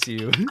 as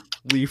you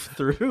leaf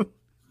through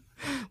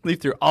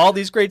all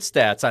these great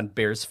stats on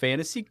Bears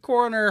Fantasy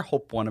Corner.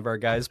 Hope one of our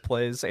guys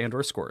plays and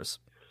or scores.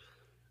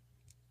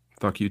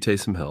 Fuck you,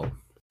 Taysom Hill.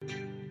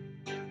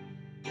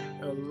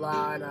 A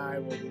line I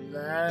will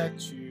let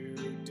you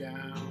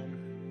down.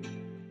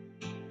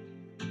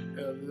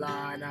 A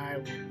line I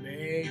will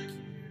make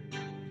you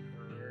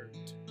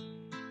hurt.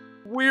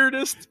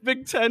 Weirdest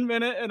Big 10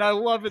 minute, and I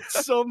love it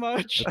so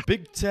much.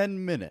 Big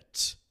 10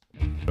 minute.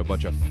 A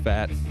bunch of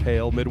fat,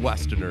 pale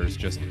Midwesterners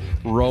just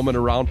roaming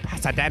around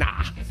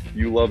Pasadena.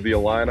 You love the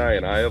Illini,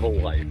 and I have a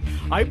life.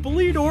 I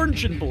bleed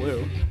orange and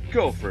blue.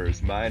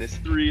 Gophers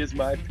 -3 is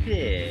my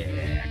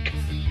pick.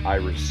 I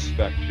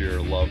respect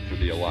your love for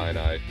the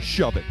Illini.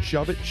 Shove it,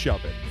 shove it,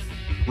 shove it.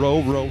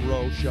 Row, row,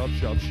 row, shove,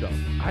 shove, shove.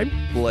 I'm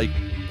like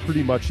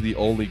pretty much the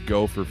only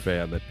Gopher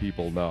fan that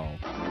people know.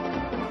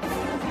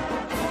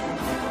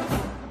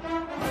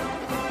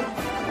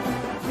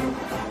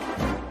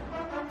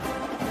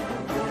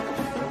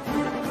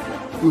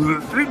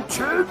 Big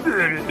 10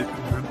 minute,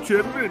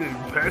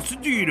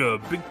 Pasadena,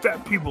 big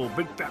fat people,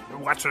 big fat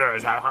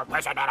Westerners,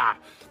 Pasadena.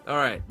 All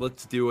right,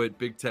 let's do it.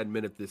 Big 10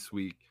 minute this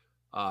week.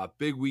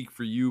 Big week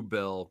for you,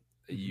 Bill.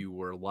 You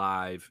were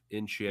live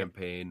in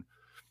Champaign.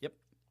 Yep.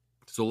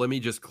 So let me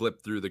just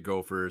clip through the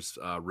Gophers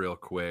real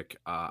quick.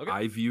 Okay.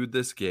 I viewed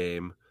this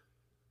game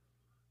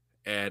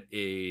at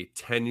a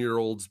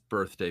 10-year-old's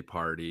birthday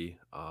party.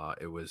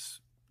 It was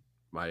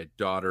my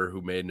daughter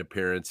who made an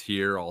appearance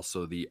here,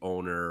 also the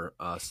owner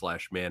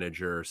slash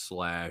manager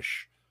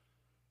slash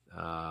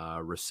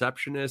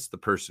receptionist, the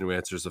person who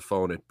answers the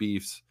phone at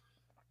Beefs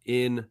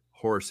in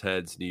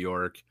Horseheads, New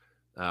York.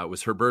 It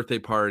was her birthday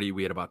party.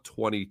 We had about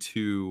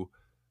 22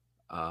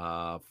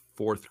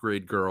 fourth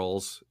grade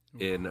girls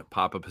in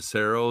Papa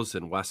Pacero's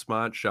in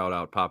Westmont. Shout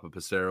out Papa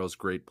Pacero's,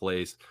 great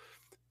place.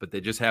 But they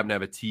just happened to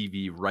have a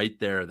TV right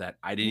there that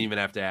I didn't even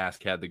have to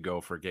ask had the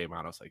Gopher game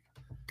on. I was like,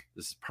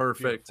 this is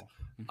perfect.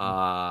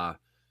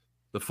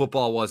 The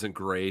football wasn't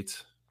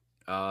great.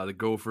 The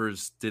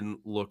Gophers didn't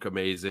look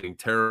amazing.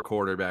 Terrible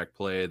quarterback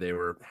play. They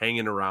were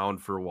hanging around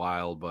for a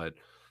while, but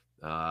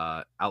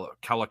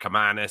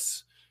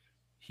Kalakamanis,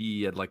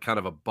 he had like kind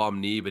of a bum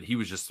knee, but he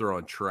was just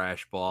throwing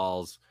trash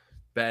balls,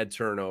 bad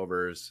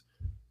turnovers,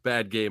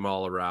 bad game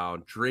all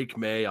around. Drake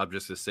May, I'm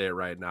just going to say it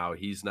right now,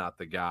 he's not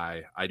the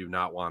guy. I do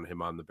not want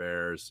him on the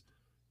Bears.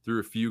 Threw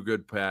a few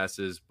good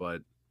passes,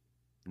 but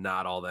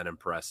not all that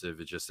impressive.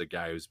 It's just a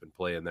guy who's been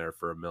playing there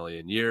for a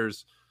million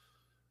years.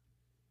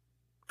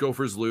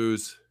 Gophers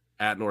lose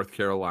at North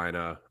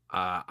Carolina.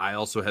 I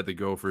also had the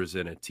Gophers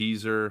in a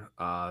teaser.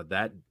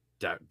 That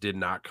did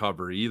not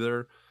cover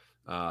either.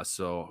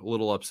 So a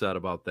little upset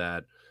about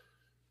that.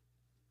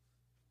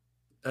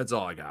 That's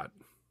all I got.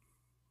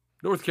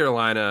 North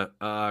Carolina,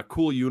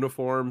 cool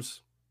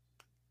uniforms.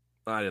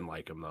 I didn't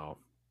like him though.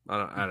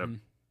 I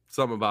don't.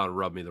 Something about him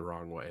rubbed me the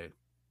wrong way.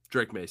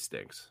 Drake May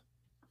stinks.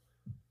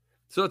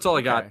 So that's all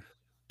I got.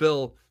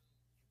 Bill,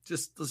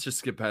 let's just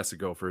skip past the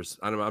Gophers.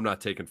 I'm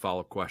not taking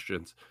follow-up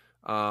questions.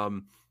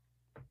 Tell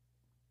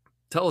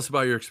us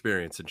about your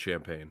experience in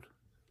Champaign.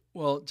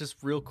 Well, just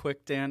real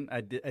quick, Dan,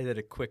 I did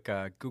a quick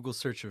Google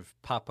search of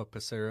pop-up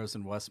paseros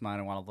in Westmont.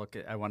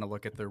 I want to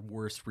look at their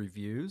worst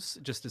reviews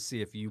just to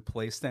see if you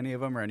placed any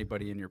of them or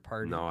anybody in your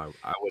party. No,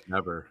 I would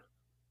never.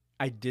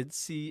 I did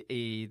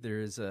see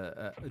there's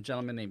a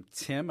gentleman named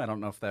Tim. I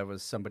don't know if that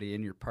was somebody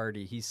in your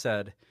party. He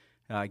said,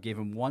 I gave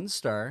him 1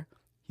 star.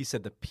 He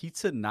said the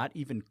pizza not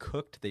even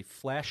cooked. They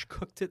flash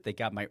cooked it. They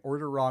got my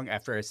order wrong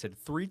after I said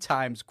 3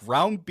 times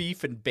ground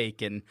beef and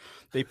bacon.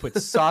 They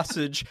put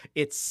sausage.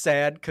 It's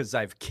sad because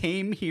I've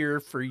came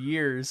here for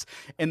years,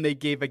 and they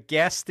gave a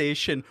gas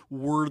station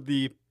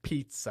worthy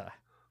pizza.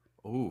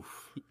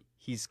 Oof.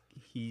 He's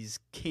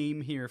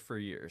came here for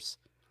years.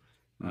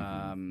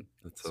 That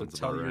sounds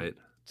about right.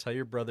 Tell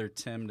your brother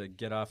Tim to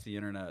get off the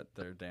internet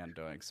there, Dan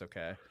Doinks,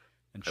 okay?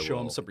 And show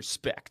him some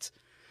respect.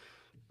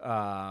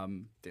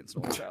 Dan's an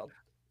old child.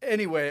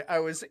 Anyway, I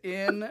was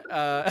in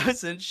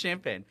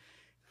Champaign,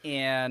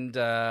 and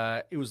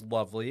it was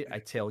lovely. I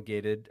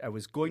tailgated. I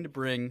was going to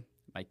bring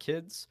my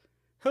kids,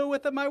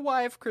 with my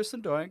wife,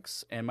 Kristen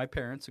Doinks, and my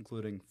parents,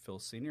 including Phil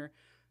Sr.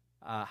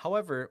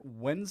 However,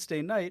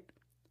 Wednesday night,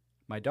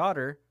 my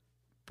daughter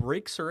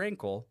breaks her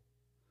ankle,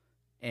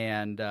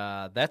 and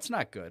that's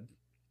not good.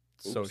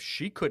 Oops. So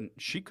she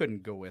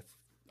couldn't go with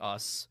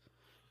us.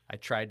 I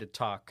tried to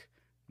talk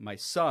my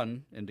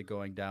son into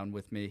going down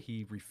with me.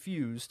 He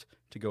refused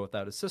to go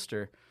without his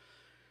sister.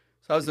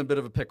 So I was in a bit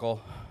of a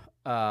pickle.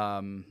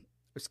 I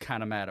was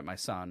kind of mad at my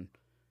son,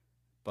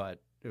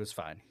 but it was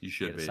fine. You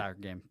should be. A soccer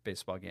game,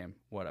 baseball game,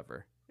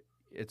 whatever.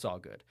 It's all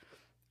good. I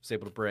was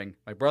able to bring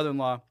my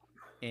brother-in-law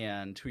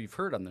and who you've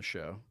heard on the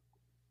show,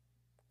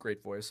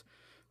 great voice,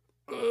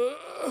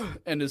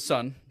 and his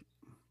son.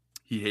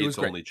 He hates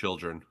only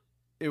children.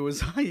 It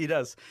was, he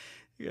does.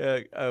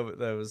 Yeah,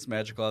 that was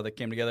magical how they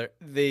came together.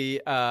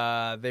 They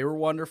were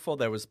wonderful.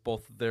 That was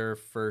both their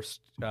first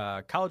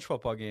college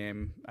football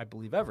game, I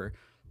believe, ever.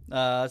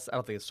 I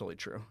don't think it's totally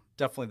true.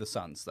 Definitely the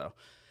Suns, though.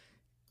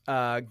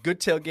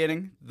 Good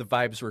tailgating. The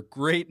vibes were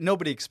great.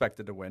 Nobody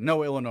expected to win.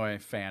 No Illinois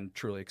fan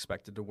truly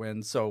expected to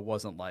win, so it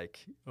wasn't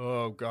like,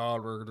 oh,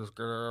 God, we're just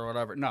good or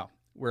whatever. No,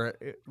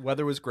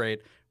 weather was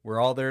great. We're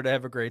all there to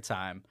have a great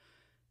time.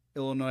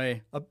 Illinois,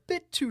 a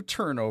bit too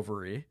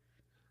turnover-y,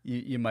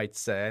 you might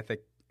say. I think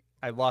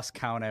I lost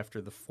count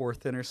after the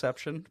 4th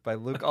interception by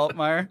Luke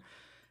Altmaier,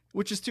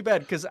 which is too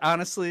bad because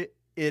honestly,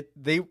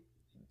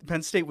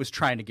 Penn State was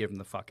trying to give them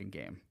the fucking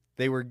game.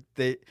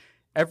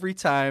 Every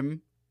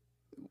time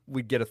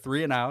we'd get a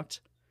 3 and out,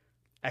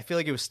 I feel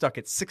like it was stuck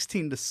at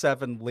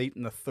 16-7 late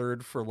in the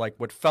 3rd for like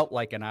what felt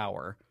like an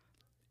hour,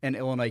 and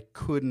Illinois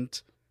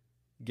couldn't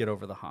get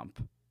over the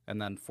hump.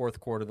 And then 4th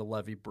quarter, the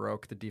levee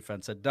broke. The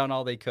defense had done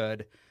all they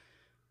could.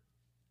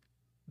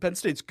 Penn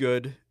State's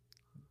good.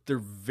 They're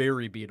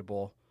very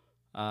beatable.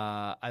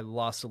 I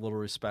lost a little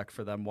respect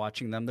for them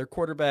watching them. Their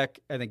quarterback,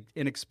 I think,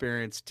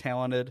 inexperienced,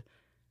 talented.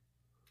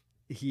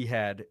 He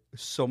had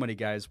so many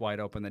guys wide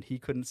open that he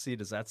couldn't see.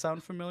 Does that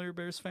sound familiar,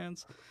 Bears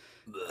fans?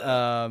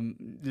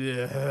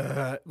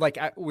 Yeah.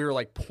 We were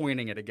like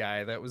pointing at a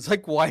guy that was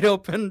like wide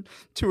open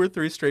 2 or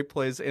 3 straight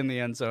plays in the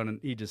end zone, and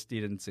he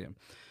didn't see him.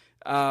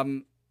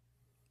 I'm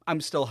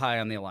still high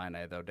on the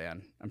Illini, though,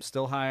 Dan. I'm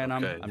still high on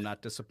them. I'm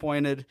not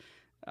disappointed.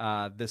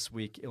 This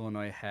week,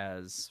 Illinois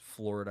has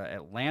Florida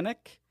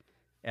Atlantic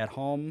at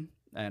home,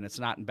 and it's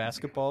not in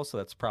basketball, so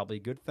that's probably a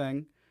good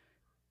thing.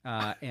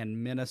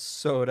 And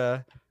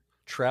Minnesota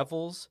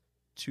travels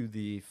to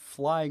the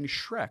Flying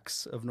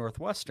Shreks of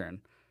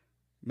Northwestern.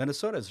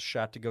 Minnesota has a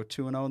shot to go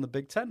 2-0 in the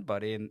Big Ten,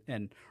 buddy,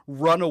 and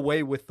run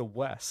away with the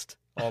West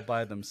all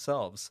by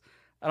themselves.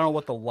 I don't know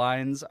what the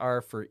lines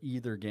are for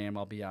either game,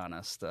 I'll be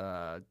honest.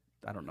 I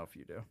don't know if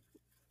you do.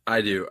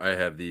 I do. I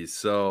have these.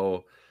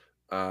 So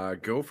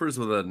Gophers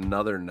with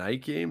another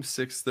night game,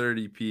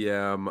 6:30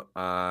 p.m.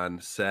 on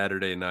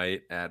Saturday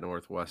night at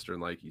Northwestern,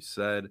 like you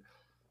said.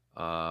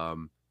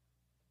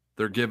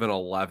 They're given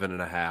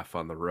 11.5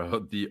 on the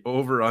road. The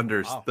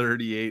over-under is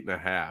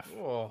 38.5.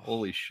 Oh,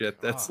 holy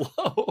shit, that's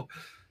low.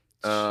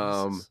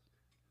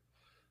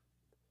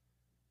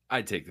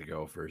 I'd take the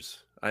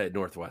Gophers.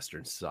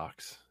 Northwestern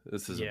sucks.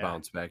 This is a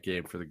bounce-back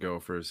game for the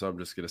Gophers, so I'm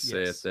just going to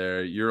say it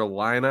there. Your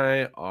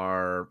Illini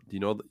are –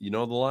 do you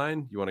know the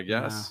line? You want to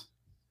guess?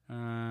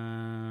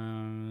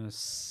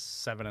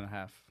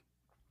 7.5.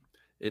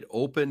 It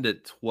opened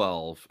at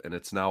 12, and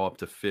it's now up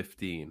to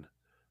 15.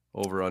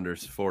 Over-under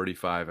is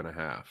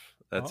 45.5.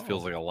 That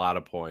feels like a lot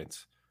of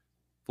points.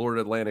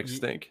 Florida Atlantic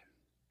stink.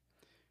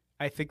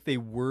 I think they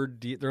were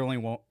they're only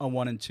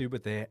 1-2,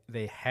 but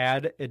they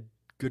had a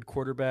good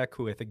quarterback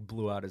who I think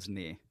blew out his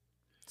knee.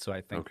 So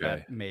I think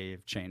that may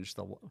have changed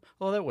that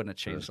wouldn't have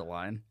changed the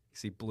line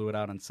because he blew it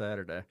out on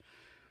Saturday.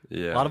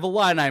 Yeah, a lot of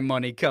Illini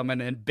money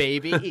coming in,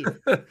 baby.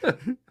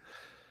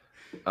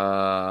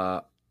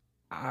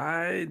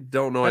 I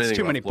don't know That's anything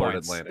too about many Florida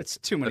points. Atlantic. It's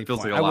too many That feels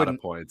points. like a I lot of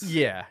wouldn't- points.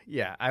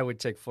 Yeah, I would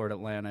take Florida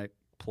Atlantic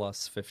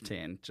plus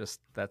 15. Just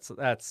that's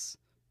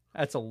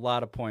a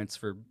lot of points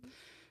for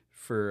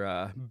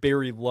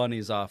Barry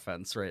Lunny's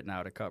offense right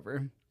now to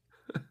cover.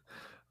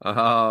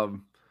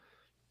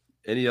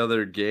 Any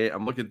other game?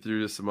 I'm looking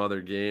through some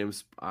other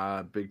games.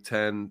 Big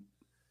Ten.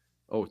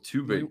 Oh,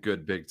 two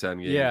good Big Ten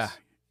games. Yeah.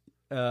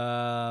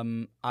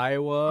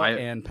 Iowa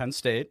and Penn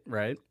State,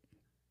 right?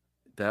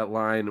 That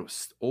line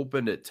was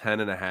opened at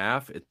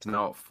 10.5. It's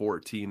now at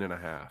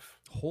 14.5.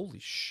 Holy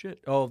shit.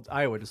 Oh,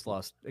 Iowa just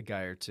lost a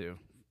guy or two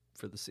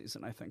for the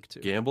season, I think, too.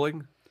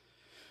 Gambling?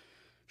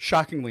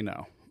 Shockingly,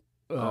 no.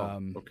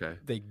 Okay.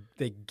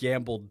 They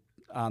gambled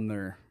on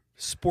their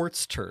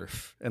sports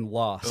turf and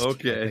lost.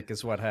 Okay. I think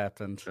is what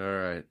happened.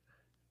 All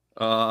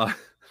right.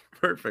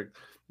 Perfect.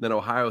 Then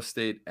Ohio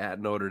State at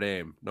Notre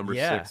Dame, number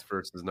 6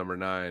 versus number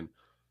 9.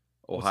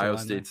 Ohio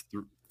State's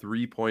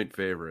 3-point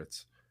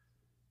favorites.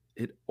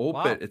 It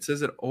opened. Wow. It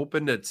says it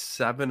opened at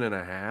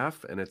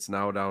 7.5, and it's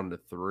now down to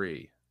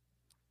 3.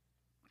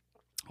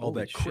 All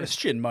Holy that shit.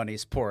 Christian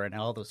money's pouring.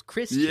 All those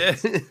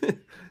Christians.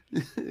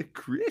 Yeah,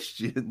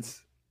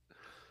 Christians.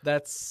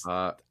 That's.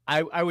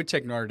 I would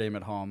take Notre Dame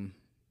at home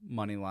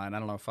money line. I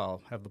don't know if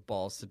I'll have the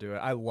balls to do it.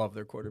 I love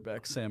their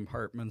quarterback Sam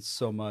Hartman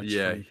so much.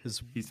 Yeah, from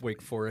his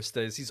Wake Forest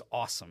days. He's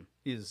awesome.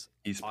 He's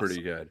awesome.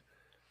 Pretty good.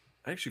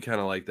 I actually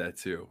kind of like that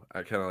too.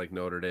 I kind of like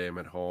Notre Dame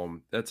at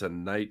home. That's a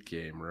night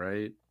game,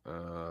 right?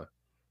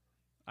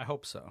 I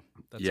hope so.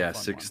 That's yeah, a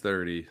fun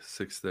 6:30.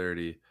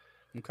 6:30.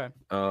 Okay.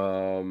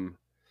 I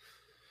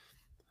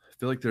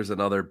feel like there's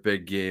another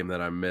big game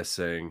that I'm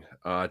missing.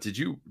 Did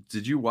you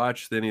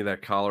watch any of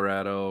that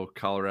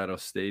Colorado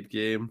State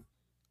game?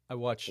 I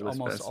watched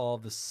almost all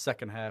of the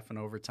second half and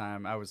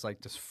overtime. I was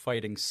like just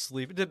fighting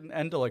sleep. It didn't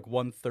end till like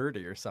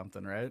 1:30 or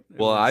something, right?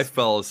 I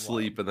fell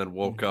asleep and then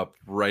woke up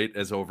right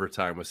as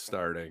overtime was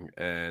starting,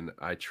 and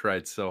I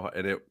tried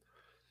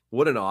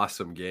what an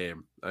awesome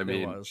game. I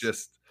mean,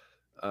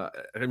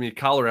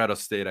 Colorado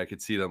State, I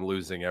could see them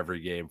losing every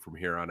game from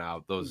here on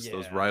out. Those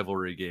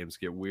rivalry games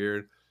get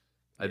weird.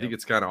 I think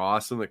it's kind of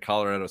awesome that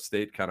Colorado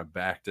State kind of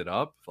backed it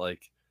up.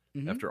 Like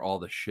after all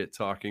the shit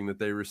talking that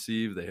they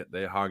received,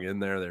 they hung in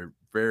there. They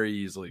very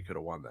easily could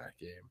have won that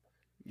game.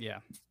 Yeah.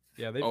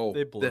 Yeah, they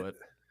blew it.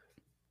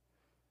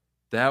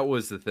 That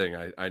was the thing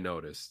I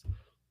noticed.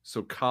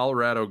 So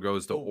Colorado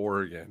goes to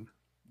Oregon.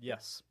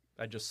 Yes,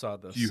 I just saw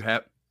this. Do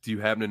you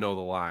happen to know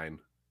the line?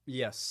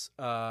 Yes.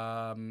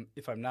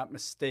 If I'm not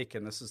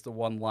mistaken, this is the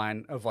one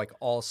line of like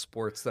all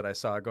sports that I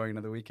saw going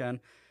into the weekend.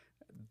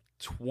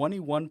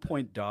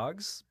 21-point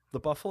dogs, the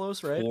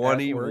Buffaloes, right?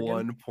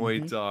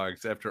 21-point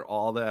dogs. After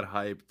all that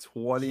hype,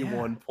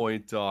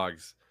 21-point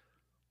dogs.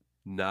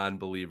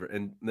 Non-believer.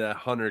 And the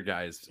Hunter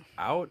guy's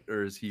out,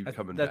 or is he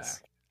coming back?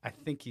 I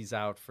think he's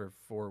out for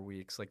 4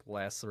 weeks, like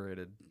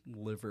lacerated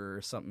liver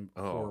or something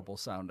horrible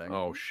sounding.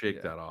 Oh,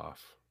 shake that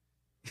off.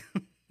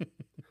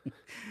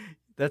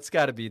 That's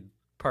got to be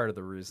part of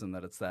the reason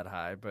that it's that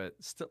high, but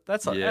still,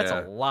 that's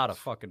a lot of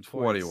fucking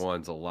points.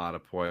 21's a lot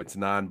of points.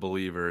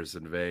 Non-believers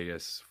in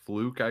Vegas.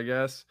 Fluke, I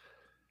guess.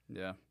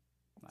 Yeah.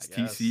 Is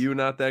TCU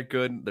not that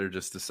good? They're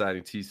just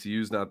deciding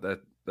TCU's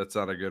that's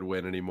not a good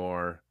win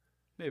anymore.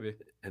 Maybe.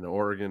 In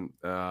Oregon,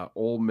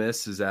 Ole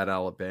Miss is at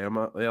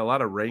Alabama. Yeah, a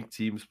lot of ranked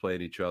teams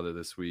playing each other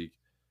this week.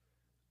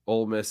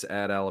 Ole Miss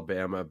at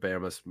Alabama.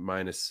 Bama's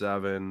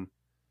 -7.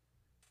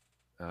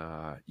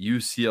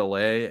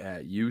 UCLA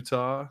at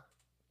Utah.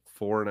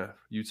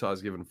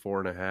 Utah's given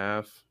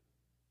 4.5.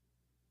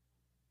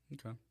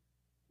 Okay.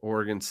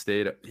 Oregon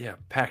State. Yeah,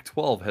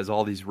 Pac-12 has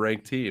all these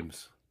ranked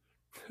teams.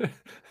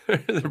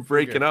 They're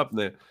breaking up.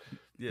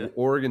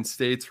 Oregon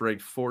State's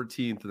ranked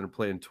 14th, and they're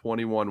playing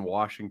 21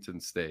 Washington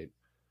State.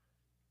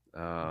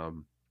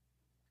 Okay.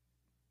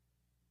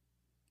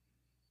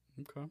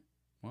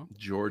 Well,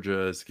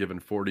 Georgia is given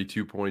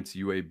 42 points.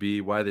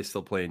 UAB. Why are they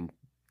still playing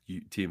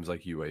teams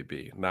like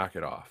UAB? Knock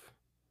it off.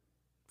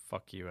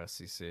 Fuck you,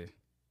 SEC.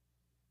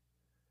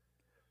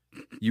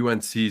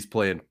 UNC's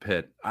playing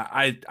Pitt.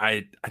 I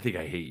think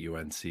I hate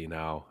UNC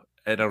now.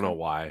 I don't know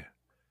why.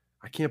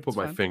 I can't put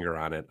my finger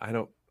on it. I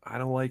don't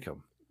like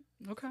them.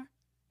 Okay.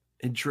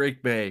 And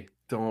Drake May,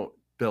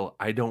 Bill,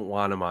 I don't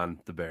want him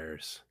on the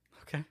Bears.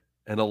 Okay.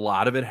 And a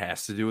lot of it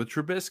has to do with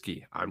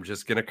Trubisky. I'm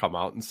just going to come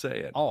out and say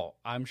it. Oh,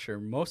 I'm sure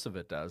most of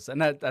it does. And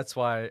that's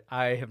why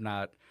I have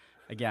not,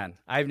 again,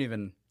 I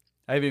haven't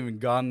even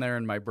gone there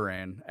in my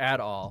brain at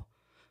all.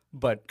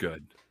 But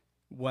good.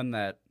 When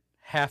that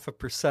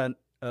 0.5%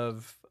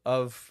 of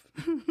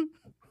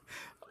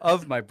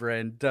of my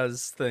brain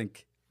does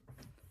think,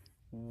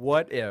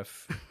 what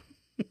if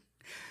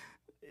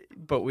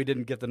but we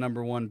didn't get the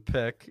number 1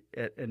 pick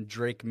and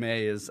Drake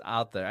May is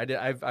out there.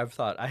 I have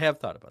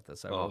thought about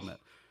this, I will admit.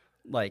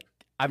 Like,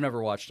 I've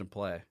never watched him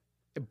play,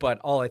 but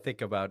all I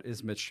think about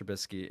is Mitch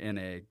Trubisky in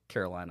a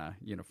Carolina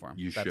uniform.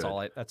 That's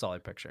all I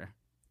picture.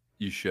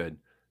 You should.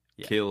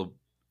 Yeah. Caleb,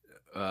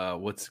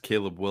 what's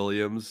Caleb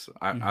Williams?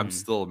 I'm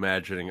still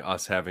imagining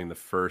us having the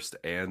 1st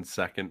and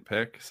 2nd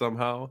pick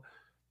somehow,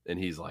 and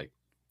he's like,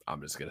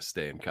 I'm just gonna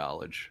stay in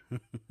college.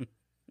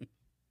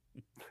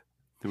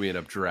 We end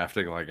up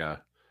drafting like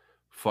a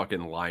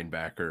fucking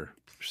linebacker or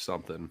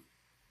something.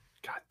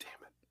 God damn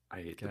it.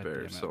 I hate the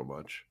Bears so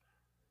much.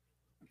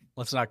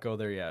 Let's not go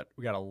there yet.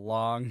 We got a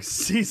long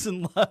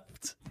season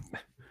left.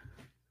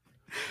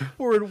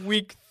 We're in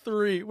week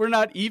 3. We're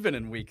not even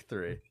in week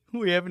 3.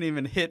 We haven't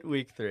even hit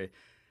week 3.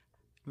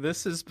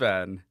 This has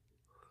been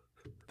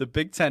the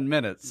Big 10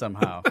 minutes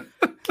somehow.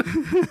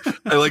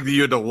 I like that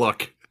you had to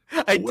look.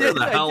 Where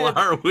the hell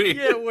are we?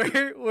 Yeah,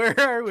 where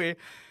are we?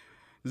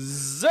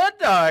 The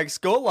Dogs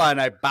goal line.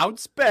 I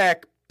bounce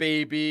back,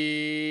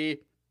 baby.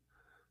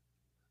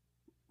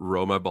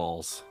 Roll my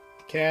balls.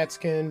 Cats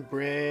can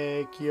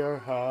break your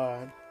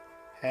heart.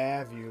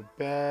 Have you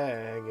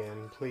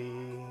begging,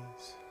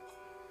 please?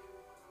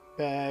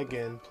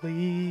 Begging,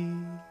 please.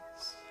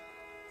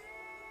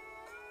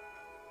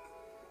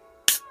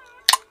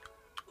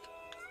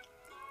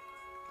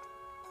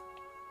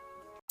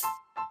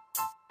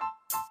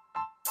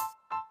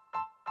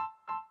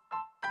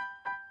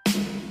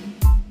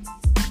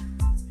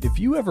 If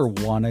you ever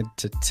wanted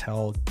to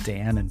tell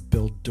Dan and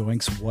Bill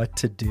Doinks what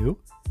to do,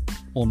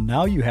 well,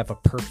 now you have a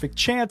perfect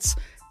chance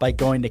by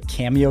going to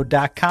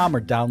Cameo.com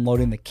or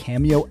downloading the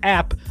Cameo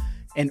app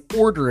and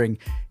ordering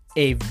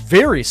a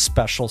very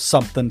special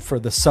something for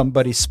the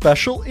somebody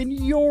special in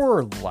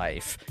your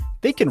life.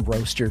 They can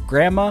roast your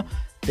grandma.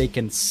 They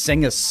can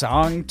sing a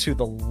song to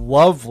the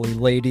lovely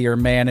lady or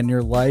man in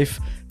your life.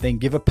 They can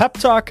give a pep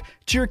talk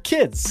to your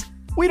kids.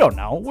 We don't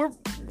know.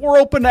 We're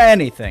open to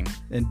anything.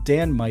 And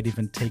Dan might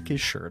even take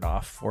his shirt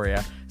off for you.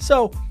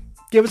 So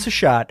give us a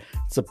shot.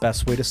 It's the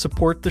best way to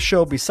support the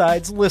show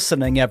besides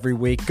listening every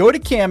week. Go to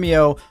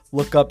Cameo,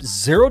 look up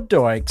Zero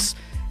Doinks,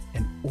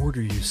 and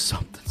order you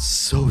something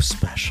so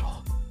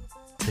special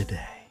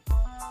today.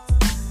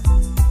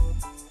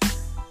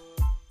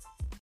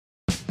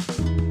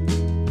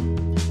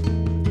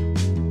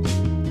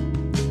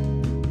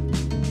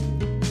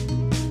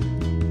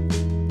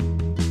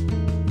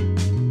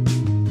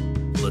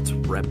 Let's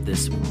rep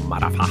this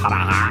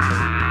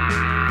motherfucker.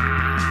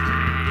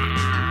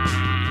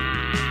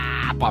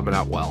 Bombing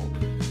out well.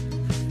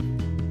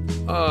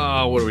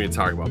 What are we going to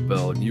talk about,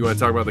 Bill? You want to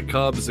talk about the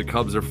Cubs? The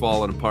Cubs are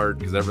falling apart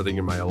because everything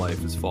in my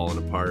life is falling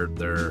apart.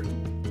 They're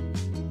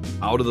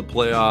out of the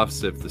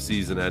playoffs if the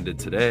season ended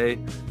today.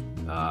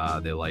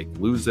 They like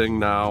losing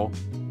now.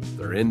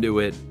 They're into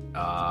it.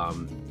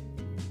 So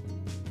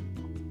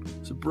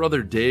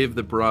brother Dave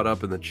that brought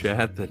up in the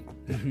chat that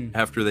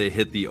after they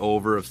hit the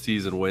over of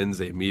season wins,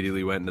 they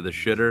immediately went into the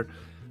shitter.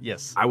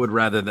 Yes. I would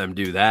rather them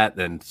do that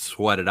than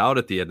sweat it out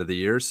at the end of the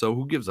year. So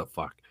who gives a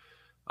fuck?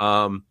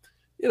 I'm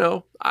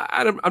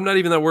not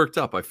even that worked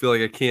up. I feel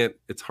like I can't.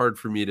 It's hard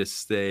for me to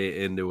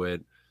stay into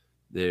it.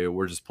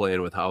 We're just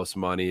playing with house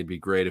money. It'd be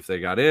great if they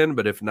got in,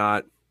 but if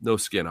not, no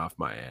skin off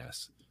my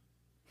ass.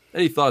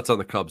 Any thoughts on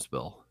the Cubs,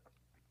 Bill?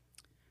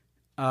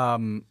 How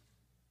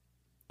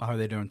are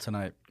they doing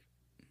tonight?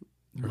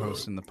 They're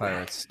hosting the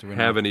Pirates. Do we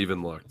know? Haven't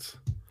even looked.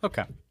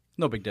 Okay.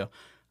 No big deal.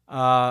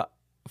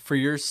 For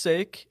your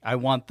sake, I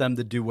want them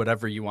to do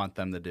whatever you want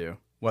them to do,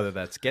 whether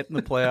that's get in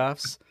the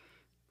playoffs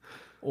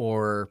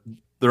or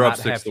they're up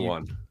not have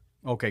 6-1.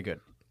 Okay, good.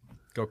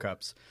 Go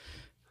Cubs.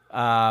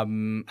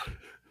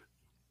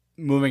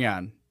 Moving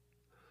on.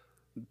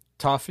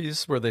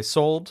 Toffees, were they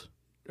sold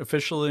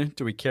officially?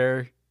 Do we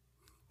care?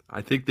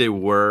 I think they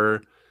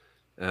were.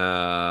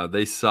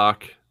 They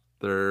suck.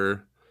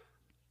 They're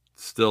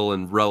still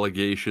in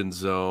relegation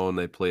zone.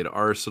 They played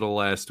Arsenal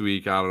last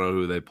week. I don't know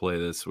who they play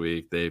this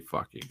week. They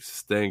fucking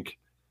stink.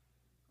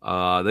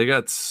 They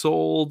got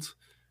sold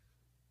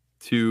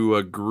to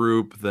a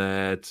group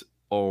that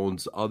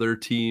owns other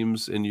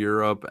teams in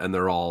Europe, and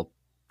they're all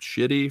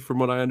shitty from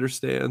what I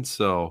understand.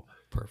 So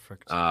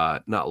perfect.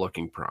 Not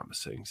looking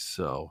promising.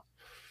 So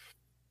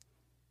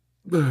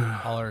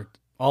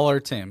all our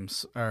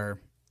teams are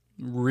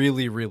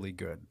really, really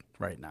good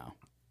right now.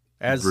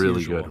 As really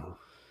usual. Good.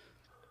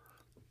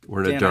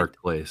 We're in a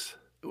dark place.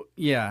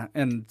 Yeah,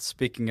 and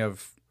speaking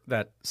of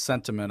that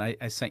sentiment,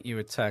 I sent you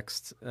a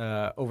text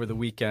over the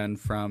weekend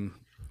from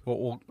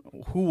who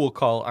we'll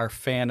call our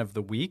fan of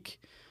the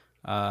week.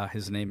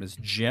 His name is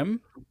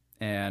Jim,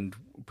 and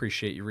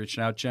appreciate you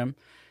reaching out, Jim.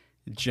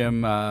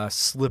 Jim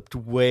slipped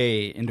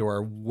way into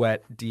our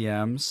wet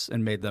DMs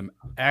and made them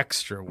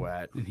extra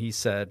wet. And he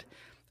said,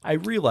 I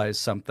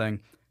realized something.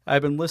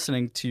 I've been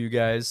listening to you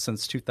guys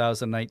since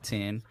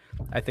 2019.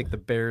 I think the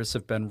Bears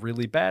have been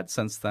really bad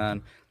since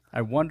then.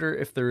 I wonder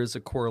if there is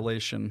a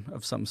correlation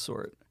of some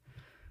sort.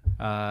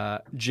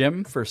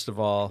 Jim, first of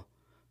all,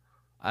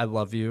 I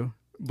love you,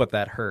 but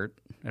that hurt.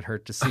 It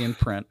hurt to see in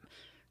print.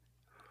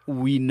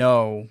 We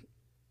know.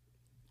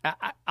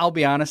 I'll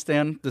be honest,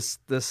 Dan.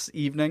 This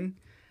evening,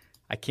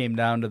 I came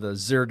down to the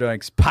Zero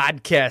Doinks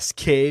podcast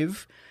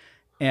cave,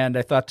 and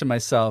I thought to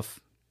myself,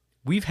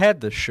 we've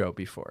had this show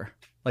before,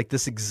 like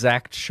this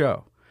exact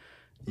show.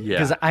 Yeah.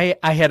 Because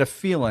I had a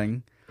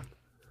feeling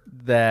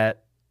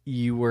that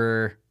you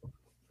were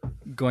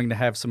going to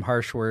have some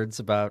harsh words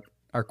about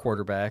our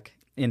quarterback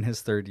in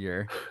his third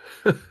year.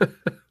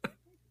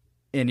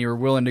 And you were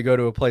willing to go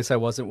to a place I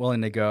wasn't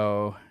willing to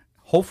go,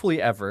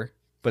 hopefully ever.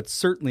 but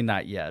certainly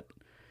not yet.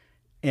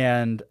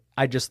 And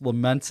I just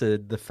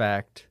lamented the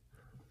fact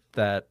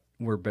that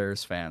we're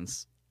Bears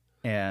fans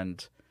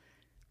and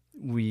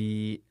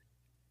we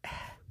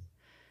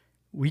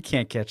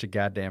can't catch a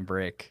goddamn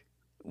break.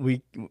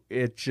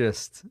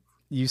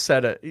 You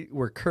said it,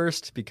 we're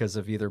cursed because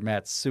of either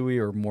Matt Suey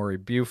or Maury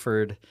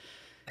Buford.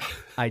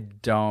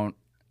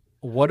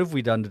 What have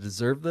we done to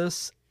deserve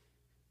this?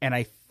 And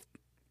I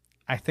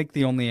think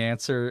the only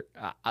answer,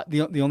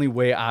 the only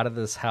way out of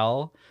this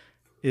hell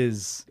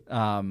is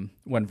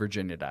when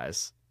Virginia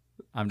dies.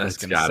 I'm just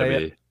going to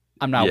say it.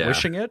 I'm not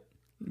wishing it,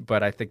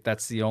 but I think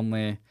that's the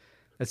only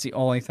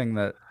thing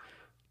that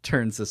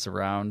turns this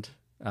around.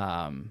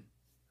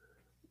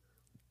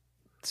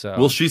 So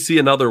will she see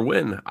another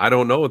win? I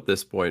don't know at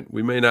this point.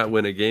 We may not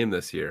win a game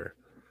this year.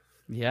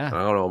 Yeah. I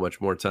don't know how much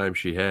more time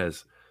she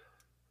has.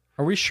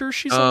 Are we sure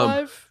she's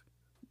alive?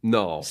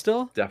 No.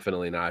 Still?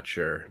 Definitely not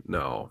sure.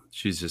 No.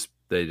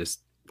 They just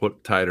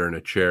tied her in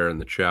a chair in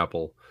the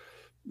chapel.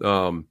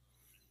 The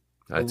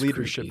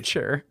leadership creepy.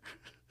 chair.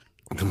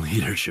 The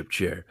leadership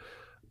chair.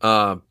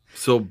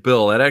 So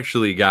Bill, that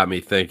actually got me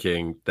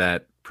thinking,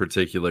 that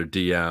particular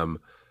DM,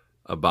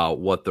 about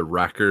what the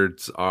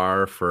records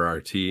are for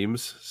our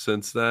teams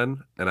since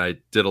then, and I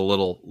did a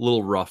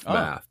little rough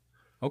math.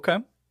 Okay.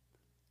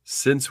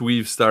 Since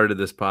we've started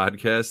this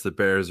podcast, the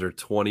Bears are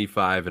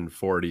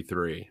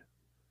 25-43.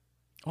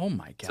 Oh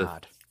my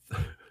God.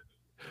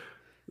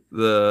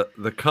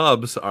 The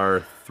Cubs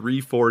are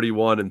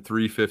 341 and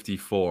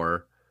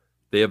 354.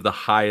 They have the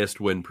highest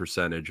win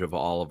percentage of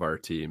all of our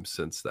teams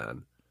since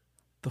then.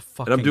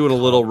 And I'm doing a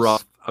little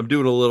rough. I'm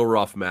doing a little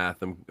rough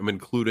math. I'm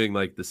including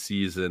like the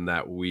season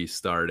that we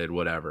started.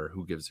 Whatever.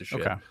 Who gives a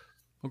shit? Okay.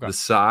 The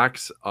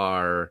Sox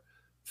are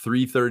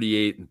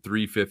 338 and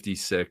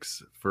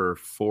 356 for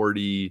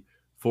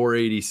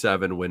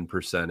 487 win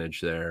percentage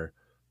there.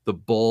 The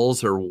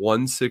Bulls are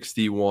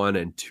 161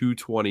 and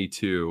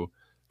 222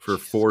 for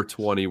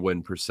 420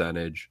 win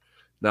percentage.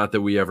 Not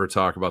that we ever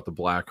talk about the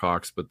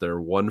Blackhawks, but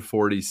they're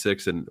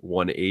 146 and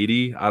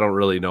 180. I don't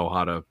really know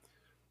how to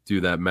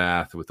do that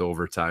math with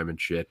overtime and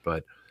shit,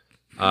 but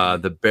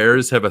the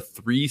Bears have a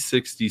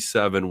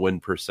 367 win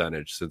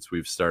percentage since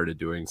we've started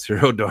doing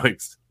Zero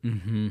Doinks.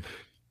 Mm-hmm.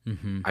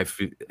 Mm-hmm. I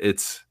feel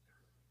it's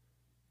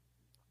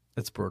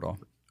brutal.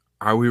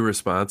 Are we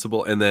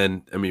responsible? And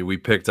then, I mean, we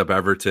picked up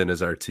Everton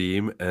as our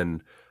team,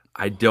 and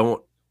I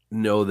don't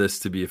know this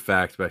to be a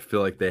fact, but I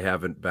feel like they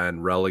haven't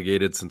been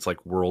relegated since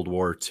like World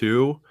War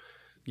II.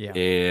 Yeah.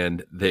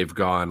 And they've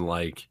gone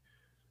like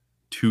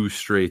 2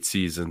 straight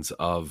seasons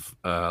of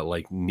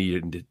like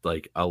needed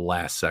like a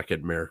last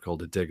second miracle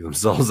to dig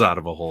themselves out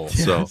of a hole.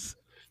 Yes. So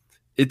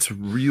it's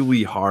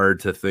really hard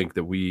to think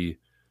that we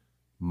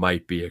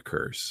might be a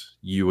curse,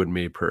 you and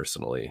me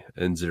personally,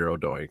 and Zero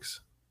Doinks.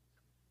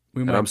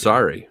 And I'm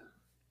sorry.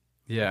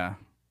 Yeah.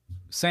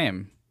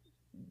 Same.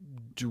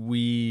 Do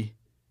we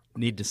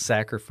need to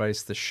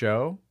sacrifice the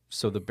show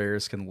so the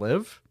Bears can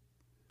live?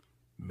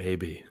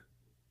 Maybe.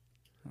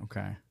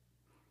 Okay.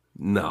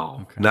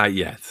 No, not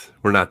yet.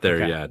 We're not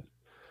there yet.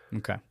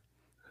 Okay.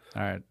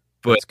 All right.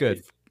 But, that's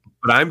good.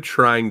 But I'm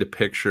trying to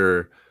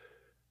picture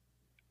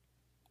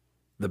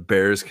the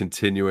Bears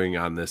continuing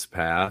on this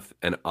path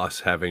and us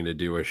having to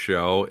do a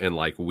show in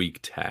like week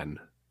 10.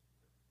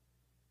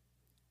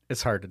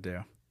 It's hard to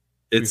do.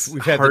 It's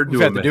we've hard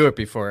had to do it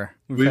before.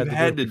 We've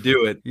had to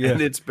do it, yeah. and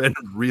it's been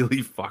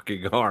really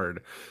fucking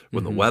hard.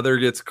 When the weather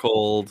gets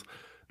cold,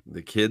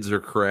 the kids are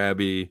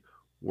crabby,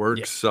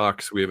 work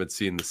sucks. We haven't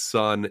seen the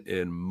sun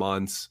in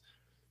months.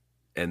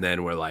 And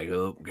then we're like,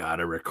 oh,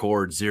 gotta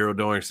record Zero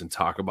Doinks and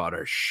talk about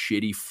our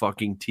shitty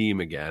fucking team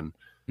again.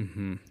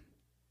 Mm-hmm.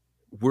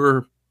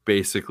 We're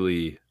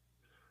basically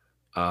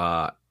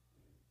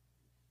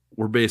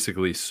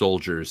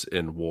soldiers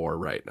in war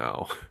right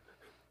now.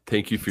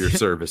 Thank you for your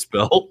service,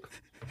 Bill.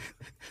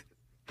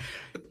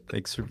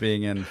 Thanks for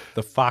being in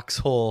the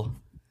foxhole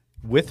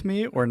with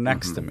me or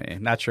next to me.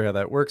 Not sure how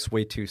that works.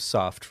 Way too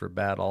soft for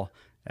battle,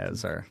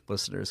 as our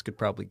listeners could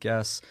probably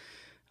guess.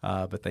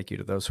 But thank you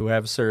to those who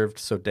have served,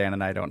 so Dan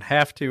and I don't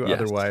have to. Yes.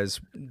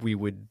 Otherwise, we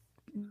would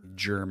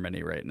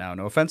Germany right now.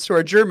 No offense to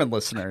our German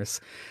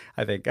listeners.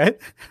 I think.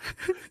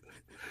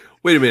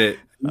 Wait a minute.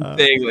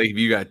 Saying like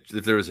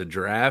if there was a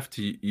draft,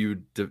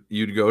 you'd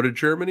go to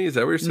Germany? Is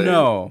that what you're saying?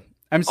 No.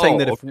 I'm saying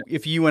that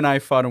if you and I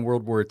fought in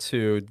World War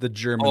II, the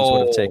Germans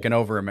would have taken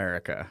over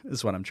America,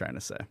 is what I'm trying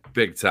to say.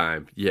 Big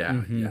time.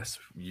 Yeah. Yes.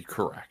 You're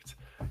correct.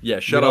 Yeah.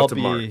 Shout out to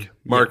Mark.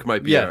 Mark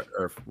might be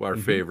our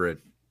favorite.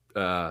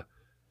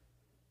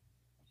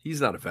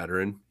 He's not a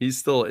veteran. He's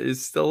still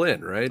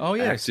in, right? Oh,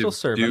 yeah. Active Still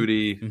serving.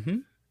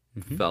 Duty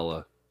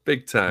fella.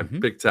 Big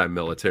time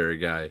military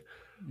guy.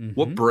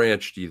 What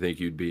branch do you think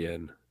you'd be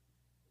in?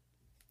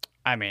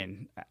 I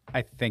mean,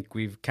 I think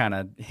we've kind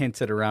of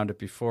hinted around it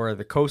before,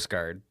 the Coast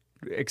Guard.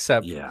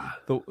 Except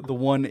the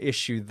one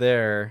issue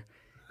there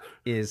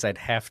is I'd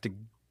have to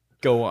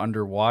go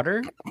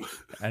underwater.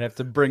 I'd have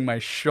to bring my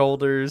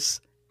shoulders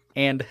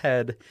and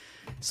head.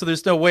 So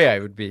there's no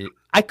way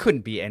I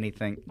couldn't be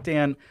anything.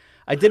 Dan,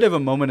 I did have a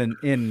moment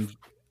in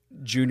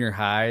junior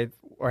high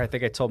or I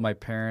think I told my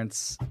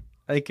parents,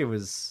 I think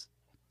was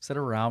that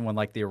around when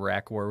like the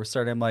Iraq war was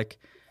starting? I'm like,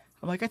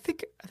 I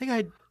think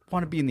I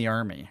want to be in the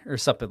army or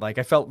something. Like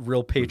I felt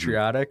real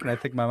patriotic. And I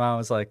think my mom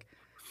was like,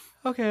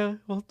 okay,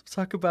 we'll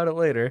talk about it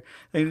later.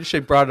 And she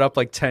brought it up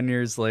like 10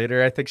 years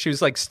later. I think she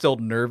was like still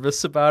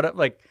nervous about it.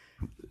 Like,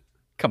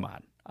 come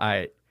on.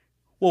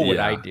 What would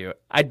I do?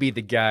 I'd be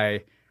the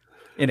guy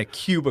in a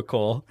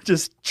cubicle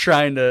just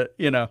trying to,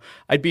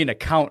 I'd be an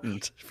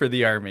accountant for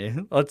the army.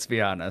 Let's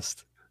be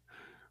honest.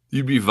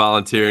 You'd be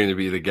volunteering to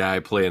be the guy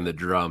playing the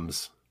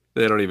drums.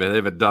 They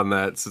haven't done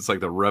that since like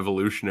the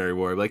Revolutionary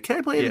War. Like, can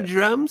I play the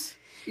drums?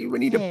 We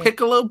need a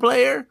piccolo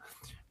player.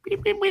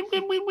 Beep, beep, beep,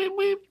 beep, beep, beep,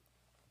 beep.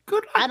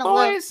 Good luck,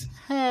 boys.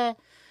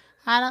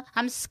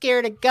 I'm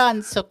scared of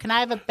guns, so can I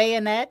have a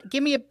bayonet?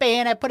 Give me a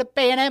bayonet. Put a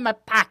bayonet in my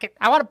pocket.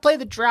 I want to play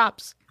the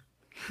drums.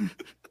 I'm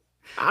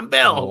I don't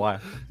know Bill. why.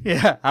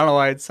 Yeah, I don't know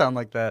why it'd sound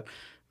like that.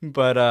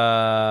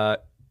 But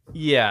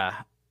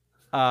yeah.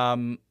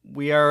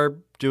 We are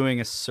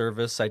doing a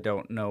service. I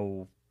don't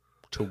know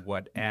to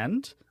what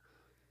end.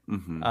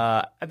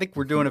 I think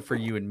we're doing it for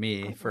you and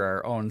me, for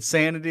our own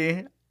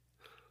sanity.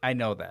 I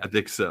know that. I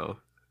think so.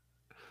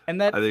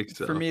 And that, I think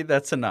so. For me,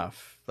 that's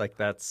enough. Like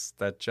that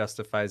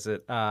justifies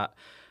it.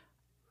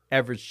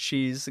 Average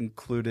Cheese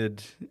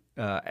included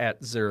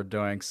at Zero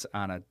Doinks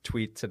on a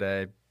tweet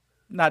today.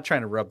 Not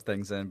trying to rub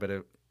things in, but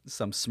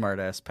some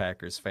smart-ass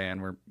Packers fan.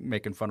 We're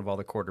making fun of all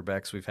the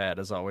quarterbacks we've had,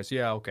 as always.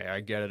 Yeah, okay, I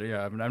get it.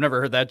 Yeah, I've never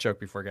heard that joke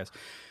before, guys.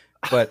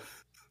 But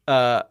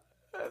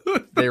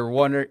they were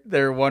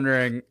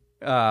wondering,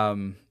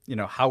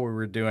 how we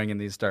were doing in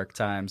these dark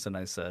times, and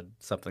I said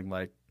something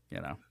like,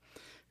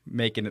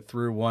 making it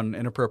through one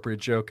inappropriate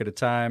joke at a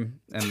time,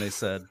 and they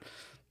said,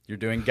 "You're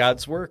doing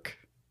God's work,"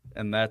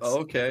 and that's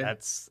okay.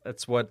 That's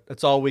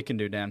all we can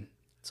do, Dan.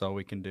 That's all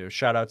we can do.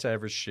 Shout out to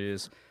Average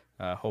Cheese.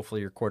 Hopefully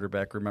your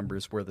quarterback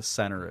remembers where the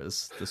center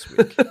is this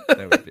week.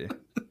 That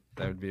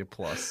would be a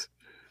plus.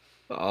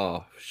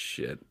 Oh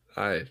shit!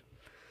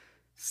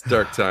 It's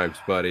dark times,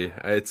 buddy.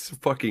 It's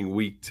fucking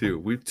week 2.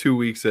 We're 2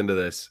 weeks into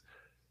this,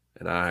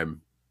 and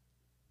I'm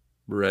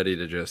ready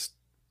to just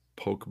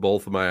poke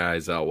both of my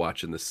eyes out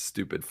watching this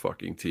stupid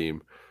fucking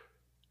team.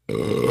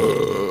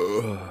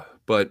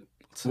 But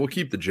we'll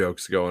keep the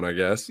jokes going, I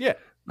guess. Yeah.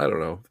 I don't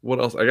know. What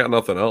else? I got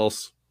nothing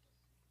else.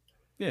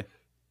 Yeah.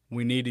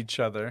 We need each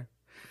other.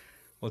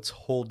 Let's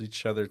hold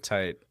each other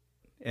tight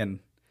and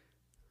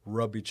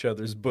rub each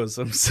other's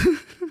bosoms.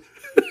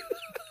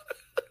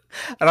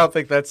 I don't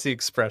think that's the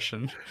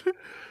expression.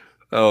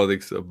 I don't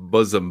think so.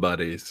 Bosom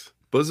Buddies.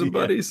 Bosom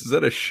Buddies? Is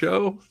that a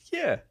show?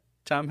 Yeah.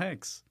 Tom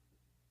Hanks.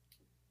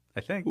 I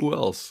think. Who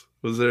else?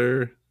 Was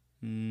there?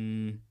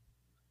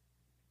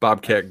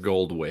 Bobcat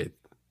Goldthwait.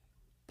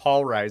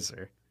 Paul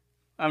Reiser.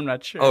 I'm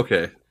not sure.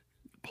 Okay.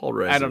 Paul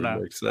Reiser I don't know.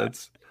 Makes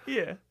sense.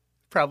 Yeah.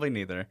 Probably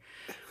neither.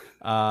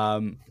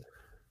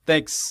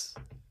 Thanks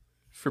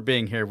for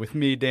being here with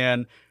me,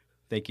 Dan.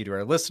 Thank you to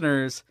our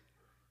listeners.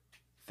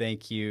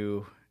 Thank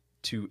you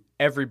to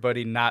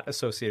everybody not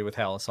associated with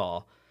Hallis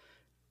Hall,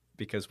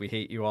 because we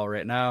hate you all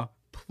right now.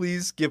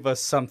 Please give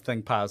us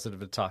something positive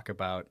to talk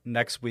about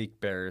next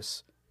week,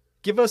 Bears.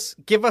 Give us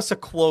a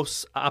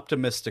close,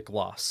 optimistic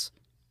loss.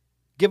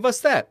 Give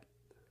us that.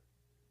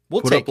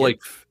 We'll take it.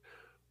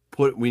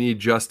 We need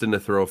Justin to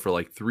throw for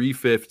like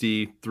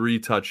 350, 3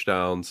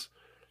 touchdowns,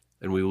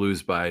 and we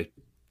lose by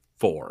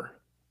 4.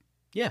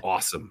 Yeah.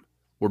 Awesome.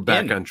 We're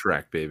back on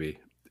track, baby.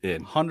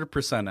 In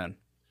 100% in.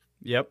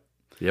 Yep.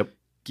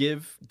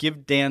 Give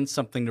Dan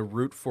something to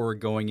root for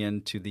going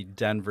into the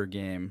Denver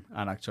game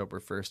on October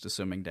 1st,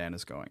 assuming Dan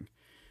is going.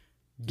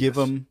 Give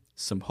him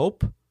some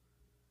hope.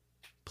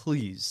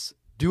 Please.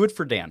 Do it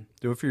for Dan.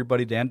 Do it for your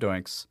buddy Dan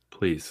Doinks.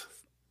 Please.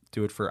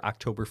 Do it for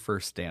October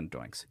 1st, Dan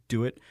Doinks.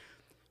 Do it.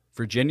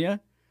 Virginia,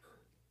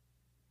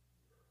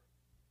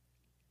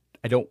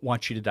 I don't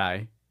want you to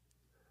die.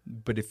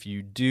 But if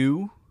you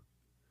do,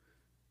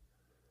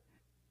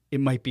 it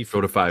might be for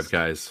Go to Five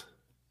Guys.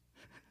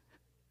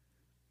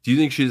 Do you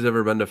think she's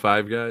ever been to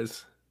Five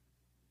Guys?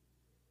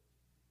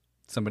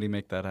 Somebody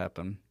make that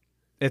happen.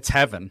 It's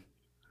heaven.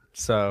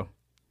 So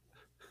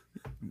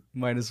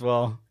might as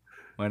well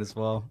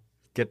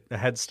get a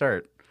head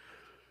start.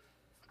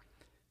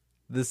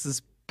 This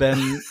has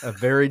been a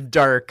very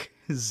dark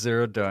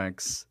Zero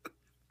Doinks.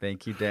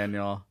 Thank you,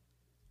 Daniel.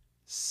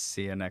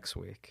 See you next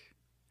week.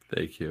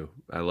 Thank you.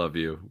 I love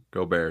you.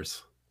 Go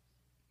Bears.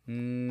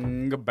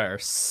 Go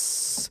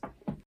Bears.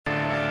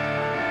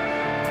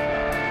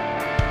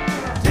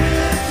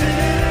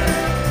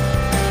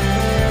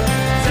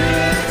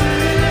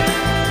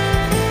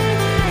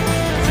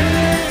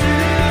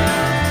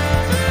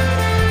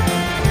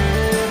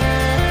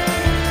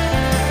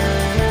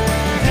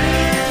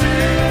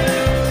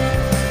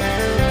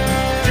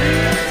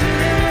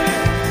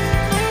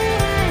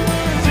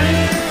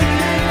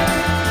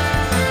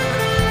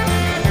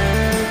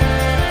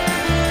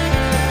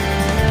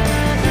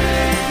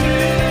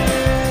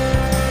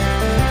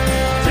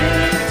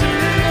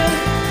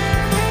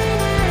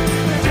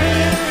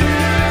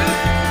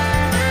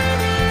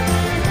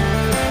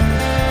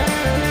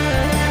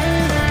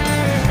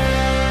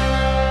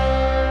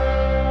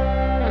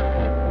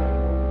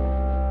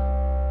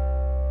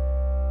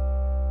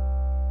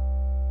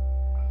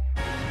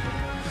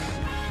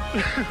 Fuck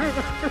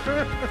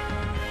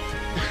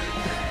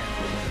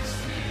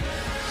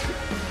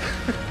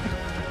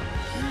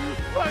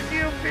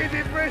you,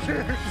 Phoebe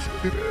Bridgers.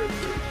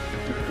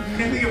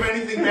 Can't think of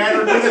anything bad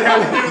or good that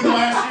happened in the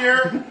last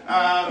year.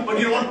 But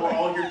you know what? We're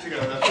all here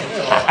together. That's what it's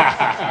all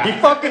about. He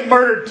fucking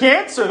murdered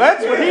cancer.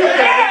 That's what he did.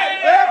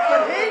 That's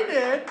what he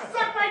did.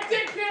 Suck my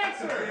dick,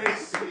 cancer. The big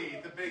C.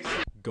 The big C.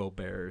 Go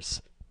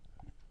Bears.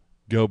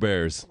 Go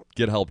Bears.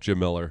 Get help, Jim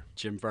Miller.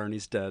 Jim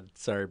Varney's dead.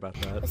 Sorry about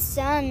that.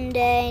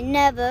 Sunday,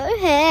 never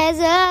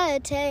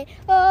hesitate.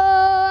 Oh,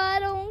 I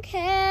don't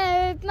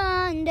care if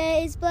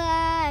Monday's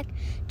black.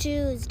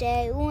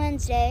 Tuesday,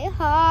 Wednesday,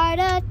 heart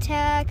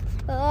attack.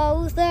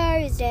 Oh,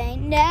 Thursday,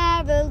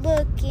 never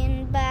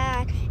looking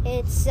back.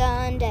 It's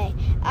Sunday,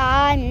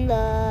 I'm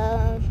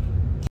loved.